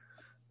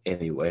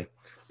 Anyway,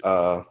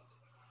 yeah,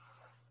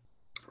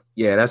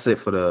 that's it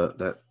for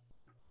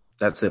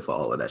that's it for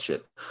all of that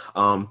shit.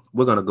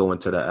 We're gonna go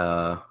into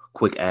the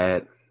quick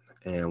ad,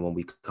 and when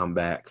we come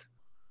back,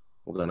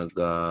 we're gonna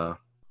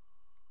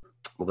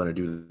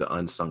do the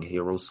unsung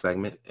heroes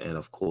segment, and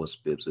of course,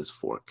 Bibbs'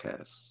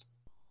 forecast.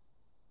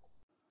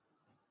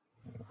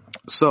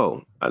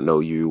 So I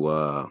know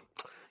you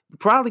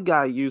probably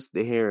got used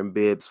to hearing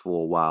Bibbs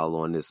for a while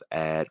on this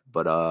ad,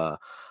 but I'm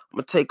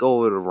gonna take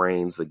over the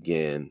reins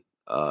again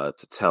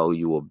to tell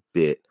you a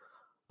bit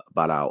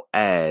about our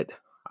ad,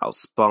 our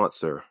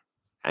sponsor,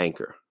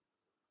 Anchor.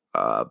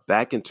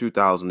 Back in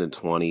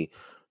 2020,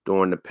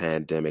 during the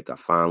pandemic, I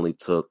finally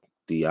took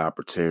the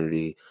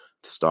opportunity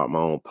to start my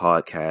own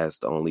podcast.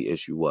 The only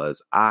issue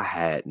was I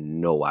had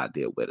no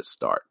idea where to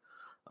start.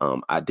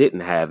 I didn't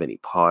have any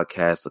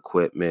podcast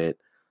equipment,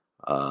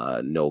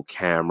 no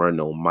camera,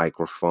 no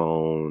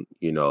microphone,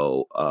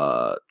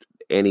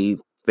 any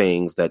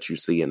things that you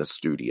see in a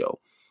studio.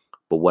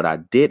 But what I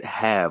did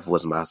have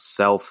was my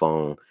cell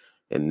phone,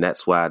 and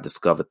that's why I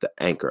discovered the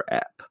Anchor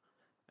app.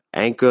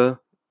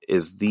 Anchor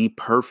is the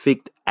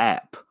perfect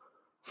app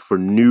for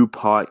new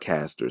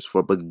podcasters,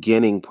 for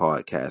beginning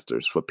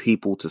podcasters, for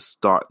people to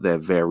start their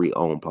very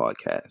own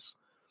podcast.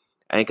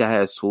 Anchor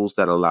has tools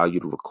that allow you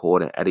to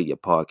record and edit your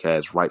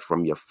podcast right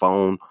from your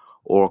phone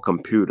or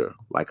computer,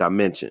 like I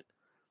mentioned.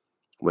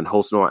 When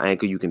hosting on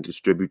Anchor, you can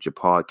distribute your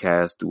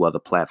podcast through other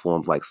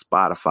platforms like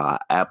Spotify,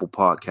 Apple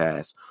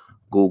Podcasts,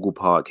 Google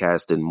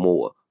Podcasts, and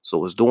more.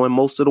 So it's doing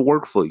most of the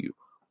work for you.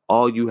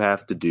 All you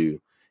have to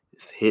do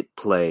is hit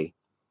play,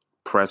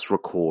 press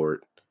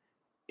record,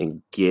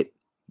 and get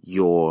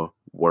your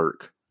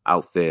work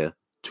out there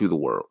to the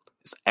world.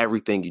 It's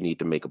everything you need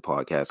to make a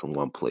podcast in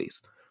one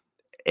place.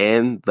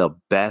 And the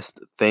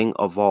best thing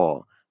of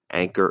all,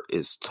 Anchor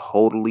is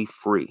totally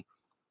free.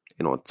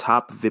 And on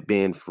top of it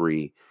being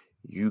free,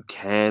 you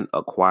can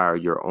acquire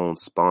your own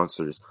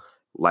sponsors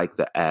like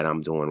the ad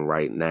I'm doing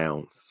right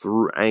now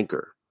through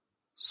Anchor.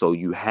 So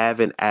you have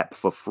an app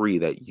for free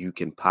that you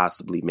can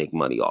possibly make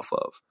money off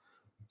of.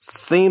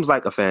 Seems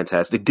like a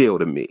fantastic deal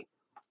to me.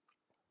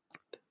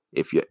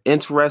 If you're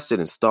interested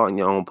in starting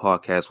your own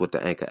podcast with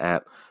the Anchor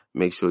app,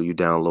 make sure you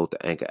download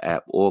the Anchor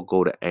app or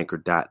go to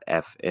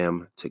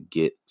anchor.fm to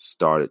get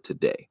started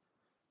today.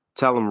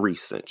 Tell them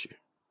Reese sent you.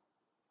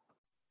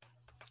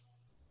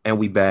 And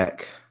we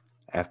back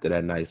after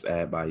that nice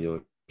ad by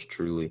yours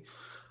truly.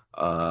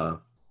 Gonna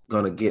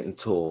get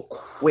into a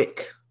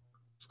quick.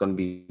 It's gonna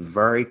be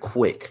very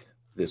quick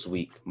this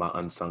week. My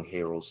unsung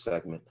hero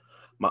segment.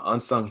 My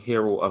unsung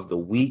hero of the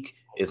week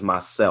is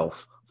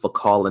myself for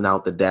calling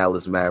out the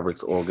Dallas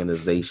Mavericks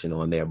organization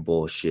on their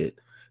bullshit.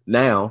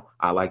 Now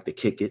I like to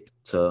kick it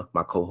to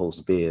my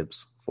co-host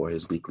Bibbs for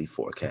his weekly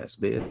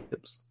forecast.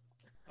 Bibbs.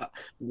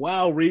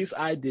 Wow, Reese,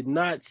 I did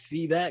not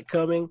see that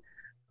coming.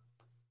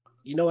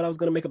 You know what? I was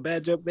going to make a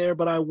bad joke there,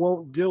 but I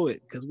won't do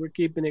it because we're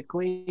keeping it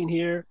clean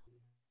here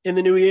in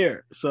the new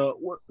year.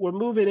 So we're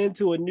moving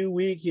into a new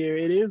week here.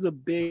 It is a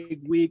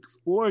big week,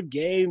 4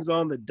 games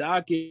on the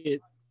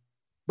docket,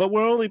 but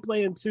we're only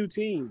playing 2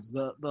 teams,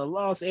 the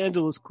Los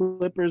Angeles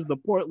Clippers, the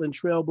Portland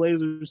Trail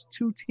Blazers,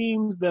 2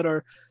 teams that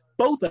are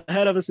both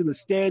ahead of us in the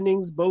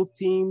standings. Both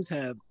teams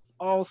have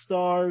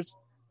all-stars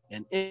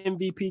and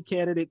MVP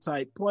candidate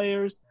type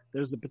players.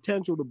 There's a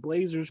potential the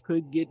Blazers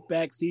could get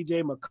back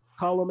CJ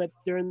McCollum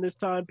during this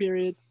time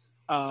period.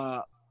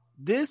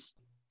 This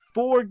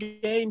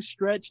 4-game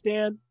stretch,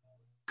 Dan,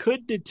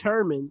 could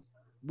determine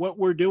what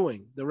we're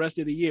doing the rest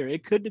of the year.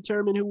 It could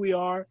determine who we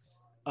are.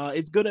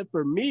 It's going to,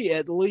 for me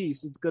at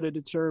least, it's going to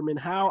determine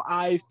how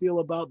I feel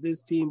about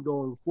this team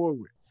going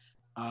forward.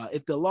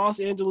 If the Los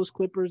Angeles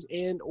Clippers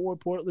and or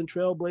Portland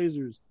Trail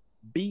Blazers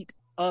beat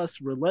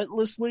us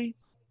relentlessly,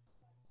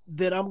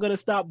 then I'm going to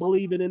stop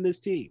believing in this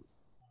team.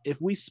 If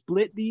we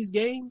split these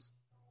games,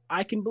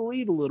 I can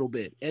believe a little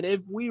bit. And if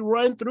we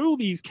run through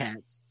these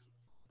cats,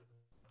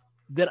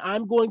 then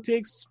I'm going to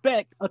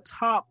expect a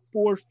top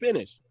 4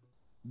 finish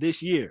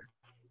this year.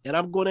 And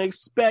I'm going to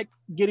expect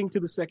getting to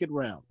the second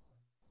round.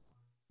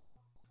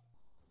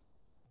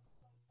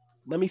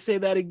 Let me say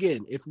that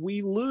again. If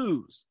we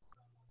lose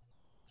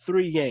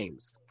 3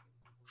 games,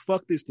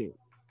 fuck this team.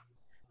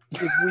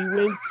 If we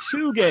win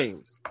 2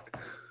 games,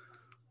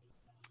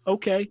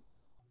 okay,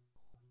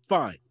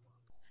 fine.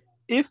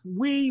 If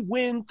we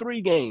win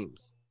 3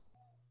 games,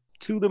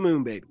 to the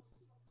moon, baby.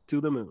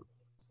 To the moon.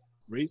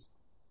 Reese?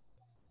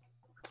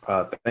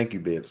 Thank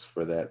you, Bibbs,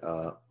 for that.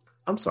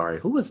 I'm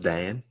sorry, who is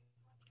Dan?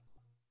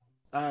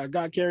 I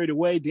got carried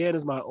away. Dan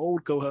is my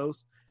old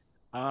co-host.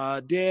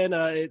 Dan,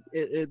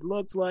 it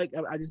looks like,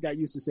 I just got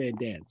used to saying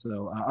Dan.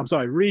 So I'm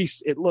sorry,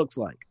 Reese, it looks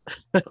like.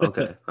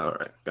 Okay, all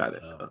right, got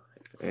it.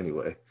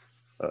 Anyway.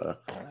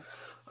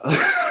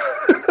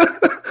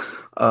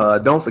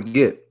 Don't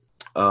forget,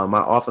 my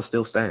offer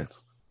still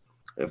stands.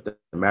 If the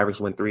Mavericks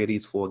win 3 of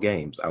these 4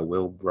 games, I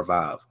will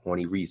revive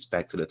Horny Reese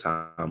back to the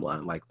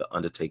timeline like the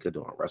Undertaker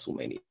during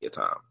WrestleMania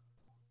time.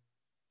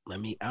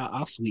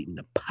 I'll sweeten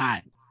the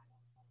pot.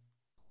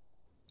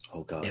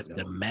 Oh God! If no.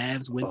 the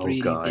Mavs win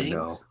 3 of these games,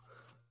 no.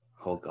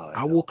 Oh God!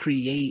 I will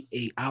create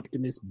a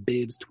Optimus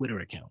Bibbs Twitter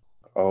account.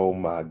 Oh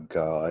my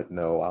God!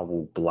 No, I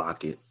will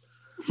block it.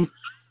 There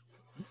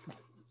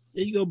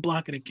you go,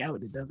 block an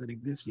account that doesn't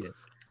exist yet.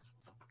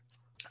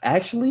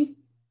 Actually,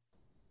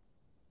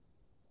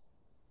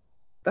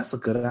 that's a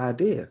good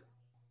idea.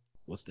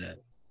 What's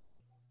that?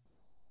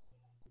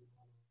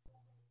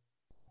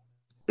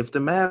 If the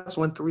Mavs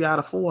win 3 out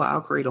of 4,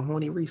 I'll create a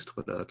Horny Reese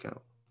Twitter account.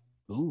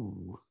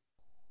 Ooh.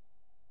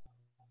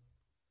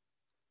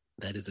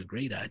 That is a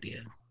great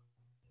idea.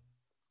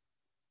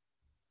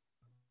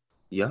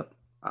 Yep,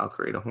 I'll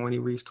create a Horny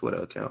Reese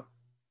Twitter account.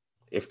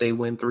 If they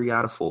win 3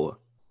 out of 4.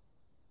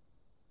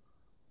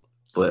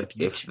 So But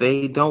if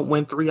they don't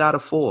win 3 out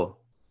of 4,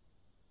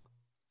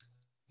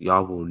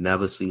 y'all will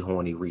never see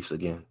Horny Reese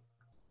again.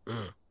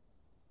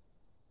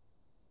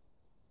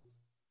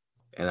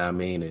 And I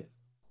mean it.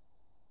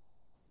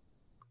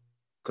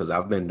 Because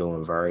I've been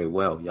doing very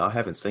well. Y'all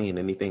haven't seen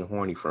anything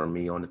horny from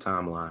me on the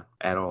timeline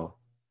at all.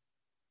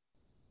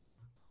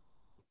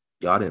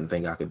 Y'all didn't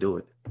think I could do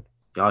it.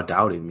 Y'all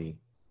doubted me.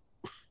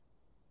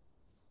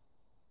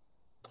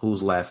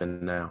 Who's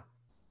laughing now?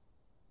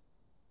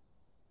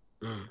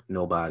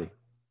 Nobody.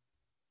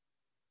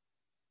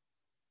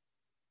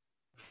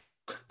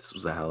 This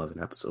was a hell of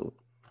an episode.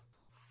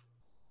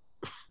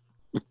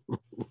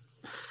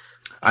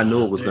 I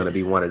knew it was going to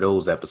be one of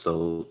those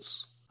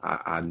episodes.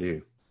 I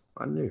knew.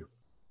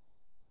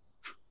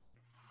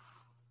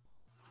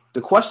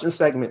 The question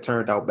segment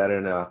turned out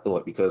better than I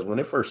thought because when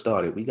it first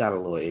started, we got a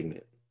little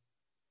ignorant.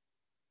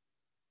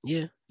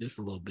 Yeah, just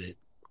a little bit.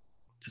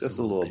 Just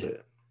a little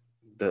bit.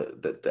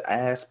 The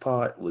ass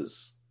part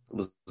was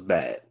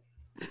bad.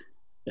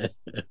 It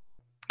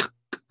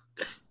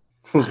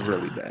was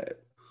really bad.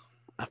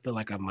 I feel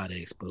like I might have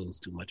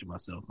exposed too much of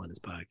myself on this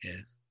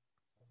podcast.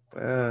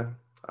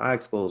 I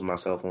exposed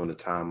myself on the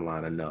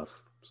timeline enough.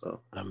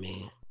 So I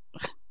mean,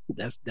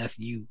 that's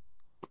you.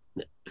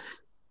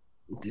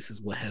 This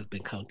is what has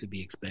been come to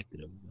be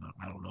expected of me.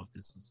 I don't know if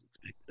this was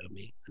expected of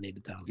me. I need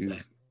to dial it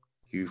back.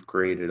 You've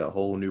created a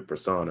whole new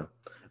persona.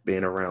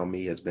 Being around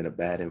me has been a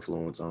bad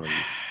influence on you.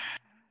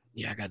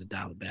 Yeah, I got to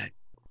dial it back.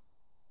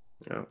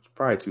 Yeah, it's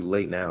probably too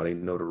late now. They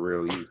know the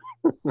real you.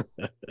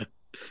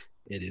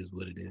 It is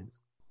what it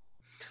is.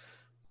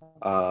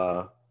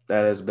 That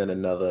has been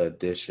another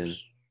edition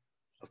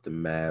of the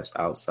Mavs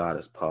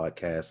Outsiders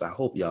podcast. I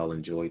hope y'all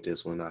enjoyed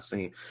this one.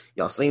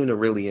 Y'all seem to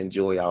really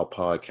enjoy our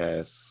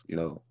podcast, you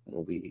know,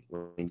 when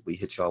we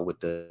hit y'all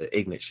with the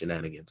ignorant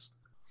shenanigans.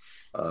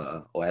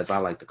 Or as I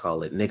like to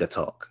call it, nigga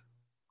talk.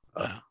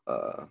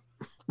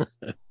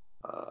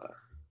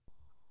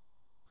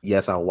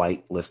 Yes, our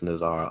white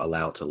listeners are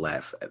allowed to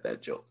laugh at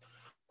that joke.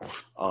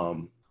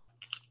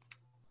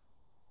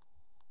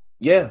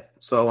 Yeah,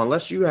 so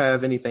unless you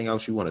have anything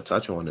else you want to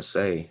touch on to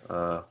say,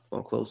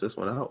 we'll close this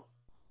one out.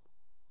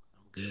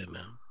 I'm good,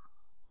 man.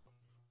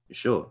 You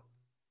sure?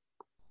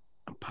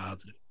 I'm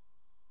positive.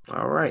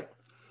 All right.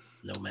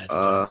 No magic.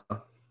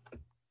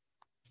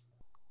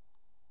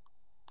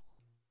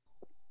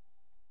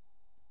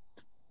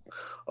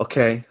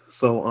 Okay,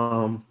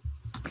 so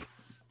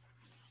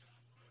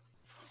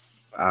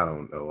I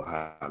don't know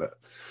how to.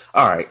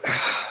 All right,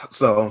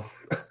 so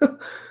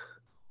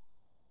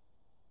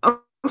I'm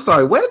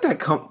sorry. Where did that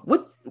come?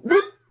 What?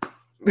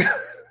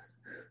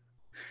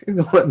 You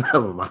know what?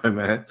 Never mind,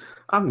 man.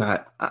 I'm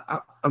not.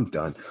 I'm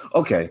done.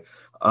 Okay.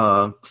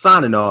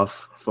 Signing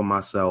off for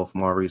myself,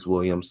 Maurice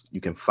Williams.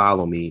 You can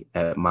follow me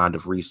at Mind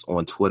of Reese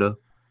on Twitter.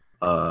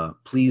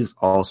 Please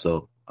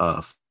also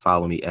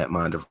follow me at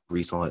Mind of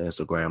Reese on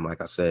Instagram.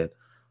 Like I said,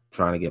 I'm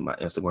trying to get my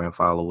Instagram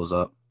followers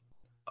up.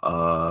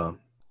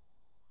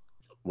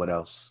 What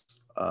else?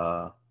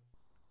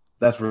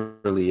 That's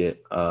really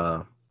it.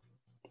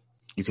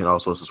 You can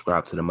also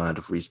subscribe to the Mind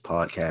of Reese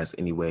podcast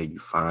anywhere you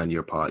find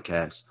your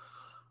podcast.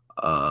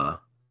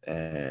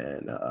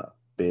 And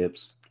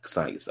Bibbs,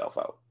 sign yourself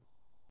out.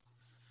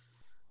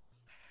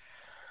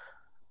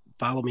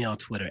 Follow me on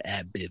Twitter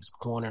at Bibbs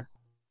Corner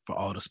for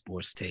all the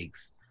sports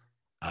takes.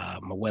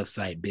 My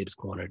website,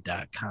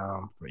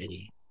 bibbscorner.com, for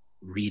any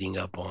reading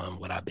up on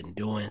what I've been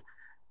doing.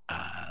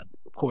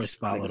 Of course,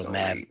 follow the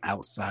Mavs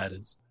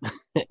Outsiders.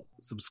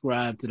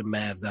 Subscribe to the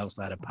Mavs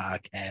Outsider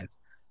podcast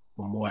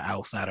for more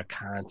outsider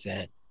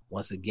content.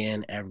 Once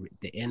again,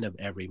 the end of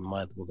every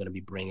month, we're going to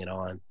be bringing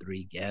on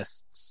 3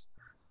 guests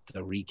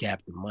to recap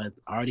the month.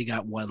 I already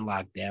got one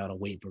locked down. I'm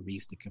waiting for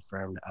Reese to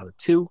confirm the other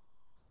 2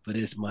 for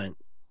this month.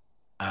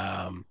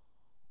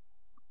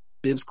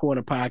 Bibbs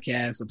Corner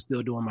podcast. I'm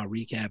still doing my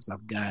recaps.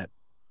 I've got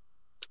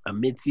a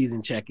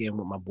mid-season check-in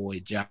with my boy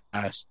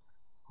Josh,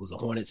 who's a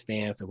Hornets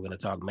fan. So we're going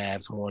to talk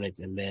Mavs, Hornets,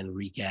 and then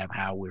recap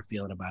how we're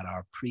feeling about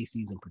our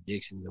preseason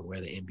predictions and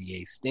where the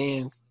NBA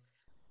stands.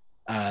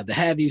 The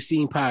Have You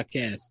Seen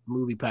podcast,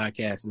 movie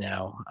podcast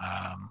now,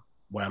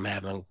 where I'm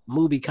having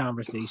movie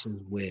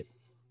conversations with.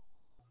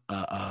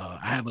 I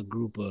have a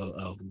group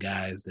of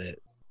guys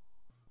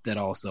that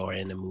also are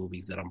in the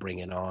movies that I'm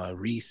bringing on.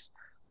 Reese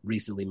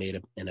recently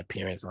made an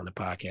appearance on the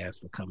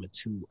podcast for Coming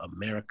to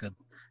America.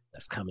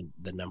 That's coming,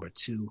 the number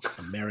 2,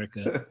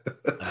 America.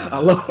 I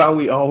love how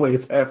we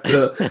always have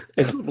to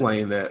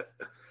explain that.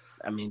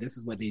 I mean, this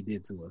is what they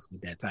did to us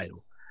with that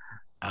title.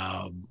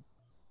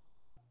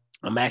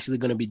 I'm actually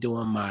going to be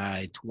doing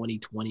my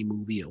 2020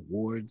 movie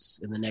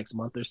awards in the next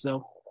month or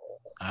so.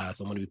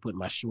 So I'm going to be putting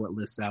my short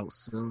lists out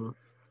soon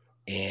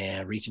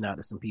and reaching out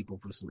to some people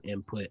for some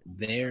input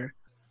there.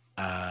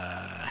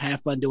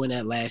 Have fun doing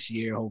that last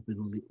year,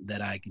 hoping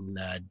that I can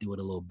do it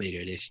a little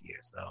bigger this year.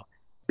 So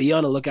be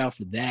on the lookout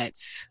for that.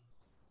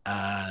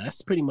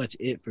 That's pretty much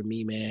it for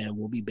me, man.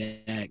 We'll be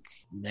back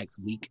next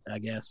week, I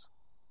guess.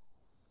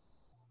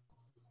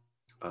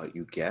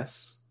 You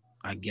guess?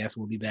 I guess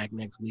we'll be back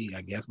next week.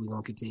 I guess we're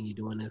going to continue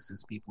doing this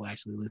since people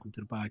actually listen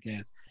to the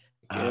podcast.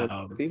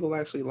 Yeah, people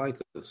actually like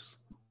us.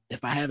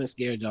 If I haven't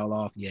scared y'all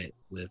off yet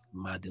with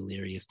my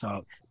delirious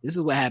talk, this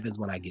is what happens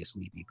when I get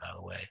sleepy, by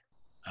the way.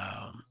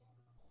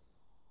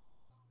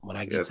 When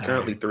I get it's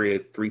tired. currently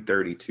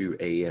 3:32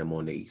 a.m.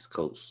 on the East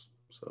Coast.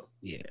 So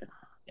yeah,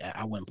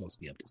 I wasn't supposed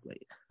to be up this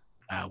late.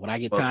 When I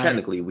get tired,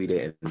 technically we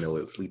didn't know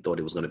it. We thought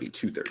it was going to be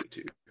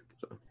 2:32.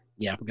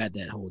 Yeah, I forgot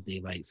that whole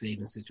daylight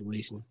saving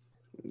situation.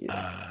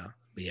 Yeah.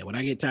 But yeah, when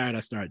I get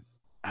tired,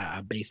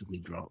 I basically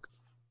drunk,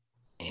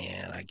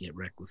 and I get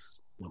reckless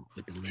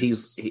with the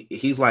lips.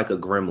 He's like a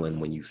gremlin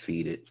when you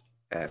feed it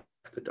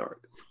after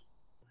dark.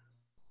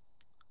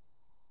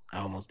 I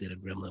almost did a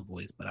gremlin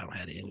voice, but I don't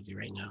have the energy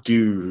right now.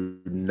 Do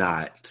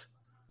not.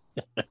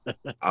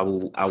 I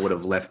would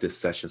have left this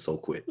session so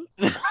quick.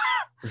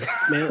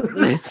 Man,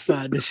 let's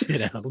sign this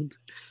shit out.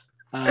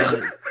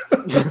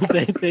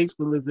 Thanks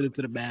for listening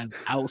to the Mavs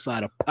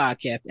Outside of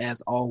Podcast.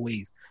 As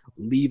always,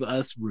 leave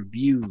us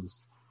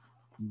reviews,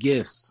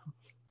 gifts,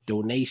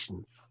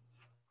 donations.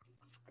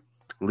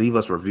 Leave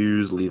us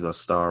reviews, leave us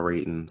star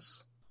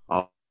ratings,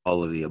 all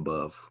of the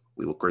above.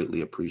 We will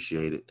greatly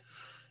appreciate it.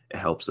 It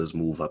helps us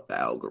move up the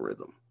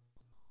algorithm.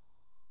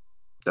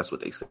 That's what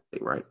they say,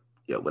 right?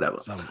 Yeah, whatever.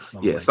 Something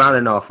like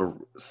signing off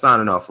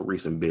for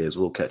Recent Biz.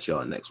 We'll catch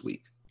y'all next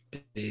week.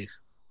 Peace.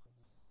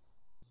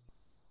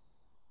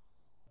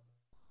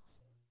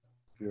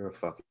 You're a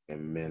fucking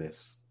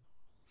menace.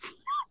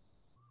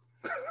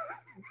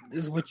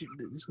 This is what you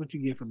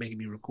get for making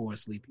me record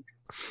sleepy.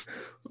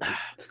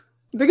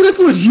 Nigga, this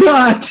was your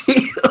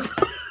idea.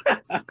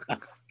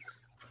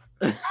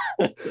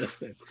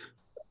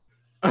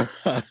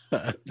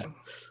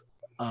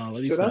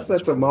 Should I say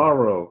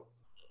tomorrow?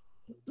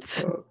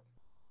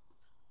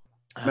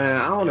 Man,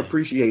 I don't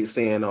appreciate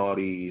seeing all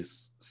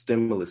these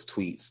stimulus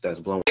tweets that's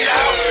blowing.